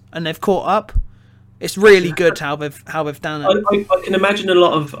 battles and they've caught up. It's really good how they've done it. I can imagine a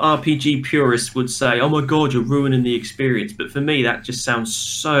lot of RPG purists would say, "Oh my god, you're ruining the experience." But for me, that just sounds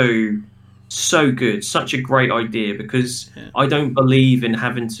so good, such a great idea, because I don't believe in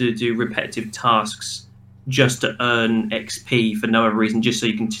having to do repetitive tasks just to earn XP for no other reason, just so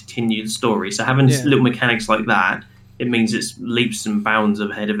you can continue the story. So having little mechanics like that, it means it's leaps and bounds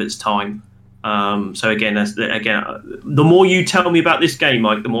ahead of its time. So again, the more you tell me about this game,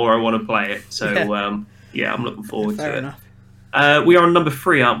 Mike, the more I want to play it. So I'm looking forward to it. We are on number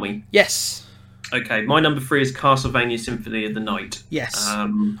 3, aren't we? Yes. Okay, my number 3 is Castlevania Symphony of the Night. Yes.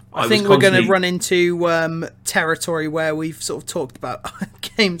 I think we're going to run into territory where we've sort of talked about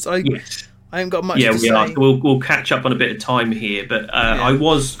games. Yes. I haven't got much to say. Yeah, we are. We'll catch up on a bit of time here, but I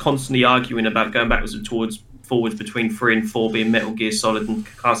was constantly arguing about going backwards and forwards between 3 and 4 being Metal Gear Solid and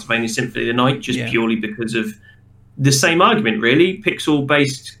Castlevania Symphony of the Night, just purely because of the same argument, really.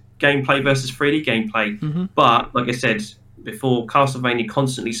 Pixel-based gameplay versus 3D gameplay. Mm-hmm. But, like I said before, Castlevania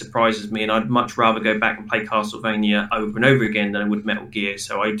constantly surprises me, and I'd much rather go back and play Castlevania over and over again than I would Metal Gear,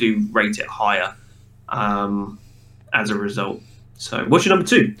 so I do rate it higher as a result. So, what's your number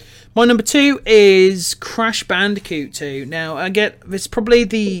 2? My number 2 is Crash Bandicoot 2. Now,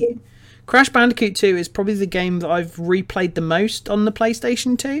 Crash Bandicoot 2 is probably the game that I've replayed the most on the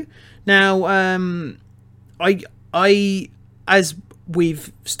PlayStation 2. Now, I as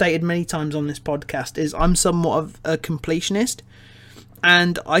we've stated many times on this podcast, I'm somewhat of a completionist,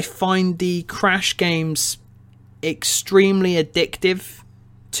 and I find the Crash games extremely addictive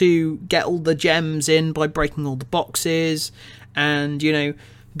to get all the gems in by breaking all the boxes, and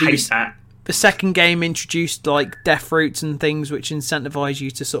the second game introduced like death fruits and things which incentivize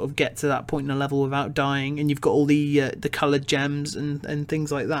you to sort of get to that point in a level without dying, and you've got all the coloured gems and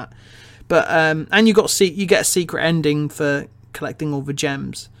things like that. But and you get a secret ending for collecting all the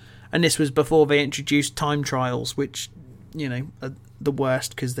gems, and this was before they introduced time trials, which are the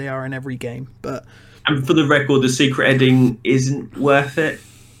worst because they are in every game. And for the record, the secret ending isn't worth it,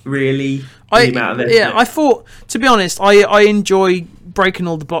 really. I thought, to be honest, I enjoy breaking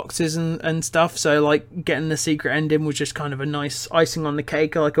all the boxes and stuff, so like getting the secret ending was just kind of a nice icing on the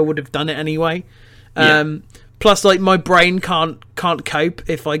cake. Like I would have done it anyway. Plus, like my brain can't cope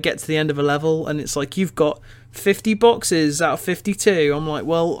if I get to the end of a level and it's like you've got 50 boxes out of 52. I'm like,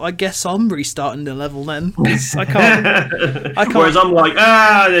 well, I guess I'm restarting the level then, because I can't. Whereas I'm like,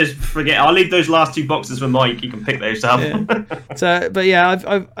 forget. I'll leave those last 2 boxes for Mike. You can pick those up. Yeah. But yeah,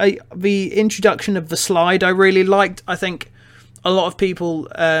 the introduction of the slide I really liked. I think a lot of people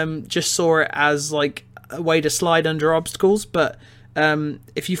just saw it as like a way to slide under obstacles, but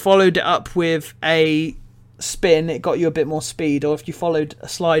if you followed it up with a spin, it got you a bit more speed, or if you followed a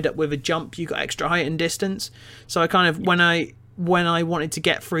slide up with a jump, you got extra height and distance. So I kind of, when I wanted to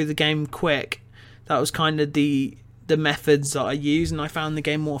get through the game quick, that was kind of the methods that I used, and I found the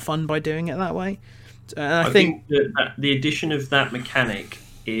game more fun by doing it that way. I think that the addition of that mechanic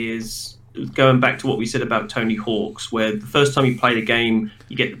is going back to what we said about Tony Hawk's, where the first time you play the game,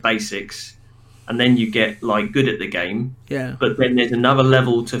 you get the basics, and then you get like good at the game. Yeah. But then there's another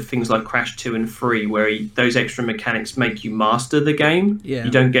level to things like Crash 2 and 3 where those extra mechanics make you master the game. Yeah.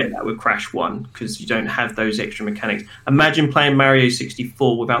 You don't get that with Crash 1 because you don't have those extra mechanics. Imagine playing Mario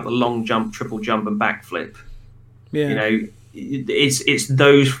 64 without the long jump, triple jump, and backflip. Yeah. It's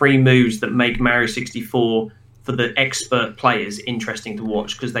those 3 moves that make Mario 64 for the expert players interesting to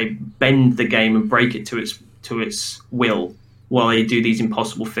watch, because they bend the game and break it to its will while they do these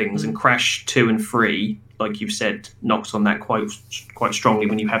impossible things. And Crash 2 and 3, like you've said, knocks on that quite strongly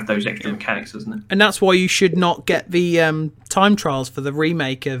when you have those extra mechanics, doesn't it? And that's why you should not get the time trials for the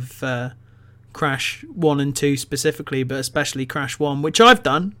remake of Crash 1 and 2 specifically, but especially Crash 1, which I've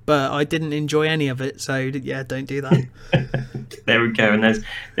done, but I didn't enjoy any of it, so yeah, don't do that. There we go, and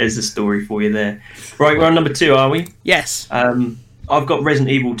there's the story for you there. Right, we're on number 2, are we? Yes. I've got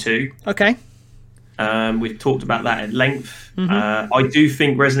Resident Evil 2. Okay. We've talked about that at length. Mm-hmm. I do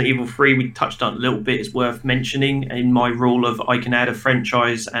think Resident Evil 3, we touched on a little bit, is worth mentioning in my rule of I can add a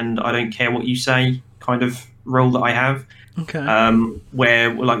franchise and I don't care what you say kind of rule that I have. Okay.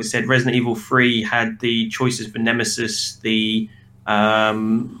 Where, like I said, Resident Evil 3 had the choices for Nemesis, the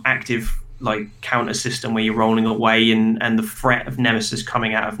active counter system where you're rolling away and the threat of Nemesis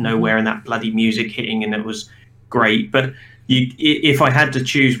coming out of nowhere and that bloody music hitting, and it was great. But if I had to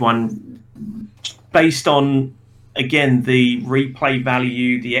choose one based on, again, the replay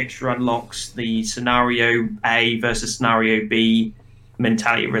value, the extra unlocks, the scenario A versus scenario B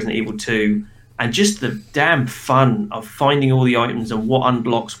mentality of Resident Evil 2, and just the damn fun of finding all the items and what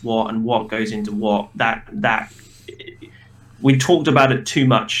unblocks what and what goes into what, that we talked about it too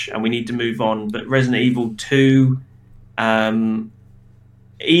much and we need to move on. But Resident Evil 2, even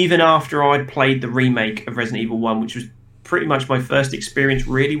after I'd played the remake of Resident Evil 1, which was pretty much my first experience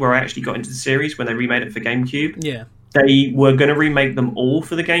really where I actually got into the series when they remade it for GameCube. Yeah. They were going to remake them all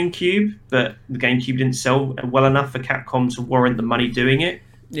for the GameCube, but the GameCube didn't sell well enough for Capcom to warrant the money doing it.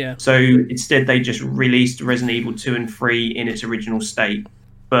 Yeah. So instead, they just released Resident Evil 2 and 3 in its original state.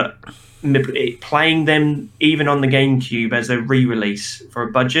 But playing them even on the GameCube as a re-release for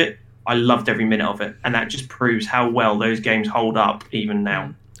a budget, I loved every minute of it, and that just proves how well those games hold up even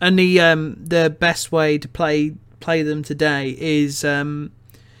now. And the best way to play them today is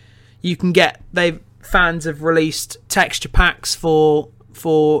you can get fans have released texture packs for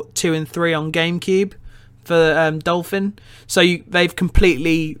 2 and 3 on GameCube for Dolphin, so they've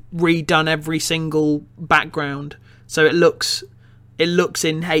completely redone every single background, so it looks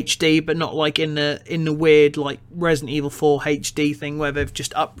in HD, but not like in the weird like Resident Evil 4 HD thing where they've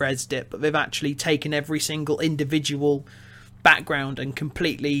just up-resed it, but they've actually taken every single individual background and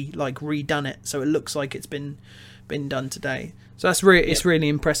completely like redone it, so it looks like it's been done today. So that's it's really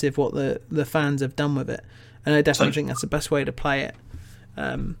impressive what the fans have done with it, and I definitely think that's the best way to play it.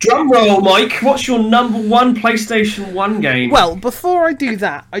 Drum roll, Mike. What's your number 1 PlayStation 1 game? Well, before I do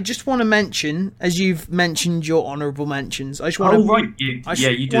that, I just want to mention, as you've mentioned your honourable mentions, I just want to. You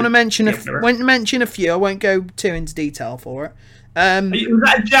do. Want to mention mention a few. I won't go too into detail for it. Was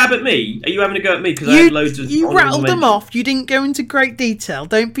that a jab at me? Are you having a go at me because I had loads of? You rattled them off. You didn't go into great detail.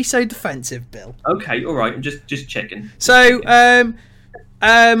 Don't be so defensive, Bill. Okay, all right. I'm just checking. So,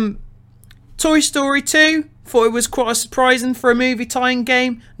 Toy Story 2. Thought it was quite surprising for a movie tie-in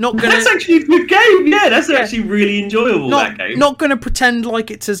game. That's actually a good game. Yeah, that's actually really enjoyable. That game. Not going to pretend like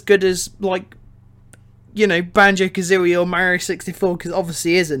it's as good as Banjo-Kazooie or Mario 64, because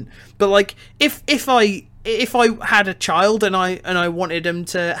obviously isn't. But like if I had a child and I wanted them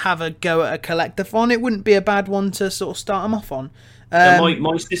to have a go at a collectathon, it wouldn't be a bad one to sort of start them off on.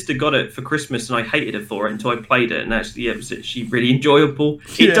 My sister got it for Christmas and I hated her for it until I played it, and actually it was actually really enjoyable.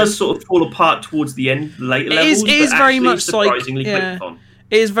 It does sort of fall apart towards the end, later levels. It is very much surprisingly good fun.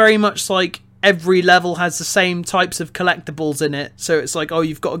 It is very much like every level has the same types of collectibles in it. So it's like,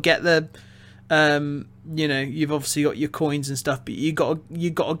 you've got to get the, you've obviously got your coins and stuff, but you got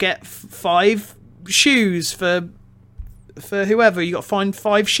to get 5 shoes for whoever. You got to find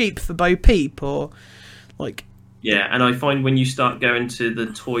 5 sheep for Bo Peep, or like. Yeah, and I find when you start going to the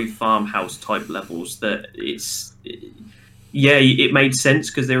toy farmhouse type levels that it made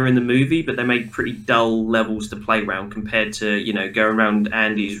sense because they were in the movie, but they made pretty dull levels to play around compared to, going around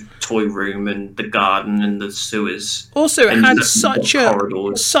Andy's toy room and the garden and the sewers. Also, it had such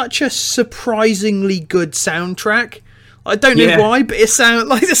a surprisingly good soundtrack. I don't know why, but the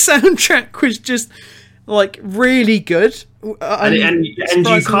soundtrack was just like really good. And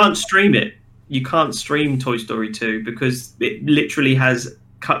you can't stream it. You can't stream Toy Story 2 because it literally has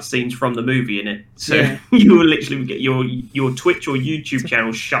cutscenes from the movie in it. So you will literally get your Twitch or YouTube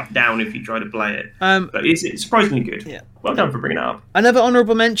channel shut down if you try to play it. But it's surprisingly good. Yeah. Well done for bringing it up. Another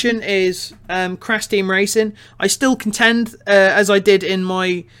honourable mention is Crash Team Racing. I still contend, as I did in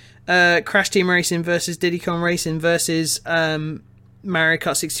my Crash Team Racing versus Diddy Kong Racing versus Mario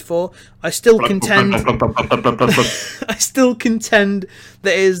Kart 64. I still contend that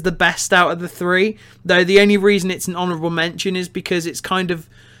it is the best out of the 3. Though the only reason it's an honourable mention is because it's kind of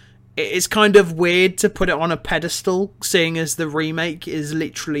weird to put it on a pedestal, seeing as the remake is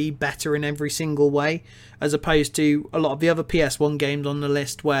literally better in every single way, as opposed to a lot of the other PS1 games on the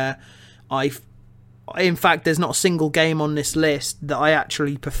list where in fact, there's not a single game on this list that I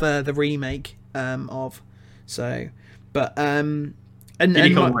actually prefer the remake of. So, but And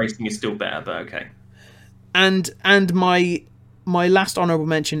Diddy Kong Racing is still better, but okay. And my last honourable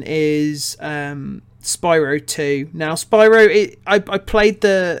mention is Spyro 2. Now, Spyro, I played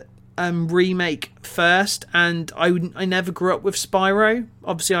the remake first, and I never grew up with Spyro.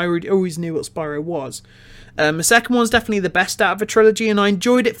 Obviously, I always knew what Spyro was. The second one's definitely the best out of a trilogy, and I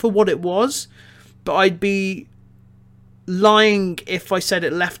enjoyed it for what it was, but I'd be lying if I said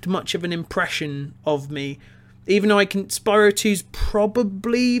it left much of an impression of me. Even though Spyro 2's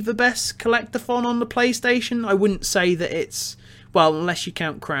probably the best collectathon on the PlayStation, I wouldn't say that it's, well, unless you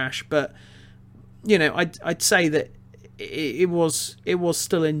count Crash, but you know, I'd say that it was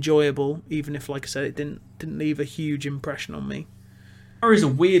still enjoyable, even if, like I said, it didn't leave a huge impression on me. Spyro is a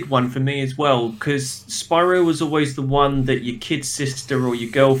weird one for me as well, because Spyro was always the one that your kid sister or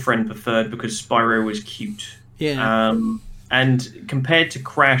your girlfriend preferred because Spyro was cute. Yeah. And compared to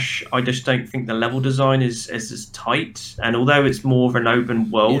Crash, I just don't think the level design is as tight. And although it's more of an open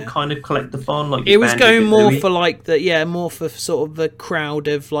world kind of collectathon, like it was going more for like more for sort of the crowd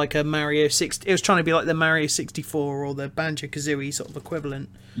of like a Mario 60. It was trying to be like the Mario 64 or the Banjo-Kazooie sort of equivalent.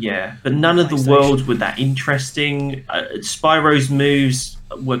 Yeah, but none of the worlds were that interesting. Spyro's moves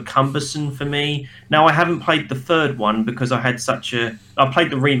were cumbersome for me. Now, I haven't played the third one because I played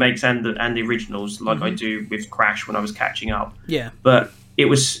the remakes and the originals like I do with Crash when I was catching up. Yeah. But it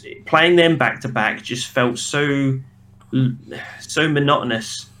was playing them back to back just felt so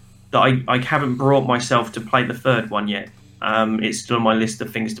monotonous that I haven't brought myself to play the third one yet. It's still on my list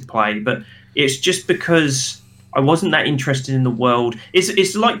of things to play, but it's just because I wasn't that interested in the world.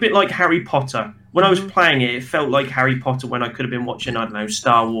 It's like a bit like Harry Potter. When I was playing it, it felt like Harry Potter when I could have been watching, I don't know,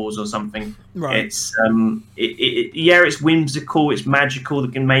 Star Wars or something. Right. It's it's whimsical, it's magical.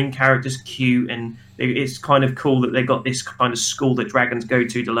 The main character's cute, and it's kind of cool that they got this kind of school that dragons go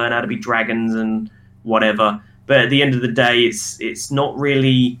to learn how to be dragons and whatever. But at the end of the day, it's not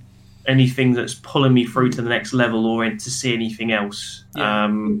really anything that's pulling me through to the next level or to see anything else. Yeah.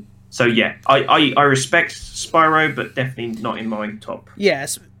 So yeah, I respect Spyro, but definitely not in my top.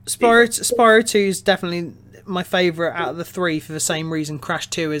 Yes, Spyro 2 is definitely my favourite out of the three for the same reason Crash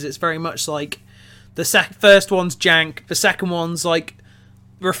 2 is. It's very much like the first one's jank, the second one's like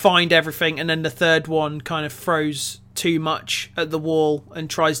refined everything, and then the third one kind of throws too much at the wall and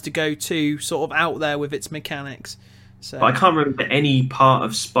tries to go too sort of out there with its mechanics. So I can't remember any part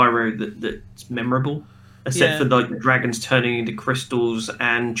of Spyro that's memorable. Except for like the dragons turning into crystals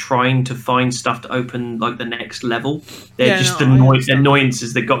and trying to find stuff to open like the next level. They're just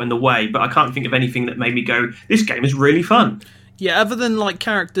annoyances that got in the way. But I can't think of anything that made me go, "This game is really fun." Yeah, other than like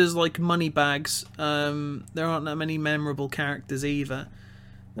characters like Moneybags, there aren't that many memorable characters either.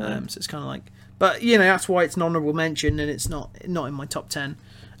 So it's kind of like, but you know that's why it's an honourable mention and it's not in my top 10.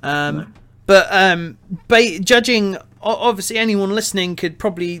 But judging, obviously anyone listening could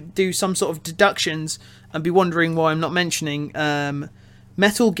probably do some sort of deductions and be wondering why I'm not mentioning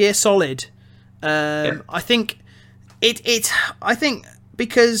Metal Gear Solid. I think I think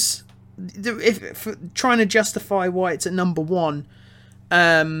because if trying to justify why it's at number one,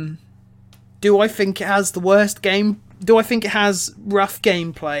 do I think it has the worst game? Do I think it has rough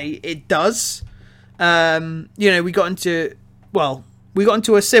gameplay? It does. We got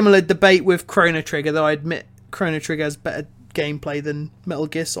into a similar debate with Chrono Trigger, though I admit Chrono Trigger has better gameplay than Metal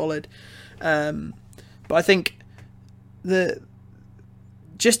Gear Solid. But I think there's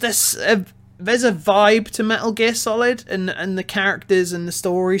a vibe to Metal Gear Solid, and the characters and the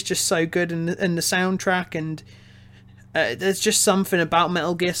story's just so good, and the soundtrack, and there's just something about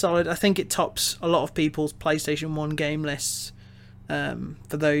Metal Gear Solid. I think it tops a lot of people's PlayStation 1 game lists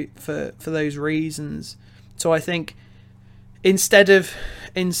for those reasons. So I think instead of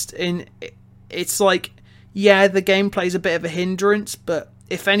it's like, yeah, the gameplay's a bit of a hindrance, but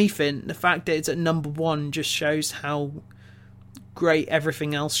if anything, the fact that it's at number one just shows how great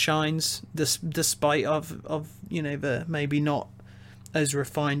everything else shines, despite of the maybe not as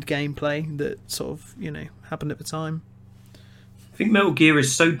refined gameplay that sort of happened at the time. I think Metal Gear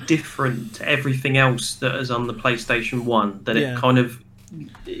is so different to everything else that is on the PlayStation 1 that it kind of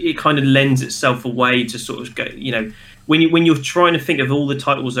lends itself a way to sort of go, when you're trying to think of all the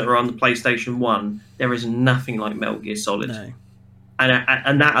titles that are on the PlayStation 1, there is nothing like Metal Gear Solid. No.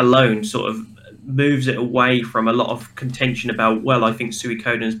 And that alone sort of moves it away from a lot of contention about, well, I think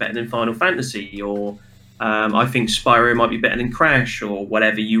Suikoden is better than Final Fantasy, or I think Spyro might be better than Crash, or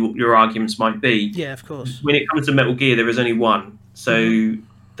whatever your arguments might be. Yeah, of course. When it comes to Metal Gear, there is only one. So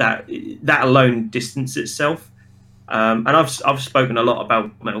that alone distances itself. And I've spoken a lot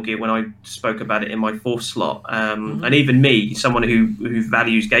about Metal Gear when I spoke about it in my fourth slot. And even me, someone who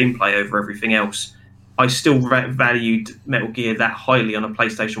values gameplay over everything else, I still valued Metal Gear that highly on a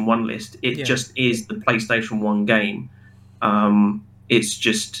PlayStation 1 list. It just is the PlayStation 1 game. It's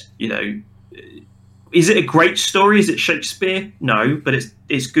just, is it a great story? Is it Shakespeare? No, but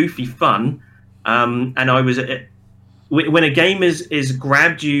it's goofy fun. And I was when a game is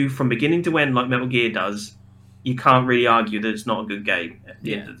grabbed you from beginning to end like Metal Gear does, you can't really argue that it's not a good game at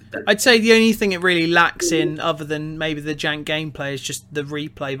the end of the day. I'd say the only thing it really lacks in, other than maybe the jank gameplay, is just the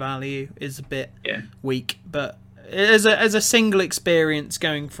replay value is a bit weak. But as a single experience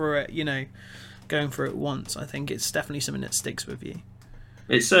going through it, going through it once, I think it's definitely something that sticks with you.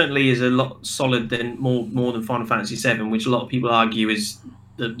 It certainly is a lot solid than more than Final Fantasy VII, which a lot of people argue is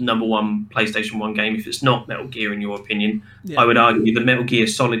the number one PlayStation 1 game. If it's not Metal Gear, in your opinion, I would argue the Metal Gear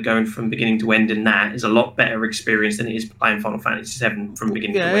Solid going from beginning to end in that is a lot better experience than it is playing Final Fantasy VII from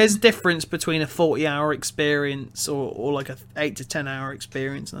beginning to end. There's a difference between a 40-hour experience or like a 8 to 10-hour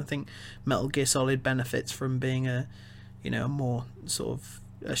experience, and I think Metal Gear Solid benefits from being a more sort of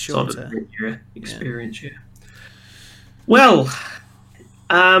a shorter experience. Well,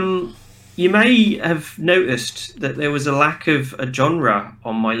 you may have noticed that there was a lack of a genre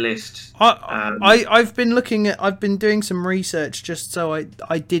on my list. I've been doing some research just so I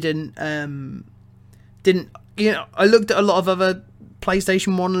didn't I looked at a lot of other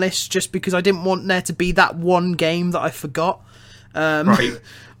PlayStation 1 lists just because I didn't want there to be that one game that I forgot. Right.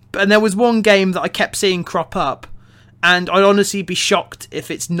 And there was one game that I kept seeing crop up, and I'd honestly be shocked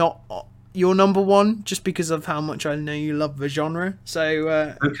if it's not your number one, just because of how much I know you love the genre. So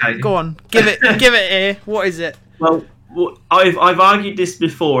okay, go on, give it here. What is it? Well, I've argued this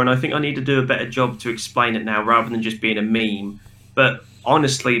before, and I think I need to do a better job to explain it now, rather than just being a meme. But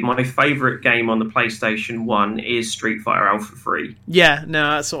honestly, my favourite game on the PlayStation 1 is Street Fighter Alpha 3. Yeah,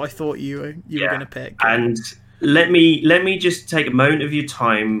 no, that's what I thought you were going to pick. And let me just take a moment of your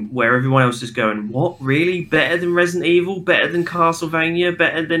time where everyone else is going, what, really? Better than Resident Evil? Better than Castlevania?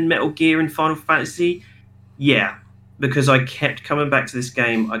 Better than Metal Gear and Final Fantasy? Yeah, because I kept coming back to this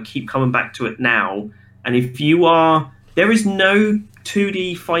game. I keep coming back to it now. And there is no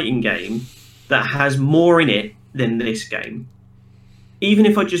 2D fighting game that has more in it than this game. Even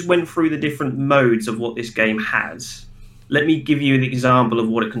if I just went through the different modes of what this game has, let me give you an example of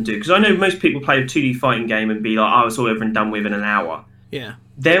what it can do. Because I know most people play a 2D fighting game and be like, it's all over and done with in an hour. Yeah.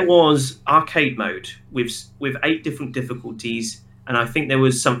 There was arcade mode with 8 different difficulties, and I think there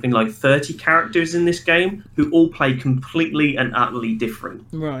was something like 30 characters in this game who all play completely and utterly different.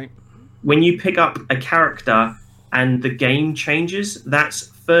 Right. When you pick up a character and the game changes, that's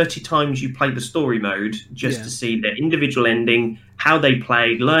 30 times you play the story mode just to see their individual ending, how they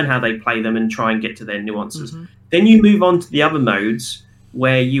played, learn how they play them, and try and get to their nuances. Mm-hmm. Then you move on to the other modes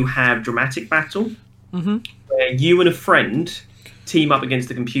where you have dramatic battle, where you and a friend team up against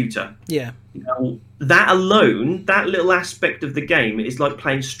the computer. Yeah. Now, that alone, that little aspect of the game is like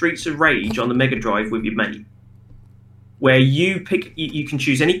playing Streets of Rage on the Mega Drive with your mate, where you can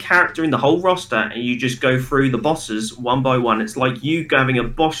choose any character in the whole roster and you just go through the bosses one by one. It's like you having a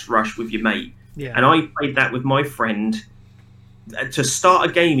boss rush with your mate. Yeah. And I played that with my friend to start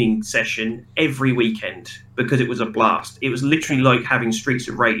a gaming session every weekend because it was a blast. It was literally like having Streets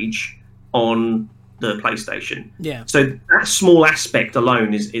of Rage on the PlayStation. Yeah. So that small aspect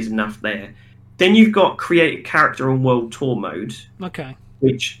alone is enough there. Then you've got Create Character and World Tour mode. Okay.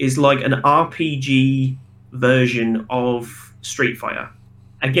 Which is like an RPG version of Street Fighter.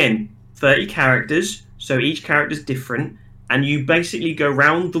 Again, 30 characters, so each character is different, and you basically go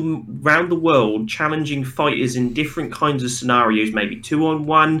round the world challenging fighters in different kinds of scenarios, maybe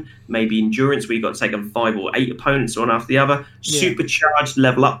 2-on-1, maybe endurance where you've got to take on 5 or 8 opponents one after the other, supercharged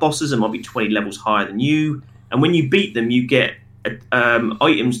level up bosses that might be 20 levels higher than you, and when you beat them you get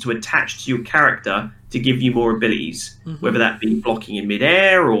items to attach to your character to give you more abilities, whether that be blocking in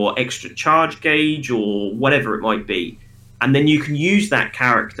midair or extra charge gauge or whatever it might be. And then you can use that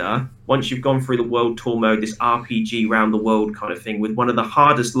character once you've gone through the world tour mode, this RPG round the world kind of thing, with one of the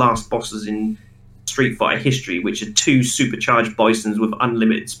hardest last bosses in Street Fighter history, which are 2 supercharged bisons with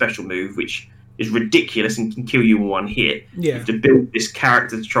unlimited special move, which is ridiculous and can kill you in one hit. Yeah. You have to build this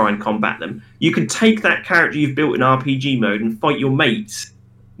character to try and combat them. You can take that character you've built in RPG mode and fight your mates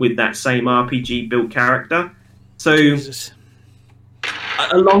with that same RPG built character. So Jesus.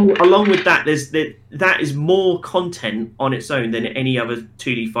 along with that, that is more content on its own than any other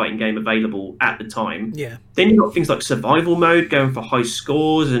 2D fighting game available at the time. Yeah. Then you've got things like survival mode going for high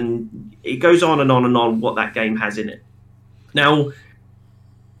scores, and it goes on and on and on what that game has in it. Now,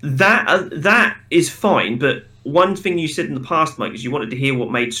 that is fine, but one thing you said in the past, Mike, is you wanted to hear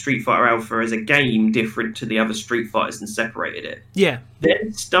what made Street Fighter Alpha as a game different to the other Street Fighters and separated it. Yeah.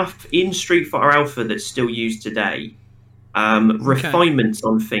 There's stuff in Street Fighter Alpha that's still used today. Refinements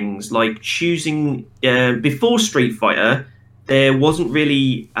on things like choosing. Before Street Fighter, there wasn't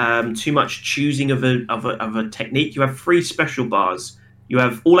really too much choosing of a technique. You have 3 special bars. You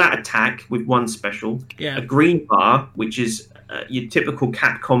have all-out attack with 1 special. Yeah. A green bar, which is your typical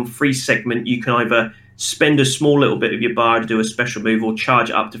Capcom 3 segment. You can either spend a small little bit of your bar to do a special move or charge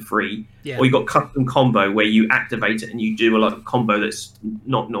it up to 3. Yeah. Or you got custom combo where you activate it and you do a lot of combo that's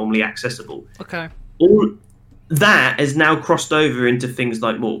not normally accessible. Okay. All that has now crossed over into things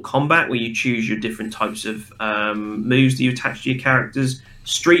like Mortal Kombat, where you choose your different types of moves that you attach to your characters.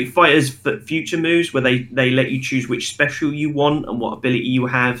 Street Fighter's future moves, where they let you choose which special you want and what ability you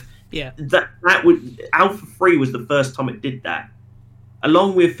have. Yeah. That would Alpha 3 was the first time it did that.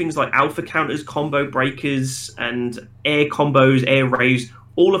 Along with things like alpha counters, combo breakers, and air combos, air raves,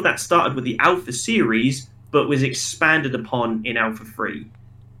 all of that started with the Alpha series, but was expanded upon in Alpha 3.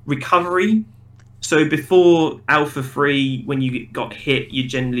 Recovery. So before Alpha 3, when you got hit, you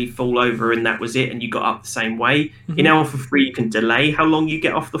generally fall over and that was it, and you got up the same way. Mm-hmm. In Alpha 3, you can delay how long you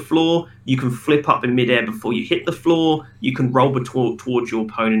get off the floor. You can flip up in midair before you hit the floor. You can roll towards your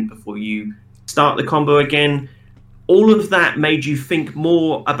opponent before you start the combo again. All of that made you think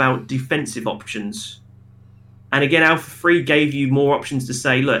more about defensive options. And again, Alpha 3 gave you more options to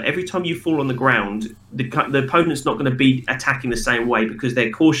say, look, every time you fall on the ground, the opponent's not going to be attacking the same way because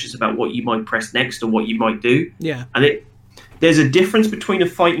they're cautious about what you might press next or what you might do. Yeah. And there's a difference between a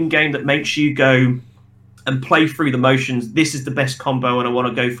fighting game that makes you go and play through the motions, this is the best combo and I want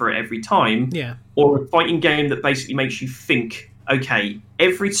to go for it every time. Yeah. Or a fighting game that basically makes you think, okay,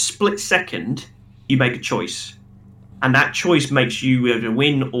 every split second you make a choice. And that choice makes you either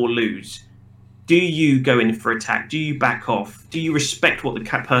win or lose. Do you go in for attack? Do you back off? Do you respect what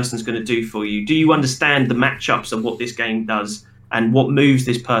the person's going to do for you? Do you understand the matchups of what this game does and what moves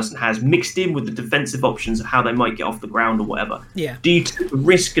this person has mixed in with the defensive options of how they might get off the ground or whatever? Yeah. Do you take a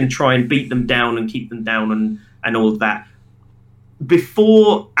risk and try and beat them down and keep them down and all of that?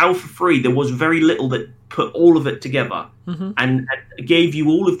 Before Alpha 3, there was very little that put all of it together and gave you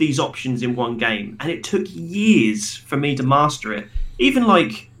all of these options in one game. And it took years for me to master it. Even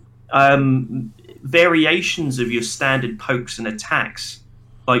like variations of your standard pokes and attacks,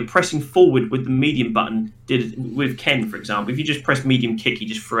 like pressing forward with the medium button did with Ken, for example. If you just press medium kick, he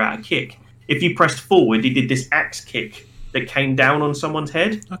just threw out a kick. If you pressed forward, he did this axe kick that came down on someone's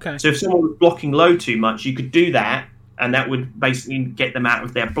head. Okay. So if someone was blocking low too much, you could do that, and that would basically get them out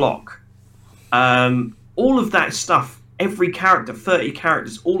of their block. All of that stuff, every character, 30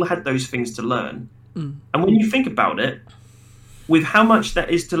 characters, all had those things to learn. And when you think about it, with how much that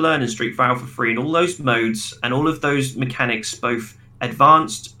is to learn in Street Fighter Alpha 3 and all those modes and all of those mechanics, both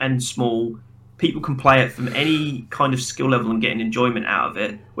advanced and small, people can play it from any kind of skill level and get an enjoyment out of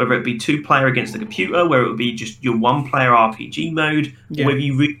it, whether it be 2-player against the computer, whether it would be just your 1-player RPG mode, or whether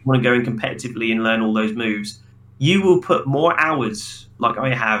you really want to go in competitively and learn all those moves. You will put more hours, like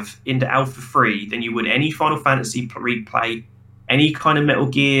I have, into Alpha 3 than you would any Final Fantasy replay, any kind of Metal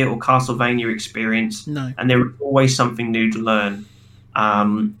Gear or Castlevania experience. No. And there is always something new to learn.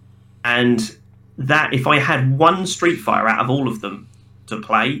 And that, if I had one Street Fighter out of all of them to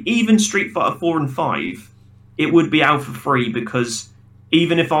play, even Street Fighter 4 and 5, it would be Alpha 3, because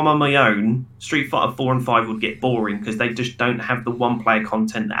even if I'm on my own, Street Fighter 4 and 5 would get boring because they just don't have the one-player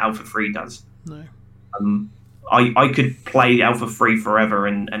content that Alpha 3 does. No. I could play Alpha 3 forever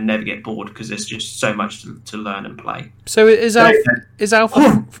and never get bored because there's just so much to learn and play. So is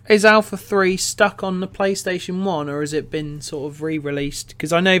Alpha 3 stuck on the PlayStation 1, or has it been sort of re-released?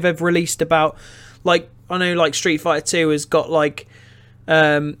 Because I know they've released about, like Street Fighter 2 has got like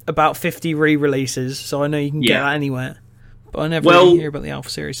about 50 re-releases, so I know you can get that anywhere. But I never really hear about the Alpha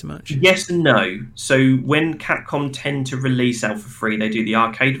series so much. Yes and no. So when Capcom tend to release Alpha 3, they do the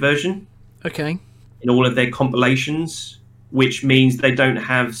arcade version. Okay. In all of their compilations, which means they don't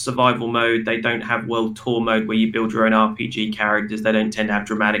have survival mode, they don't have world tour mode where you build your own RPG characters, they don't tend to have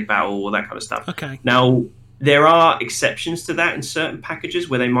dramatic battle, all that kind of stuff. Okay. Now, there are exceptions to that in certain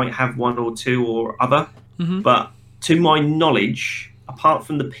packages where they might have one or two or other, but to my knowledge, apart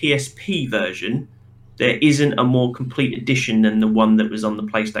from the PSP version, there isn't a more complete edition than the one that was on the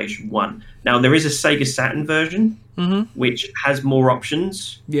PlayStation 1. Now, there is a Sega Saturn version, which has more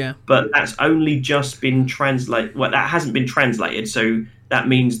options. Yeah. But that's only just been translated. Well, that hasn't been translated, so that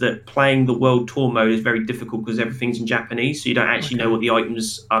means that playing the World Tour mode is very difficult because everything's in Japanese, so you don't actually know what the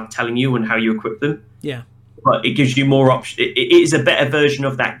items are telling you and how you equip them. Yeah. But it gives you more options. It is a better version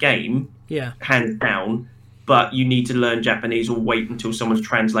of that game, yeah, hands down. but you need to learn Japanese or wait until someone's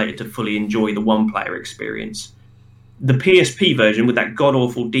translated to fully enjoy the one-player experience. The PSP version with that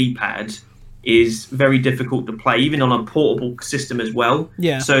god-awful D-pad is very difficult to play, even on a portable system as well.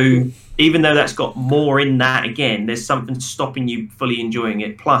 Yeah. So even though that's got more in that, again, there's something stopping you fully enjoying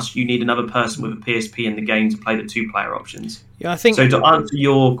it. Plus, you need another person with a PSP in the game to play the two-player options. Yeah, I think. So to answer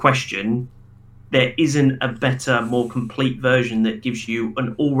your question, there isn't a better, more complete version that gives you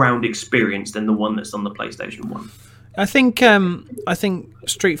an all-round experience than the one that's on the PlayStation 1. I think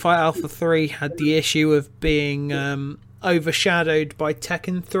Street Fighter Alpha 3 had the issue of being overshadowed by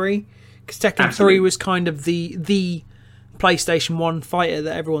Tekken 3, because Tekken 3 was kind of the PlayStation 1 fighter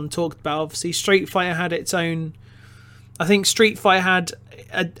that everyone talked about. Obviously, Street Fighter had its own. I think Street Fighter had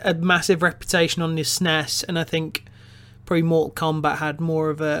a massive reputation on the SNES, and I think probably Mortal Kombat had more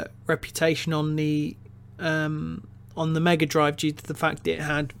of a reputation on the Mega Drive due to the fact that it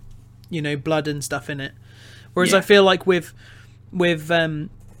had, blood and stuff in it. Whereas I feel like with the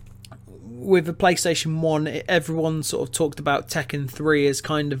PlayStation 1, everyone sort of talked about Tekken 3 as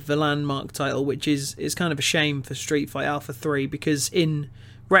kind of the landmark title, which is kind of a shame for Street Fighter Alpha 3, because in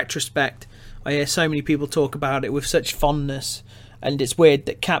retrospect, I hear so many people talk about it with such fondness, and it's weird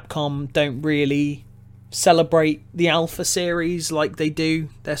that Capcom don't really celebrate the Alpha series like they do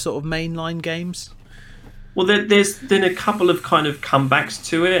their sort of mainline games. Well, there's been a couple of kind of comebacks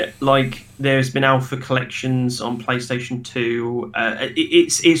to it. Like, there's been Alpha collections on PlayStation 2.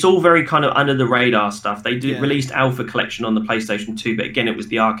 It's all very kind of under the radar stuff. They released Alpha collection on the PlayStation 2, but again, it was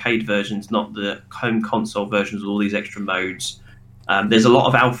the arcade versions, not the home console versions with all these extra modes. There's a lot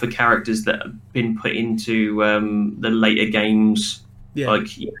of Alpha characters that have been put into the later games, like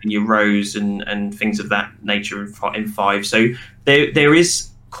your Rose and things of that nature in 5. So there is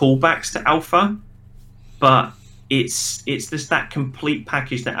callbacks to Alpha, but it's just that complete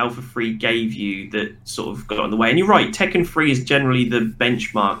package that Alpha 3 gave you that sort of got in the way. And you're right, Tekken 3 is generally the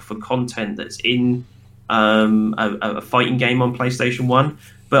benchmark for content that's in a fighting game on PlayStation 1.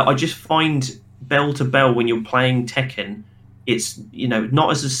 But I just find bell to bell when you're playing Tekken, it's not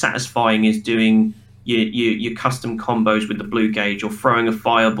as satisfying as doing your custom combos with the blue gauge, or throwing a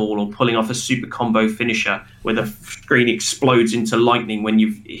fireball, or pulling off a super combo finisher where the screen explodes into lightning when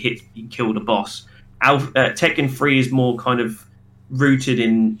you killed a boss. Tekken 3 is more kind of rooted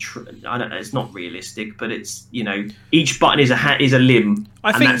in. I don't know. It's not realistic, but it's each button is a limb.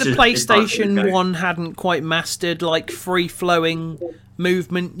 I think the PlayStation 1 hadn't quite mastered like free flowing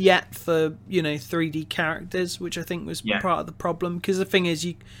movement yet for 3D characters, which I think was part of the problem. Because the thing is,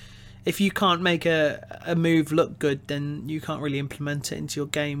 if you can't make a move look good, then you can't really implement it into your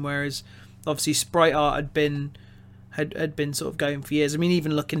game. Whereas obviously sprite art had been sort of going for years. I mean,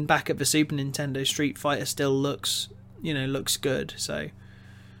 even looking back at the Super Nintendo, Street Fighter still looks good. So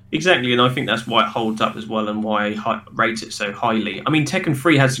exactly, and I think that's why it holds up as well, and why I rate it so highly. I mean, Tekken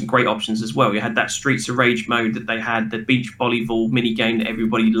 3 had some great options as well. You had that Streets of Rage mode that they had, the beach volleyball mini game that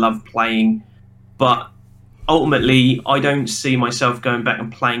everybody loved playing, but ultimately, I don't see myself going back and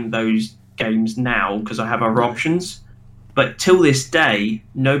playing those games now because I have other options. But till this day,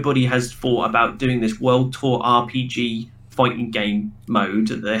 nobody has thought about doing this World Tour RPG fighting game mode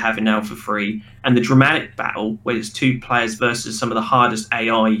that they have in Alpha 3, and the dramatic battle where it's 2 players versus some of the hardest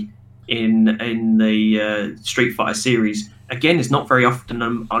AI in the Street Fighter series. Again, it's not very often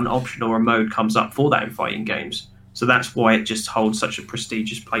an option or a mode comes up for that in fighting games. So that's why it just holds such a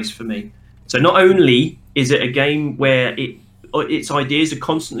prestigious place for me. So not only is it a game where its ideas are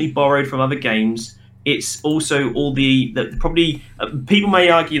constantly borrowed from other games, it's also all the probably people may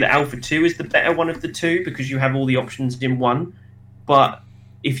argue that Alpha 2 is the better one of the two because you have all the options in one. But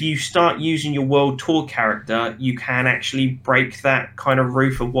if you start using your World Tour character, you can actually break that kind of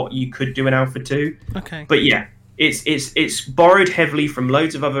roof of what you could do in Alpha 2. Okay. But yeah, it's borrowed heavily from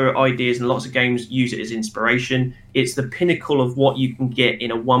loads of other ideas, and lots of games use it as inspiration. It's the pinnacle of what you can get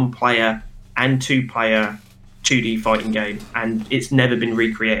in a 1-player and 2-player 2D fighting game, and it's never been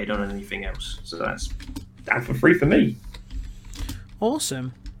recreated on anything else. So that's Alpha 3 for me.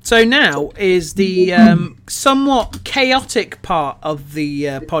 Awesome. So now is the somewhat chaotic part of the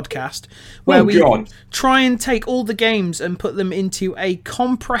podcast, where we try and take all the games and put them into a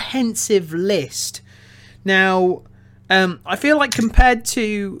comprehensive list. Now, I feel like compared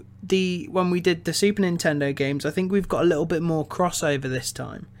to when we did the Super Nintendo games, I think we've got a little bit more crossover this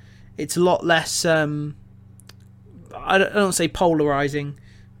time. It's a lot less. I don't say polarizing,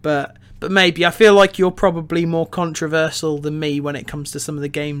 but maybe I feel like you're probably more controversial than me when it comes to some of the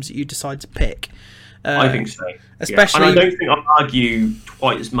games that you decide to pick. I think so. Especially, and I don't think I'll argue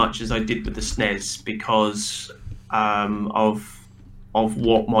quite as much as I did with the SNES because of of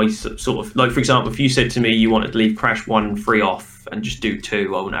what my sort of, like, for example, if you said to me you wanted to leave Crash 1 and 3 off and just do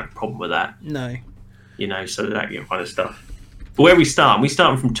 2, I wouldn't have a problem with that. No. You know, so that kind of stuff. But where we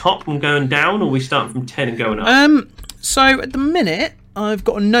starting from top and going down, or we starting from 10 and going up? So at the minute, I've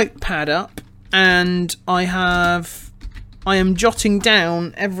got a notepad up, and I am jotting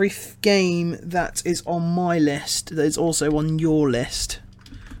down every game that is on my list that is also on your list,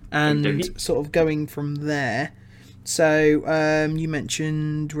 and sort of going from there. So you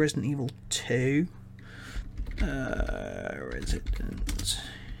mentioned Resident Evil 2. Resident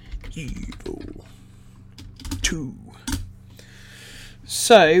Evil 2.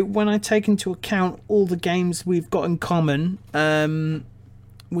 So when I take into account all the games we've got in common,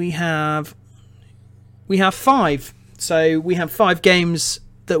 we have 5. So we have 5 games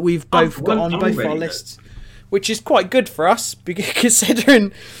that we've both got on both our lists, which is quite good for us,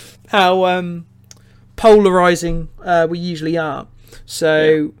 considering how polarizing we usually are.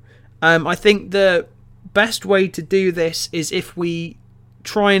 So I think the best way to do this is if we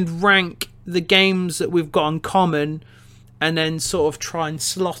try and rank the games that we've got in common, and then sort of try and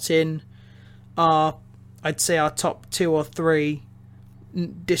slot in our top 2 or 3,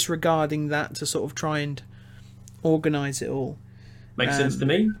 disregarding that, to sort of try and organise it all. Makes sense to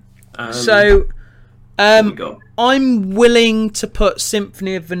me. I'm willing to put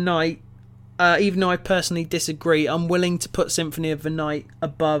Symphony of the Night, even though I personally disagree, I'm willing to put Symphony of the Night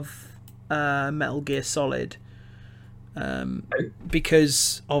above Metal Gear Solid.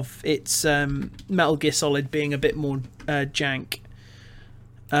 Because of its Metal Gear Solid being a bit more jank.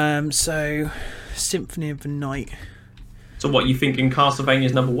 So Symphony of the Night. So what, you thinking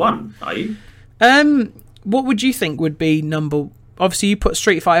Castlevania's number 1, are you? What would you think would be number? Obviously, you put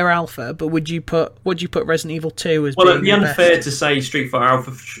Street Fighter Alpha, but would you put Resident Evil 2 as? Well, it'd be unfair to say Street Fighter Alpha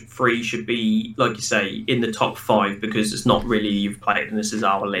 3 should be, like you say, in the top 5, because it's not really you've played, and this is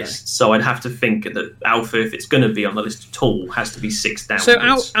our list. So I'd have to think that Alpha, if it's going to be on the list at all, has to be 6 downwards. So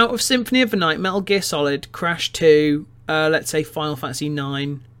out of Symphony of the Night, Metal Gear Solid, Crash 2, let's say Final Fantasy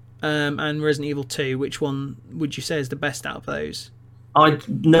 9, and Resident Evil 2, which one would you say is the best out of those?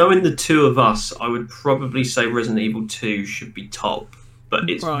 Knowing the two of us, I would probably say Resident Evil 2 should be top, but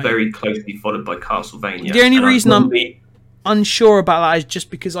it's very closely followed by Castlevania. The only reason I'm unsure about that is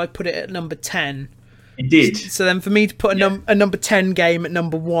just because I put it at number 10. It did. So then for me to put a number 10 game at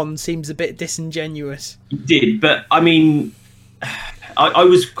number 1 seems a bit disingenuous. It did, but I mean, I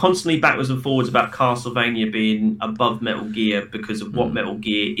was constantly backwards and forwards about Castlevania being above Metal Gear because of what Metal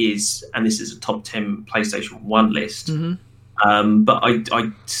Gear is, and this is a top 10 PlayStation 1 list. Mm-hmm. But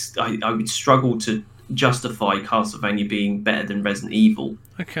I would struggle to justify Castlevania being better than Resident Evil.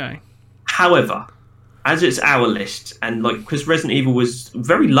 Okay. However, as it's our list, and because Resident Evil was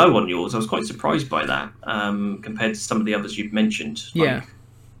very low on yours, I was quite surprised by that compared to some of the others you've mentioned. Yeah.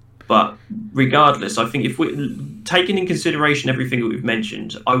 But regardless, I think if we're taking in consideration everything that we've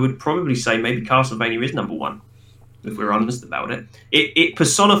mentioned, I would probably say maybe Castlevania is number 1, if we're honest about it. It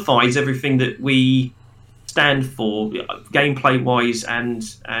personifies everything that we stand for, gameplay wise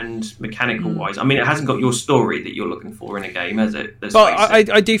and mechanical wise. I mean, it hasn't got your story that you're looking for in a game, has it? But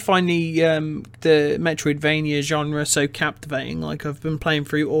I do find the Metroidvania genre so captivating. Like, I've been playing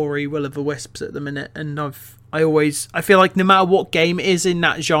through Ori Will of the Wisps at the minute, and I feel like no matter what game it is in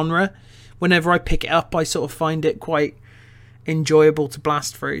that genre, whenever I pick it up, I sort of find it quite enjoyable to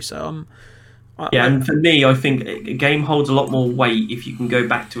blast through. So and for me, I think a game holds a lot more weight if you can go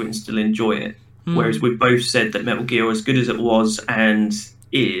back to it and still enjoy it. Whereas we've both said that Metal Gear, as good as it was and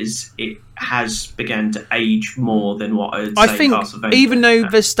is, it has begun to age more than what I would say think Castlevania. Even though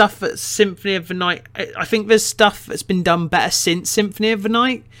there's stuff at Symphony of the Night, I think there's stuff that's been done better since Symphony of the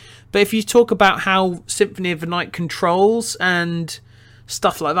Night. But if you talk about how Symphony of the Night controls and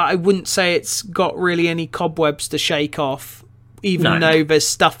stuff like that, I wouldn't say it's got really any cobwebs to shake off, even though there's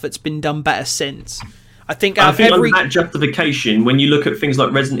stuff that's been done better since. I think on that justification, when you look at things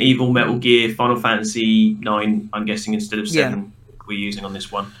like Resident Evil, Metal Gear, Final Fantasy 9, I'm guessing instead of 7 we're using on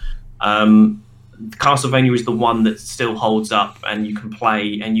this one, Castlevania is the one that still holds up and you can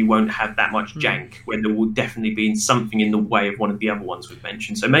play and you won't have that much jank, where there will definitely be something in the way of one of the other ones we've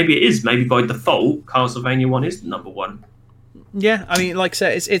mentioned. So maybe by default, Castlevania 1 is the number 1. Yeah, I mean, like I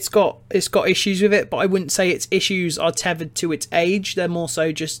said, it's got issues with it, but I wouldn't say its issues are tethered to its age. They're more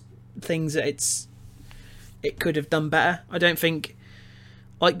so just things that it could have done better. I don't think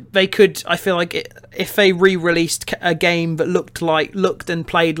they could. I feel like if they re-released a game that looked and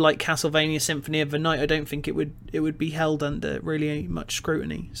played like Castlevania Symphony of the Night, I don't think it would be held under really much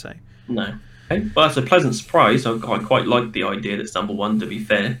scrutiny. So no. Okay. Well, that's a pleasant surprise. I quite like the idea that's number 1. To be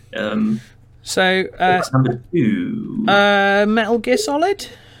fair, So, number 2. Metal Gear Solid?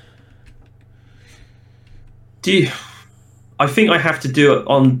 I think I have to do it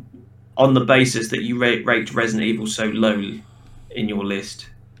on the basis that you rate Resident Evil so low in your list.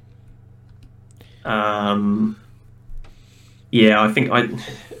 Yeah, I think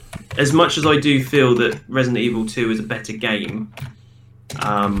as much as I do feel that Resident Evil 2 is a better game,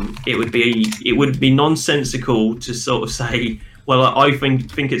 it would be nonsensical to sort of say, well, I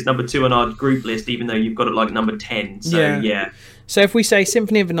think it's number 2 on our group list, even though you've got it like number 10. So yeah. So if we say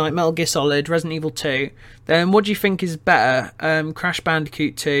Symphony of the Night, Metal Gear Solid, Resident Evil 2, then what do you think is better, Crash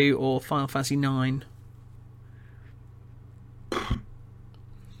Bandicoot 2 or Final Fantasy 9?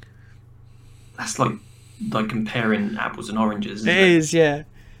 That's like comparing apples and oranges. It is, yeah.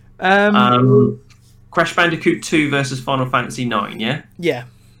 Crash Bandicoot 2 versus Final Fantasy 9, yeah? Yeah.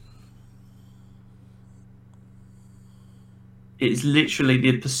 It's literally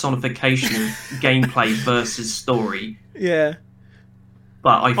the personification of gameplay versus story. Yeah.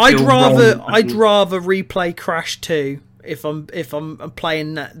 But I'd rather replay Crash 2 if I'm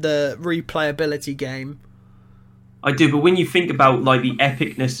playing the replayability game. I do, but when you think about like the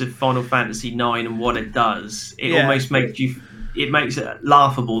epicness of Final Fantasy 9 and what it does, it almost makes it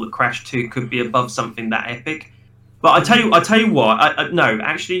laughable that Crash 2 could be above something that epic. But I tell you what. I'm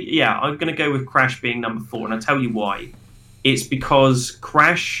going to go with Crash being number 4, and I'll tell you why. It's because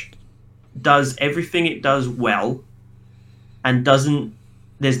Crash does everything it does well, and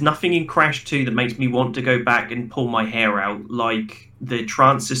there's nothing in Crash 2 that makes me want to go back and pull my hair out, like the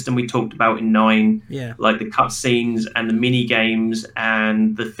trance system we talked about in 9, like the cutscenes and the mini games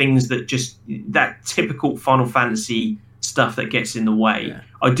and the things that typical Final Fantasy stuff that gets in the way. Yeah.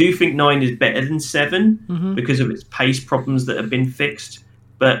 I do think 9 is better than 7 because of its pace problems that have been fixed,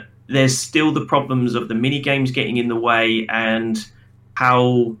 but there's still the problems of the mini games getting in the way and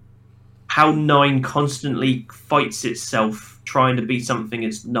how 9 constantly fights itself trying to be something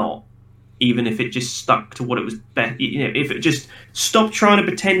it's not, even if it just stuck to what it was. If it just stopped trying to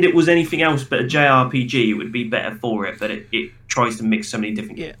pretend it was anything else but a JRPG, it would be better for it. But it tries to mix so many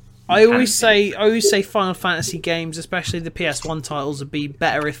different. Yeah, I always say Final Fantasy games, especially the PS1 titles, would be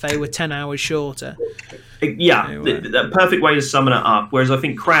better if they were 10 hours shorter. Yeah, the perfect way to summon it up. Whereas I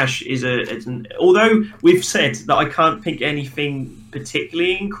think Crash is although we've said that I can't pick anything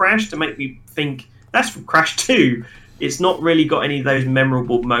particularly in Crash to make me think that's from Crash 2. It's not really got any of those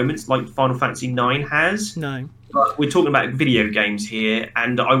memorable moments like Final Fantasy 9 has. No. But we're talking about video games here,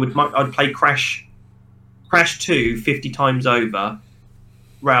 and I'd play Crash 2 50 times over.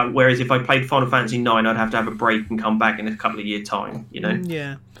 Whereas if I played Final Fantasy 9, I'd have to have a break and come back in a couple of years' time. You know?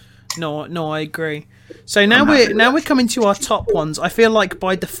 Yeah. No, I agree. So now we're coming to our top ones. I feel like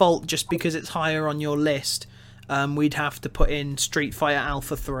by default, just because it's higher on your list, we'd have to put in Street Fighter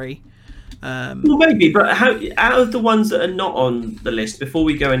Alpha 3. Well, maybe, but out of the ones that are not on the list, before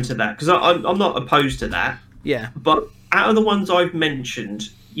we go into that, because I'm not opposed to that. Yeah. But out of the ones I've mentioned,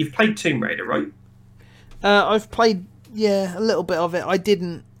 you've played Tomb Raider, right? I've played, a little bit of it. I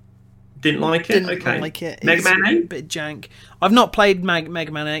didn't like it. Didn't like it. Mega Man 8? A bit jank. I've not played Mega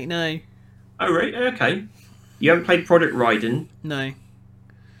Man 8. No. Oh right, okay. You haven't played Project Raiden? No.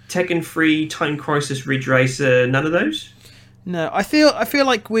 Tekken 3, Time Crisis Ridge Racer, none of those? No, I feel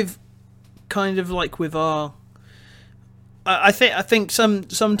like with our, I think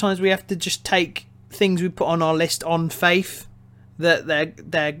sometimes we have to just take things we put on our list on faith that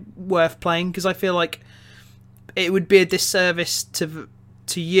they're worth playing, because I feel like it would be a disservice to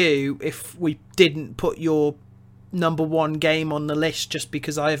you if we didn't put your number 1 game on the list just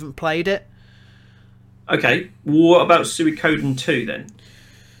because I haven't played it. Okay, what about Suikoden 2 then?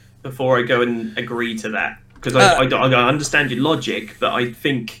 Before I go and agree to that, because I understand your logic, but I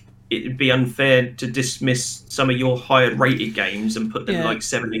think it'd be unfair to dismiss some of your higher rated games and put them like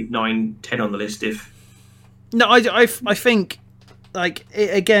 7, 8, 9, 10 on the list. No, I think like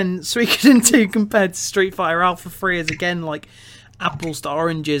again, Suikoden 2 compared to Street Fighter Alpha 3 is again like apples to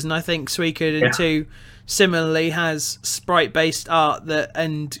oranges, and I think Suikoden 2 similarly has sprite-based art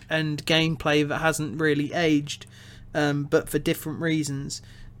and gameplay that hasn't really aged, but for different reasons.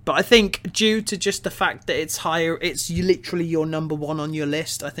 But I think due to just the fact that it's higher, it's literally your number 1 on your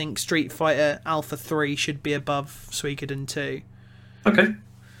list, I think Street Fighter Alpha 3 should be above Suikoden 2. Okay.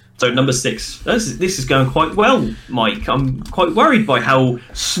 So number 6. This is going quite well, Mike. I'm quite worried by how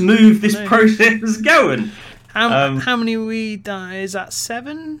smooth this process is going. How many we done? Is that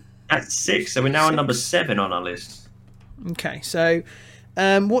 7? At 6. So we're now on number 7 on our list. Okay. So,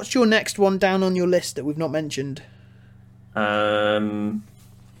 what's your next one down on your list that we've not mentioned?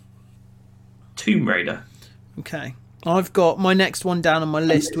 Tomb Raider. Okay. I've got my next one down on my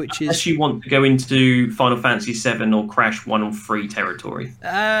list, which is... Unless you want to go into Final Fantasy 7 or Crash 1 or 3 territory.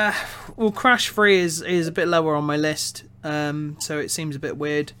 Well, Crash 3 is a bit lower on my list, so it seems a bit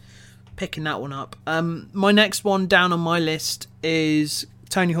weird picking that one up. My next one down on my list is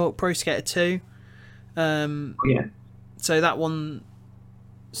Tony Hawk Pro Skater 2. Yeah. So that one...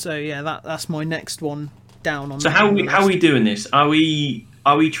 So, yeah, that's my next one down on. So how are we doing this? Are we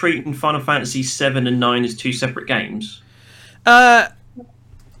treating Final Fantasy 7 and 9 as two separate games? I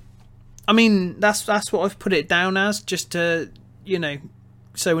mean, that's what I've put it down as, just to,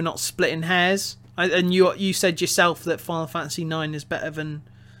 so we're not splitting hairs. And you said yourself that Final Fantasy 9 is better than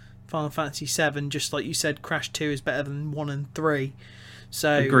Final Fantasy 7, just like you said Crash 2 is better than 1 and 3.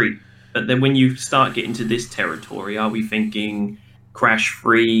 So agreed. But then when you start getting to this territory, are we thinking Crash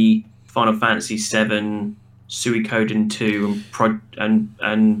 3, Final Fantasy 7, Suikoden 2,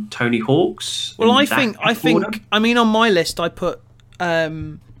 and Tony Hawk's? Well, I think. I mean, on my list, I put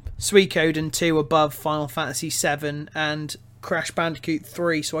Suikoden 2 above Final Fantasy 7 and Crash Bandicoot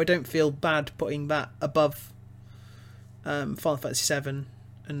 3, so I don't feel bad putting that above Final Fantasy 7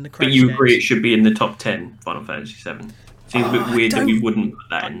 and the Crash. But you games. agree it should be in the top 10, Final Fantasy 7? Seems a bit weird that we wouldn't put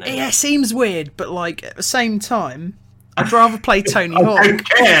that in there. Yeah, it seems weird, but like at the same time, I'd rather play Tony Hawk. I don't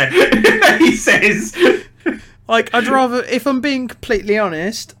care. He says. Like, I'd rather, if I'm being completely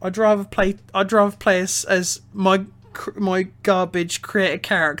honest, I'd rather play as my garbage creator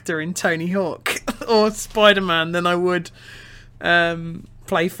character in Tony Hawk or Spider-Man than I would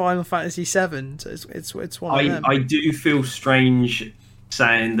play Final Fantasy 7. So it's one of them. I do feel strange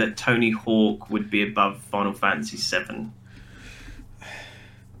saying that Tony Hawk would be above Final Fantasy 7.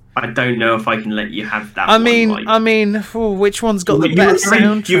 I don't know if I can let you have that. Which one's got the better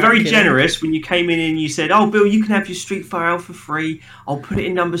soundtrack? You're very generous when you came in and you said, "Oh, Bill, you can have your Street Fighter Alpha free. I'll put it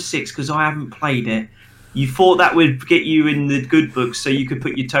in number 6 because I haven't played it." You thought that would get you in the good books, so you could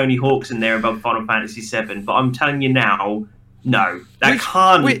put your Tony Hawks in there above Final Fantasy 7. But I'm telling you now, no,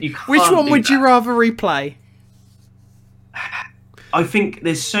 can't. Which one would you rather replay? I think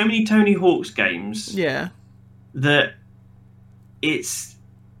there's so many Tony Hawk's games. Yeah. That it's.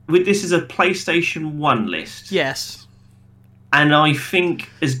 This is a PlayStation 1 list. Yes. And I think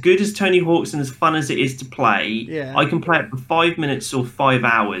as good as Tony Hawk's and as fun as it is to play, yeah. I can play it for 5 minutes or 5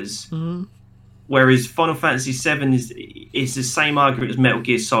 hours. Mm-hmm. Whereas Final Fantasy 7 is the same argument as Metal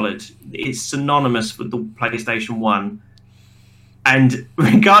Gear Solid. It's synonymous with the PlayStation 1. And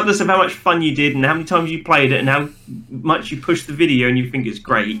regardless of how much fun you did and how many times you played it and how much you pushed the video and you think it's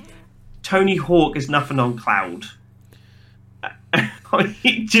great, Tony Hawk is nothing on Cloud.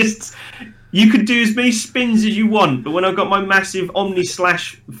 You could do as many spins as you want, but when I've got my massive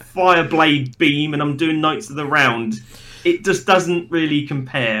Omni/Fireblade beam and I'm doing Knights of the Round, it just doesn't really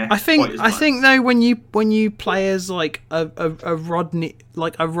compare. I think though when you play as like a Rodney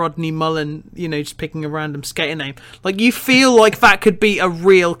Mullen, just picking a random skater name, like you feel like that could be a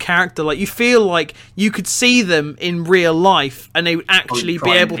real character. Like you feel like you could see them in real life and they would actually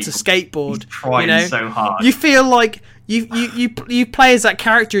be able to skateboard. He's trying so hard. You feel like you play as that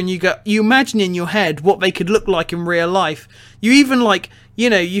character and you imagine in your head what they could look like in real life. You even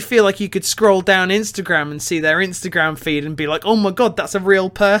you feel like you could scroll down Instagram and see their Instagram feed and be like, oh my god, that's a real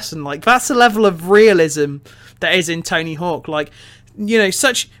person. Like that's a level of realism that is in Tony Hawk. Like,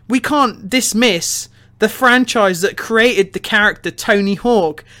 we can't dismiss the franchise that created the character Tony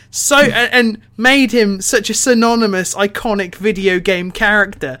Hawk and made him such a synonymous, iconic video game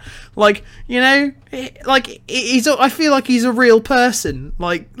character. Like, I feel like he's a real person.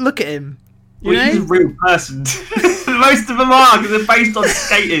 Like, look at him. He's a real person. Most of them are, because they're based on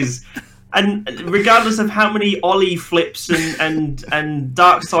skaters. And regardless of how many ollie flips and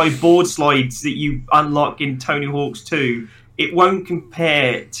dark side board slides that you unlock in Tony Hawk's 2, it won't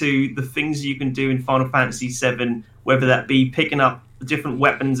compare to the things you can do in Final Fantasy 7, whether that be picking up different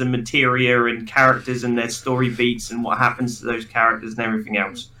weapons and materia and characters and their story beats and what happens to those characters and everything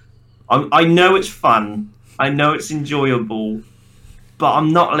else. I know it's fun. I know it's enjoyable. But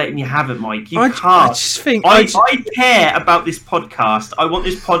I'm not letting you have it, Mike. You can't. I care about this podcast. I want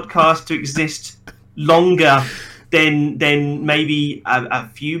this podcast to exist longer than maybe a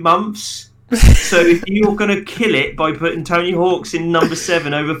few months. So if you're going to kill it by putting Tony Hawk's in number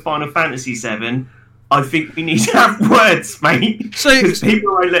 7 over Final Fantasy 7, I think we need to have words, mate. Because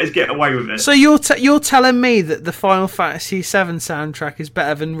people won't let us get away with it. So you're telling me that the Final Fantasy 7 soundtrack is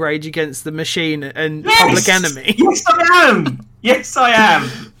better than Rage Against the Machine and Public Enemy? Yes, I am. Yes, I am.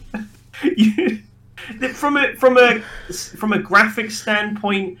 From a graphic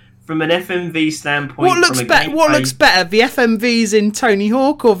standpoint, from an FMV standpoint, what looks better, the FMVs in Tony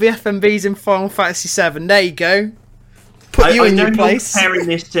Hawk or the FMVs in Final Fantasy 7? There you go. Put you in your you're place. comparing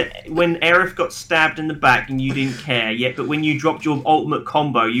this to when Aerith got stabbed in the back and you didn't care yet, but when you dropped your ultimate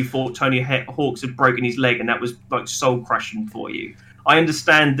combo, you thought Tony Hawk's had broken his leg, and that was like soul crushing for you. I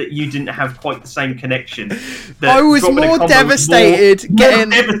understand that you didn't have quite the same connection. I was more devastated more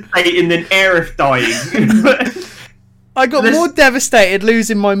devastating than Aerith dying. I got more devastated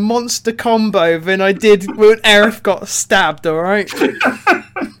losing my monster combo than I did when Aerith got stabbed, alright?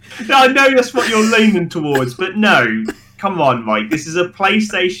 I know that's what you're leaning towards, but no. Come on, Mike. This is a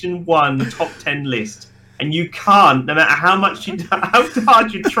PlayStation 1 top 10 list. And you can't, no matter how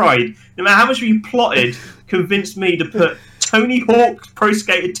hard you tried, no matter how much you plotted, convince me to put Tony Hawk Pro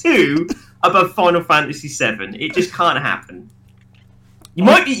Skater 2 above Final Fantasy 7. It just can't happen. You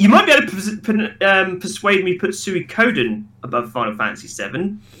might be able to persuade me to put Suikoden above Final Fantasy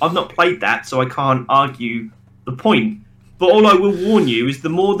 7. I've not played that, so I can't argue the point. But all I will warn you is the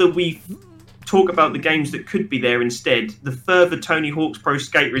more that we talk about the games that could be there instead, the further Tony Hawk's Pro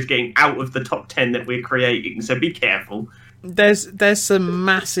Skater is getting out of the top 10 that we're creating. So be careful. There's some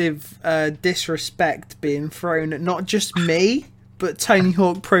massive disrespect being thrown at not just me, but Tony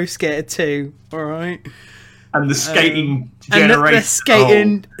Hawk Pro Skater 2. All right. And the skating generation. And the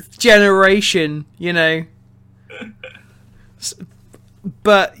skating generation, you know.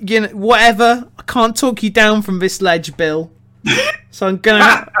 But, you know, whatever. I can't talk you down from this ledge, Bill. So I'm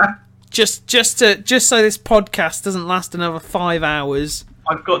gonna just so this podcast doesn't last another 5 hours.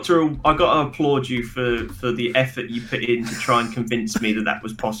 I've got to applaud you for the effort you put in to try and convince me that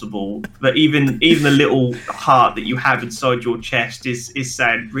was possible. But even the little heart that you have inside your chest is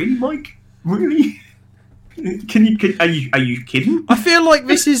saying, "Really, Mike? Really? Are you kidding?" I feel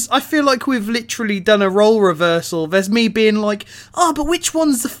like we've literally done a role reversal. There's me being like, "Oh, but which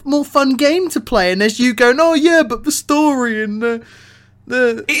one's the more fun game to play?" And there's you going, "Oh yeah, but the story and the."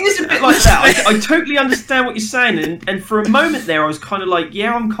 It is a bit like that. I totally understand what you're saying, and for a moment there, I was kind of like,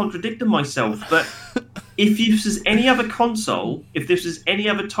 "Yeah, I'm contradicting myself." But if this was any other console, if this was any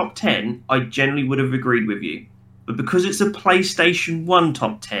other top 10, I generally would have agreed with you. But because it's a PlayStation 1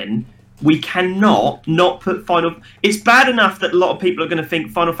 top 10. We cannot not put Final... It's bad enough that a lot of people are going to think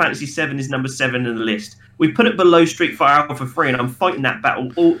Final Fantasy 7 is number 7 in the list. We put it below Street Fighter Alpha 3, and I'm fighting that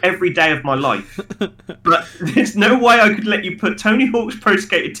battle every day of my life. But there's no way I could let you put Tony Hawk's Pro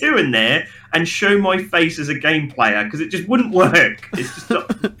Skater 2 in there and show my face as a game player, because it just wouldn't work. It's just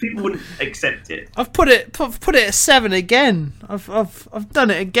not... people wouldn't accept it. I've put it at 7 again. I've done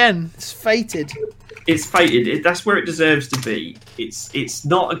it again. It's fated. It's fated. That's where it deserves to be. It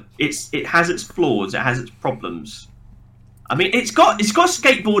has its flaws. It has its problems. I mean, it's got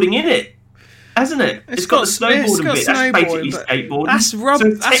skateboarding in it, hasn't it? It's got the snowboarding bit. That's basically skateboarding. That's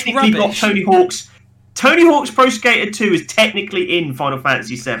rubbish. So technically, got Tony Hawk's Pro Skater 2 is technically in Final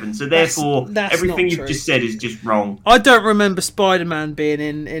Fantasy 7. So therefore, everything you've just said is just wrong. I don't remember Spider-Man being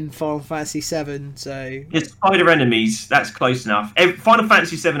in Final Fantasy 7. So it's Spider Enemies. That's close enough. Final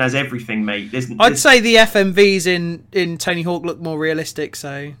Fantasy 7 has everything, mate. I'd say the FMVs in Tony Hawk look more realistic.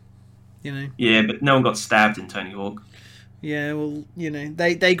 So, you know. Yeah, but no one got stabbed in Tony Hawk. Yeah, well, you know,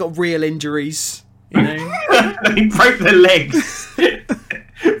 they got real injuries. You know, they broke their legs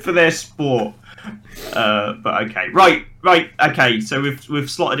for their sport. But okay, right, okay. So we've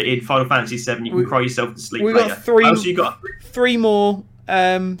slotted it in Final Fantasy 7. You can cry yourself to sleep. We've got three more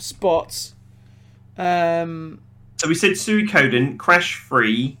spots. So we said Suikoden, Crash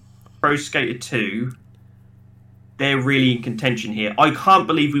 3, Pro Skater 2. They're really in contention here. I can't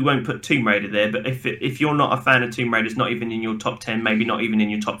believe we won't put Tomb Raider there. But if you're not a fan of Tomb Raider, it's not even in your top 10, maybe not even in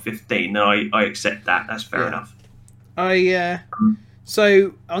your top 15. Then I accept that. That's fair enough.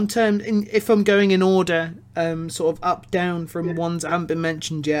 So, if I'm going in order, sort of up, down from ones that haven't been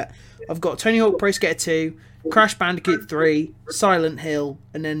mentioned yet, I've got Tony Hawk Pro Skater 2, Crash Bandicoot 3, Silent Hill,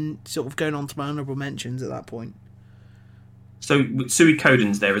 and then sort of going on to my honourable mentions at that point. So,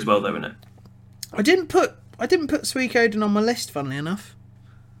 Suikoden's there as well, though, isn't it? I didn't put Suikoden on my list, funnily enough.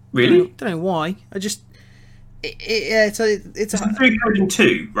 Really? Don't know why. I just... it's Suikoden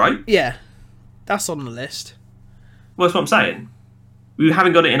 2, right? Yeah. That's on the list. Well, that's what I'm saying. We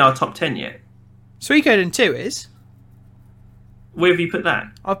haven't got it in our top 10 yet. Suikoden 2 is. Where have you put that?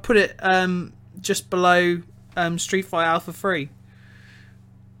 I've put it just below Street Fighter Alpha 3.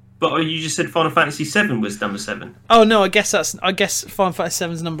 But you just said Final Fantasy 7 was number 7. Oh no, I guess Final Fantasy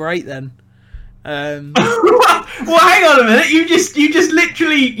 7's number 8 then. Well, hang on a minute. You just literally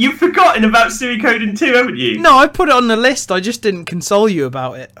you've forgotten about Suikoden 2, haven't you? No, I put it on the list. I just didn't console you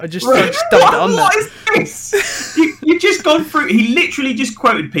about it. I just dumped it on there. What is this? You've just gone through. He literally just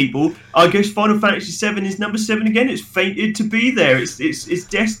quoted people. I guess Final Fantasy VII is number 7 again. It's fated to be there. It's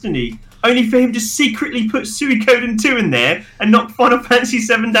destiny. Only for him to secretly put Suikoden 2 in there and knock Final Fantasy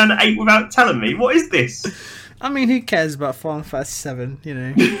VII down to 8 without telling me. What is this? I mean, who cares about Final Fantasy VII, you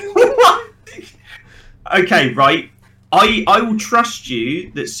know? What? Okay, right. I will trust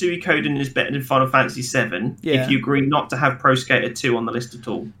you that Suikoden is better than Final Fantasy VII if you agree not to have Pro Skater 2 on the list at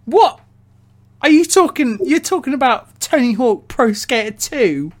all. What? Are you talking... You're talking about Tony Hawk Pro Skater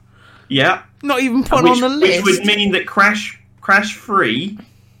 2? Yeah. Not even put on the list? Which would mean that Crash 3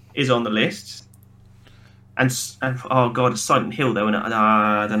 is on the list. And oh god, Silent Hill though,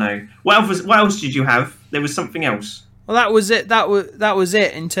 I don't know. What else did you have? There was something else. Well, that was it. That was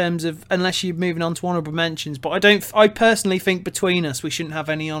it in terms of, unless you're moving on to honourable mentions. But I personally think between us we shouldn't have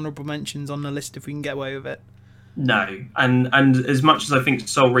any honourable mentions on the list if we can get away with it. No, and as much as I think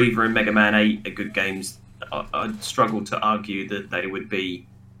Soul Reaver and Mega Man 8 are good games, I'd struggle to argue that they would be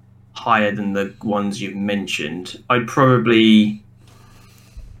higher than the ones you've mentioned. I'd probably.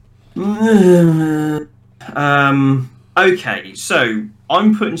 Okay, so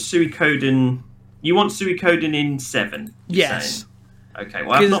I'm putting Suikoden. You want Suikoden in 7? Yes. Saying? Okay,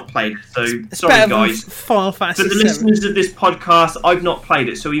 well, I've not played it, so it's sorry, guys. Final Fantasy For the 7. listeners of this podcast, I've not played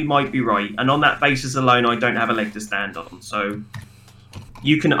it, so he might be right. And on that basis alone, I don't have a leg to stand on. So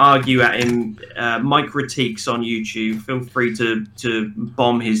you can argue at him. My critiques on YouTube, feel free to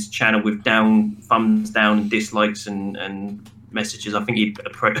bomb his channel with thumbs down, and dislikes and messages. I think he'd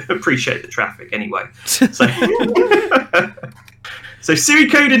appreciate the traffic anyway. So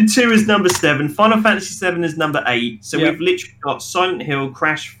Suikoden 2 is number 7, Final Fantasy 7 is number 8. So we've literally got Silent Hill,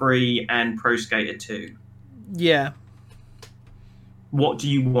 Crash 3, and Pro Skater 2. Yeah. What do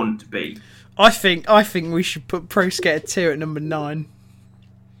you want to be? I think we should put Pro Skater 2 at number 9.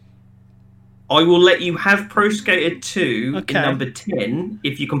 I will let you have Pro Skater 2 in number 10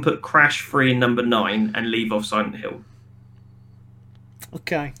 if you can put Crash 3 in number 9 and leave off Silent Hill.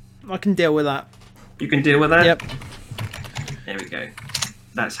 Okay, I can deal with that. You can deal with that? Yep. There we go.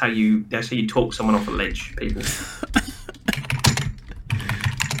 That's how you talk someone off a ledge, people.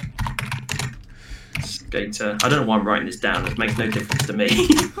 Skater. I don't know why I'm writing this down. It makes no difference to me.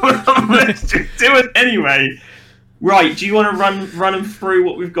 Let's just do it anyway. Right, do you want to run them through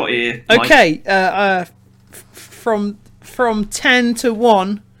what we've got here, Mike? Okay, from 10 to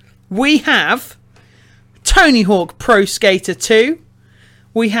 1, we have Tony Hawk Pro Skater 2.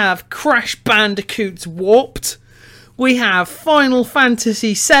 We have Crash Bandicoot's Warped. We have Final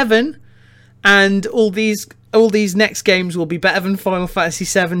Fantasy VII, and all these next games will be better than Final Fantasy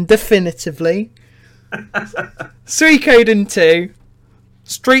VII, definitively. Suikoden 2,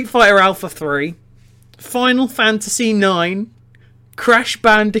 Street Fighter Alpha 3, Final Fantasy 9, Crash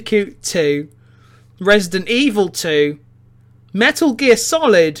Bandicoot 2, Resident Evil 2, Metal Gear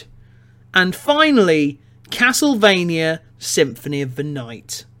Solid, and finally Castlevania Symphony of the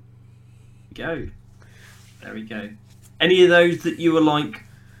Night. There we go. Any of those that you were like,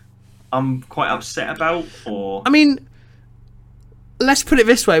 I'm quite upset about, or? I mean, let's put it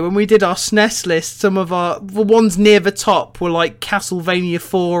this way: when we did our SNES list, some of the ones near the top were like Castlevania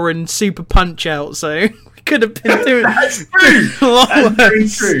 4 and Super Punch Out. So we could have been doing That's true. a lot That's very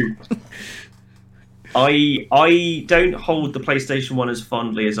worse. true. I don't hold the PlayStation 1 as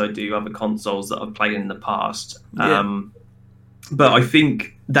fondly as I do other consoles that I've played in the past. Yeah. But I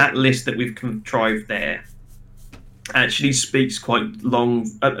think that list that we've contrived there actually speaks quite long,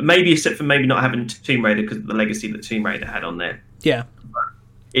 maybe except for maybe not having Tomb Raider because of the legacy that Tomb Raider had on there. Yeah.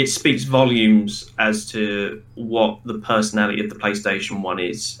 It speaks volumes as to what the personality of the PlayStation 1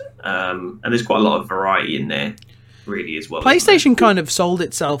 is. And there's quite a lot of variety in there, really, as well. PlayStation kind of sold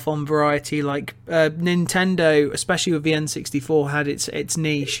itself on variety. Like Nintendo, especially with the N64, had its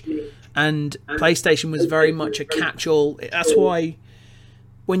niche. And PlayStation was very much a catch-all. That's why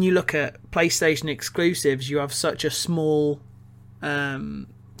when you look at PlayStation exclusives, you have such a small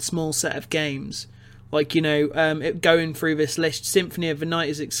set of games. Like, you know, going through this list, Symphony of the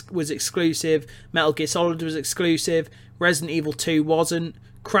Night was exclusive, Metal Gear Solid was exclusive, Resident Evil 2 wasn't,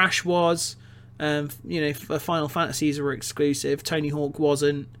 Crash was, you know, Final Fantasies were exclusive, Tony Hawk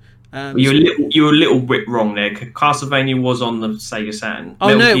wasn't. You were a little bit wrong there. Castlevania was on the Sega Saturn.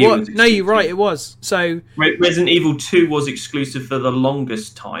 Oh, no, you're right, it was. So Resident Evil 2 was exclusive for the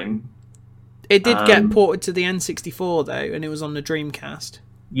longest time. It did get ported to the N64 though, and it was on the Dreamcast.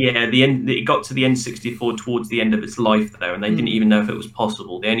 Yeah, the end. It got to the N64 towards the end of its life, though, and they didn't even know if it was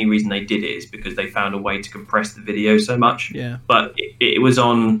possible. The only reason they did it is because they found a way to compress the video so much. Yeah. But it was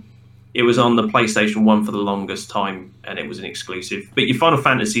on, it was on the PlayStation 1 for the longest time, and it was an exclusive. But your Final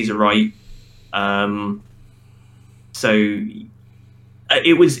Fantasies are right. So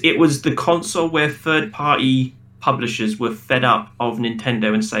it was the console where third-party publishers were fed up of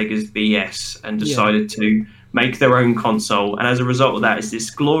Nintendo and Sega's BS and decided to make their own console, and as a result of that, it's this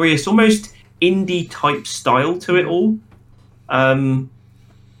glorious, almost indie type style to it all. That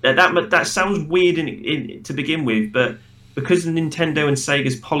sounds weird to begin with, but because of Nintendo and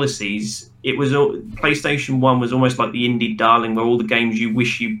Sega's policies, it was PlayStation 1 was almost like the indie darling, where all the games you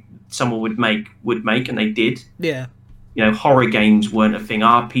wish someone would make, and they did. Yeah. You know, horror games weren't a thing.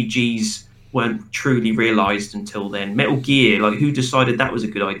 RPGs weren't truly realised until then. Metal Gear, like, who decided that was a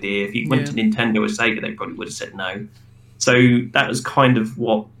good idea? If you went to Nintendo or Sega, they probably would have said no. So that was kind of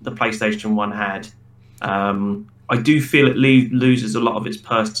what the PlayStation 1 had. I do feel it loses a lot of its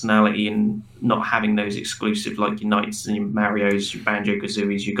personality in not having those exclusive, like your Knights and your Marios, your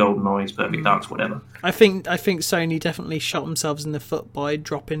Banjo-Kazooies, your GoldenEyes, Perfect Darks, whatever. I think Sony definitely shot themselves in the foot by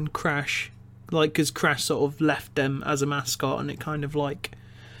dropping Crash, like, because Crash sort of left them as a mascot, and it kind of like,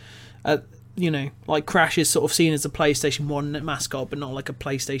 like Crash is sort of seen as a PlayStation 1 mascot, but not like a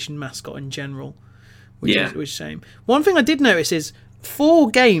PlayStation mascot in general, which is a shame. One thing I did notice is 4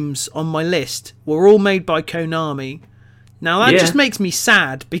 games on my list were all made by Konami. Now that just makes me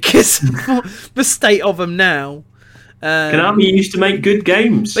sad, because the state of them now. Konami used to make good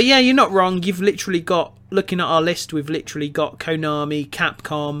games. But yeah, you're not wrong. You've literally got, looking at our list, we've literally got Konami,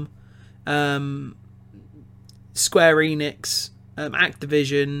 Capcom, Square Enix,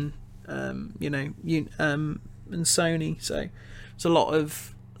 Activision, and Sony. So it's a lot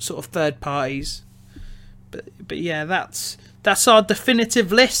of sort of third parties. But yeah, that's our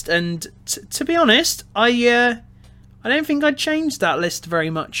definitive list. And to be honest, I don't think I'd change that list very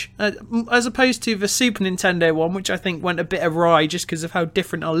much, as opposed to the Super Nintendo one, which I think went a bit awry just because of how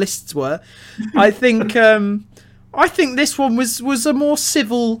different our lists were. I think this one was a more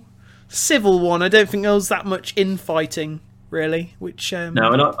civil one. I don't think there was that much infighting, really. Which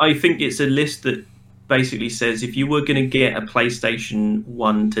no, and I think it's a list that basically says if you were going to get a PlayStation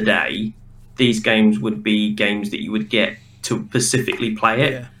 1 today, these games would be games that you would get to specifically play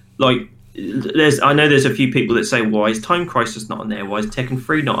it. Yeah. Like, I know there's a few people that say, why is Time Crisis not on there? Why is Tekken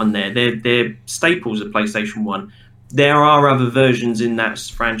 3 not on there? They're staples of PlayStation 1. There are other versions in that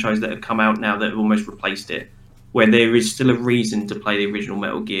franchise that have come out now that have almost replaced it, where there is still a reason to play the original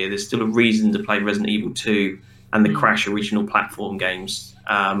Metal Gear. There's still a reason to play Resident Evil 2 and the Crash original platform games.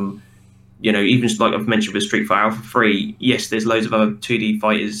 Even like I've mentioned with Street Fighter Alpha 3, yes, there's loads of other 2D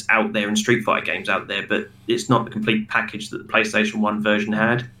fighters out there and Street Fighter games out there, but it's not the complete package that the PlayStation 1 version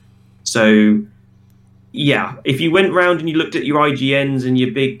had. So, yeah, if you went around and you looked at your IGNs and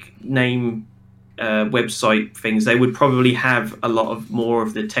your big name website things, they would probably have a lot of more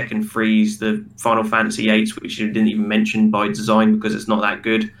of the Tekken 3s, the Final Fantasy 8s, which you didn't even mention by design because it's not that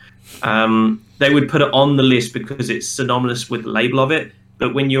good. They would put it on the list because it's synonymous with the label of it.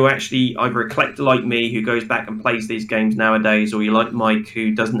 But when you're actually either a collector like me who goes back and plays these games nowadays, or you're like Mike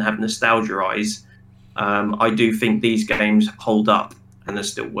who doesn't have nostalgia eyes, I do think these games hold up and they're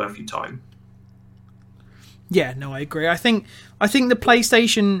still worth your time. Yeah, no, I agree. I think the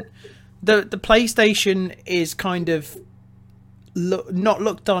PlayStation, the PlayStation is kind of not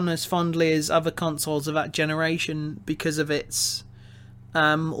looked on as fondly as other consoles of that generation because of its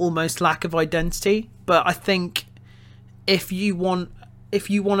almost lack of identity. But I think if you want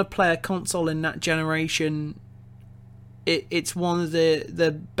to play a console in that generation, it's one of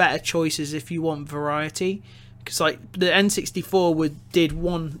the better choices if you want variety. Because like the N64 did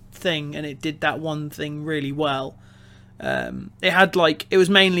one thing and it did that one thing really well. It was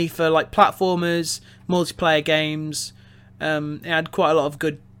mainly for like platformers, multiplayer games. It had quite a lot of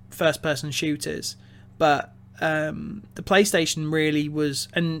good first-person shooters, but the PlayStation really was,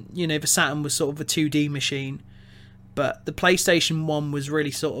 and the Saturn was sort of a 2D machine. But the PlayStation 1 was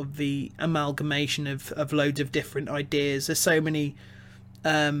really sort of the amalgamation of loads of different ideas. There's so many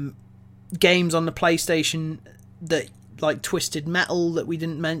games on the PlayStation that, like Twisted Metal that we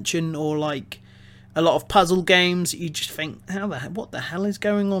didn't mention, or like a lot of puzzle games that you just think, what the hell is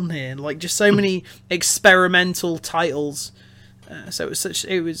going on here? Like, just so many experimental titles. So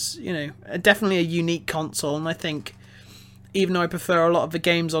it was definitely a unique console, and I think even though I prefer a lot of the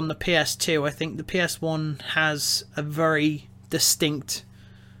games on the PS2, I think the PS1 has a very distinct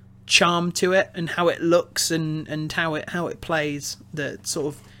charm to it, and how it looks and how it plays that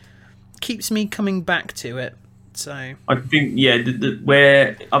sort of keeps me coming back to it. So I think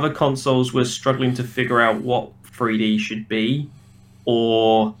where other consoles were struggling to figure out what 3D should be,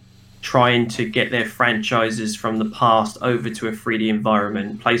 or trying to get their franchises from the past over to a 3D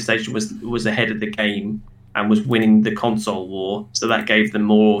environment, PlayStation was ahead of the game and was winning the console war. So that gave them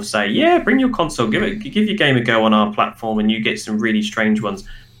more say, yeah, bring your console, give your game a go on our platform, and you get some really strange ones.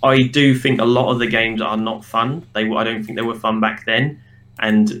 I do think a lot of the games are not fun. I don't think they were fun back then.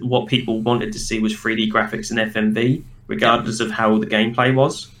 And what people wanted to see was 3D graphics and FMV, regardless of how the gameplay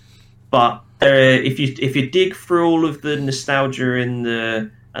was. But if you dig through all of the nostalgia and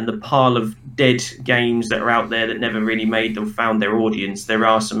the pile of dead games that are out there that never really found their audience, there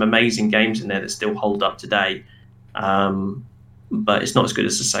are some amazing games in there that still hold up today. But it's not as good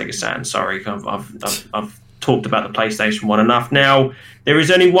as the Sega Saturn. Sorry, I've talked about the PlayStation 1 enough. Now, there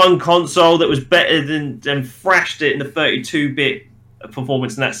is only one console that was better than thrashed it in the 32-bit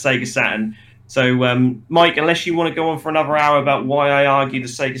performance, and that's Sega Saturn. So, Mike, unless you want to go on for another hour about why I argue the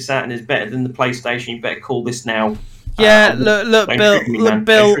Sega Saturn is better than the PlayStation, you better call this now. Yeah, look,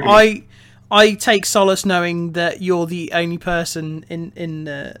 Bill. I take solace knowing that you're the only person in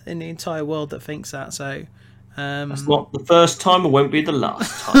the entire world that thinks that. So, that's not the first time, it won't be the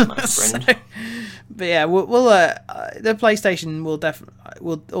last time, my friend. But yeah, the PlayStation will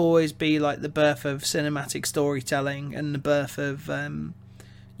always be like the birth of cinematic storytelling and the birth of one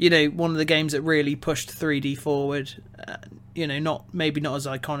of the games that really pushed 3D forward. Maybe not as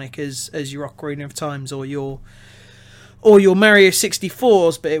iconic as your Ocarina of Times or your Mario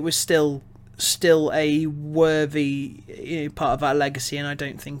 64s, but it was still a worthy part of our legacy, and I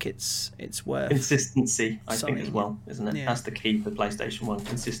don't think it's worth consistency. I think as well, isn't it? Yeah. That's the key for PlayStation 1: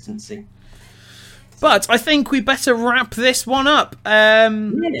 consistency. But I think we better wrap this one up.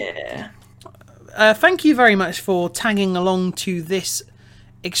 Yeah. Thank you very much for tagging along to this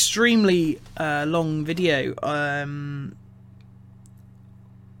extremely long video.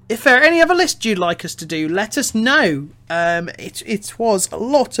 If there are any other lists you'd like us to do, let us know. It was a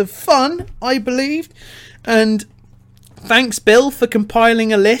lot of fun, I believed. And thanks, Bill, for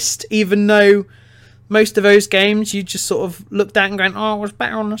compiling a list, even though most of those games you just sort of looked at and going, oh, it was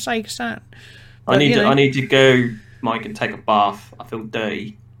better on the Sega Saturn. I need to go, Mike, and take a bath. I feel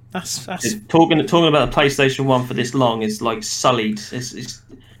dirty. That's talking about the PlayStation 1 for this long is like sullied.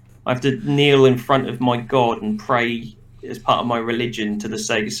 I have to kneel in front of my God and pray as part of my religion to the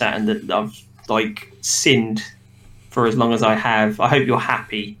Sega Saturn that I've sinned for as long as I have. I hope you're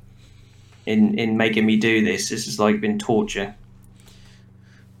happy in making me do this. This has been torture.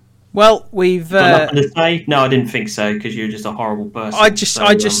 Well, we've nothing to say? No, I didn't think so, because you're just a horrible person. I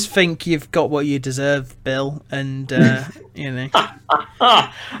just think you've got what you deserve, Bill, and I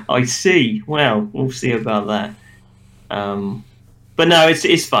see. Well, we'll see about that. But no,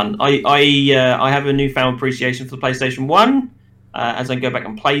 it's fun. I have a newfound appreciation for the PlayStation 1 as I go back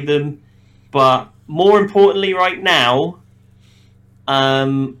and play them. But more importantly, right now,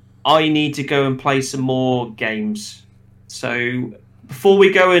 I need to go and play some more games. So before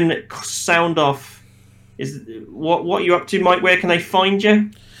we go and sound off, what are you up to, Mike? Where can they find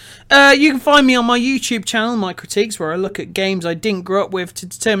you? You can find me on my YouTube channel, My Critiques, where I look at games I didn't grow up with to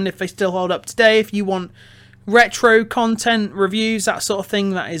determine if they still hold up today. If you want retro content, reviews, that sort of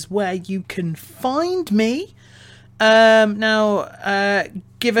thing, that is where you can find me. Now,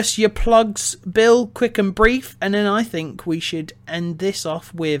 give us your plugs, Bill, quick and brief, and then I think we should end this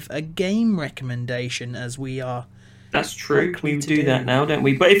off with a game recommendation, as we are. That's true. We do that now, don't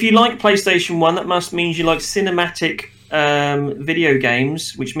we? But if you like PlayStation 1, that must mean you like cinematic video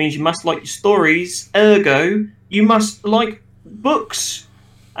games, which means you must like stories. Ergo, you must like books.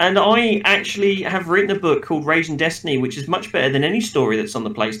 And I actually have written a book called Raging Destiny, which is much better than any story that's on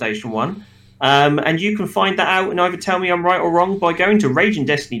the PlayStation 1. And you can find that out and either tell me I'm right or wrong by going to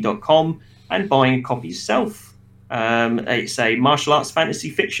ragingdestiny.com and buying a copy yourself. It's a martial arts fantasy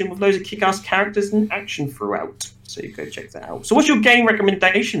fiction with loads of kick-ass characters and action throughout. So you go check that out. So what's your game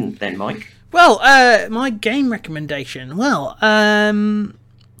recommendation then, Mike? Well, my game recommendation. Well,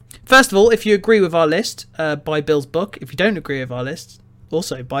 first of all, if you agree with our list, buy Bill's book. If you don't agree with our list,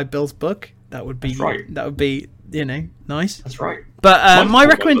 also buy Bill's book. That would be That's right. That would be nice. That's right. But my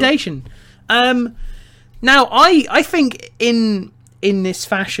recommendation. Now I think in this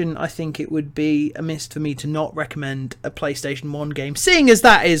fashion, I think it would be amiss for me to not recommend a PlayStation 1 game, seeing as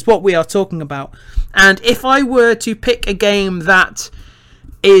that is what we are talking about. And if I were to pick a game that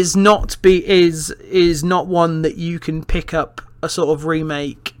is not one that you can pick up a sort of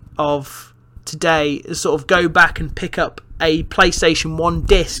remake of today, sort of go back and pick up a PlayStation 1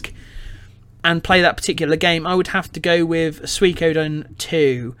 disc, and play that particular game, I would have to go with Suikoden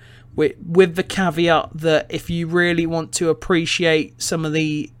 2, with the caveat that if you really want to appreciate some of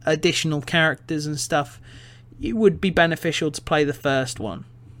the additional characters and stuff, it would be beneficial to play the first one.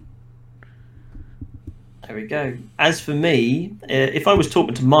 There we go. As for me, if I was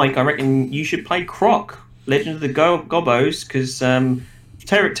talking to Mike, I reckon you should play Croc, Legend of the Gobos, because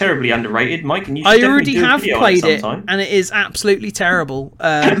terribly underrated. Mike, and you should I already have played it, and it is absolutely terrible.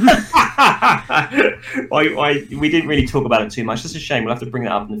 We didn't really talk about it too much. That's a shame. We'll have to bring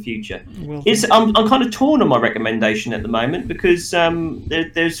that up in the future. I'm kind of torn on my recommendation at the moment, because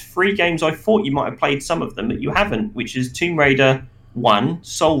there's 3 games I thought you might have played some of them, but you haven't, which is Tomb Raider 1,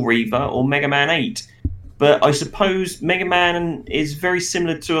 Soul Reaver, or Mega Man 8. But I suppose Mega Man is very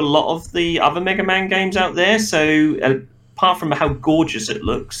similar to a lot of the other Mega Man games out there. So apart from how gorgeous it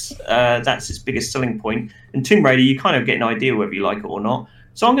looks, that's its biggest selling point. And Tomb Raider, you kind of get an idea whether you like it or not.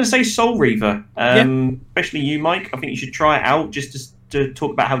 So I'm going to say Soul Reaver. Especially you, Mike. I think you should try it out just to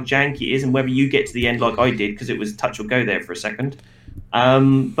talk about how janky it is and whether you get to the end like I did, because it was touch or go there for a second.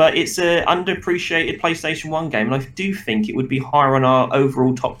 But it's an underappreciated PlayStation 1 game, and I do think it would be higher on our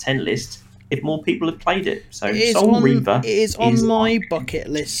overall top 10 list if more people have played it. So Soul Reaver is on my bucket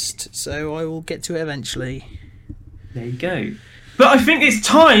list, so I will get to it eventually. There you go. But I think it's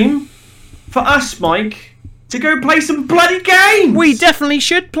time for us, Mike, to go play some bloody games! We definitely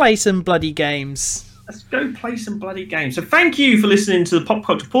should play some bloody games. Let's go play some bloody games. So thank you for listening to the Pop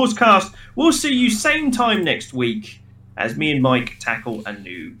Culture Podcast. We'll see you same time next week as me and Mike tackle a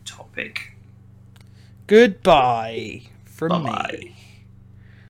new topic. Goodbye from Bye. me.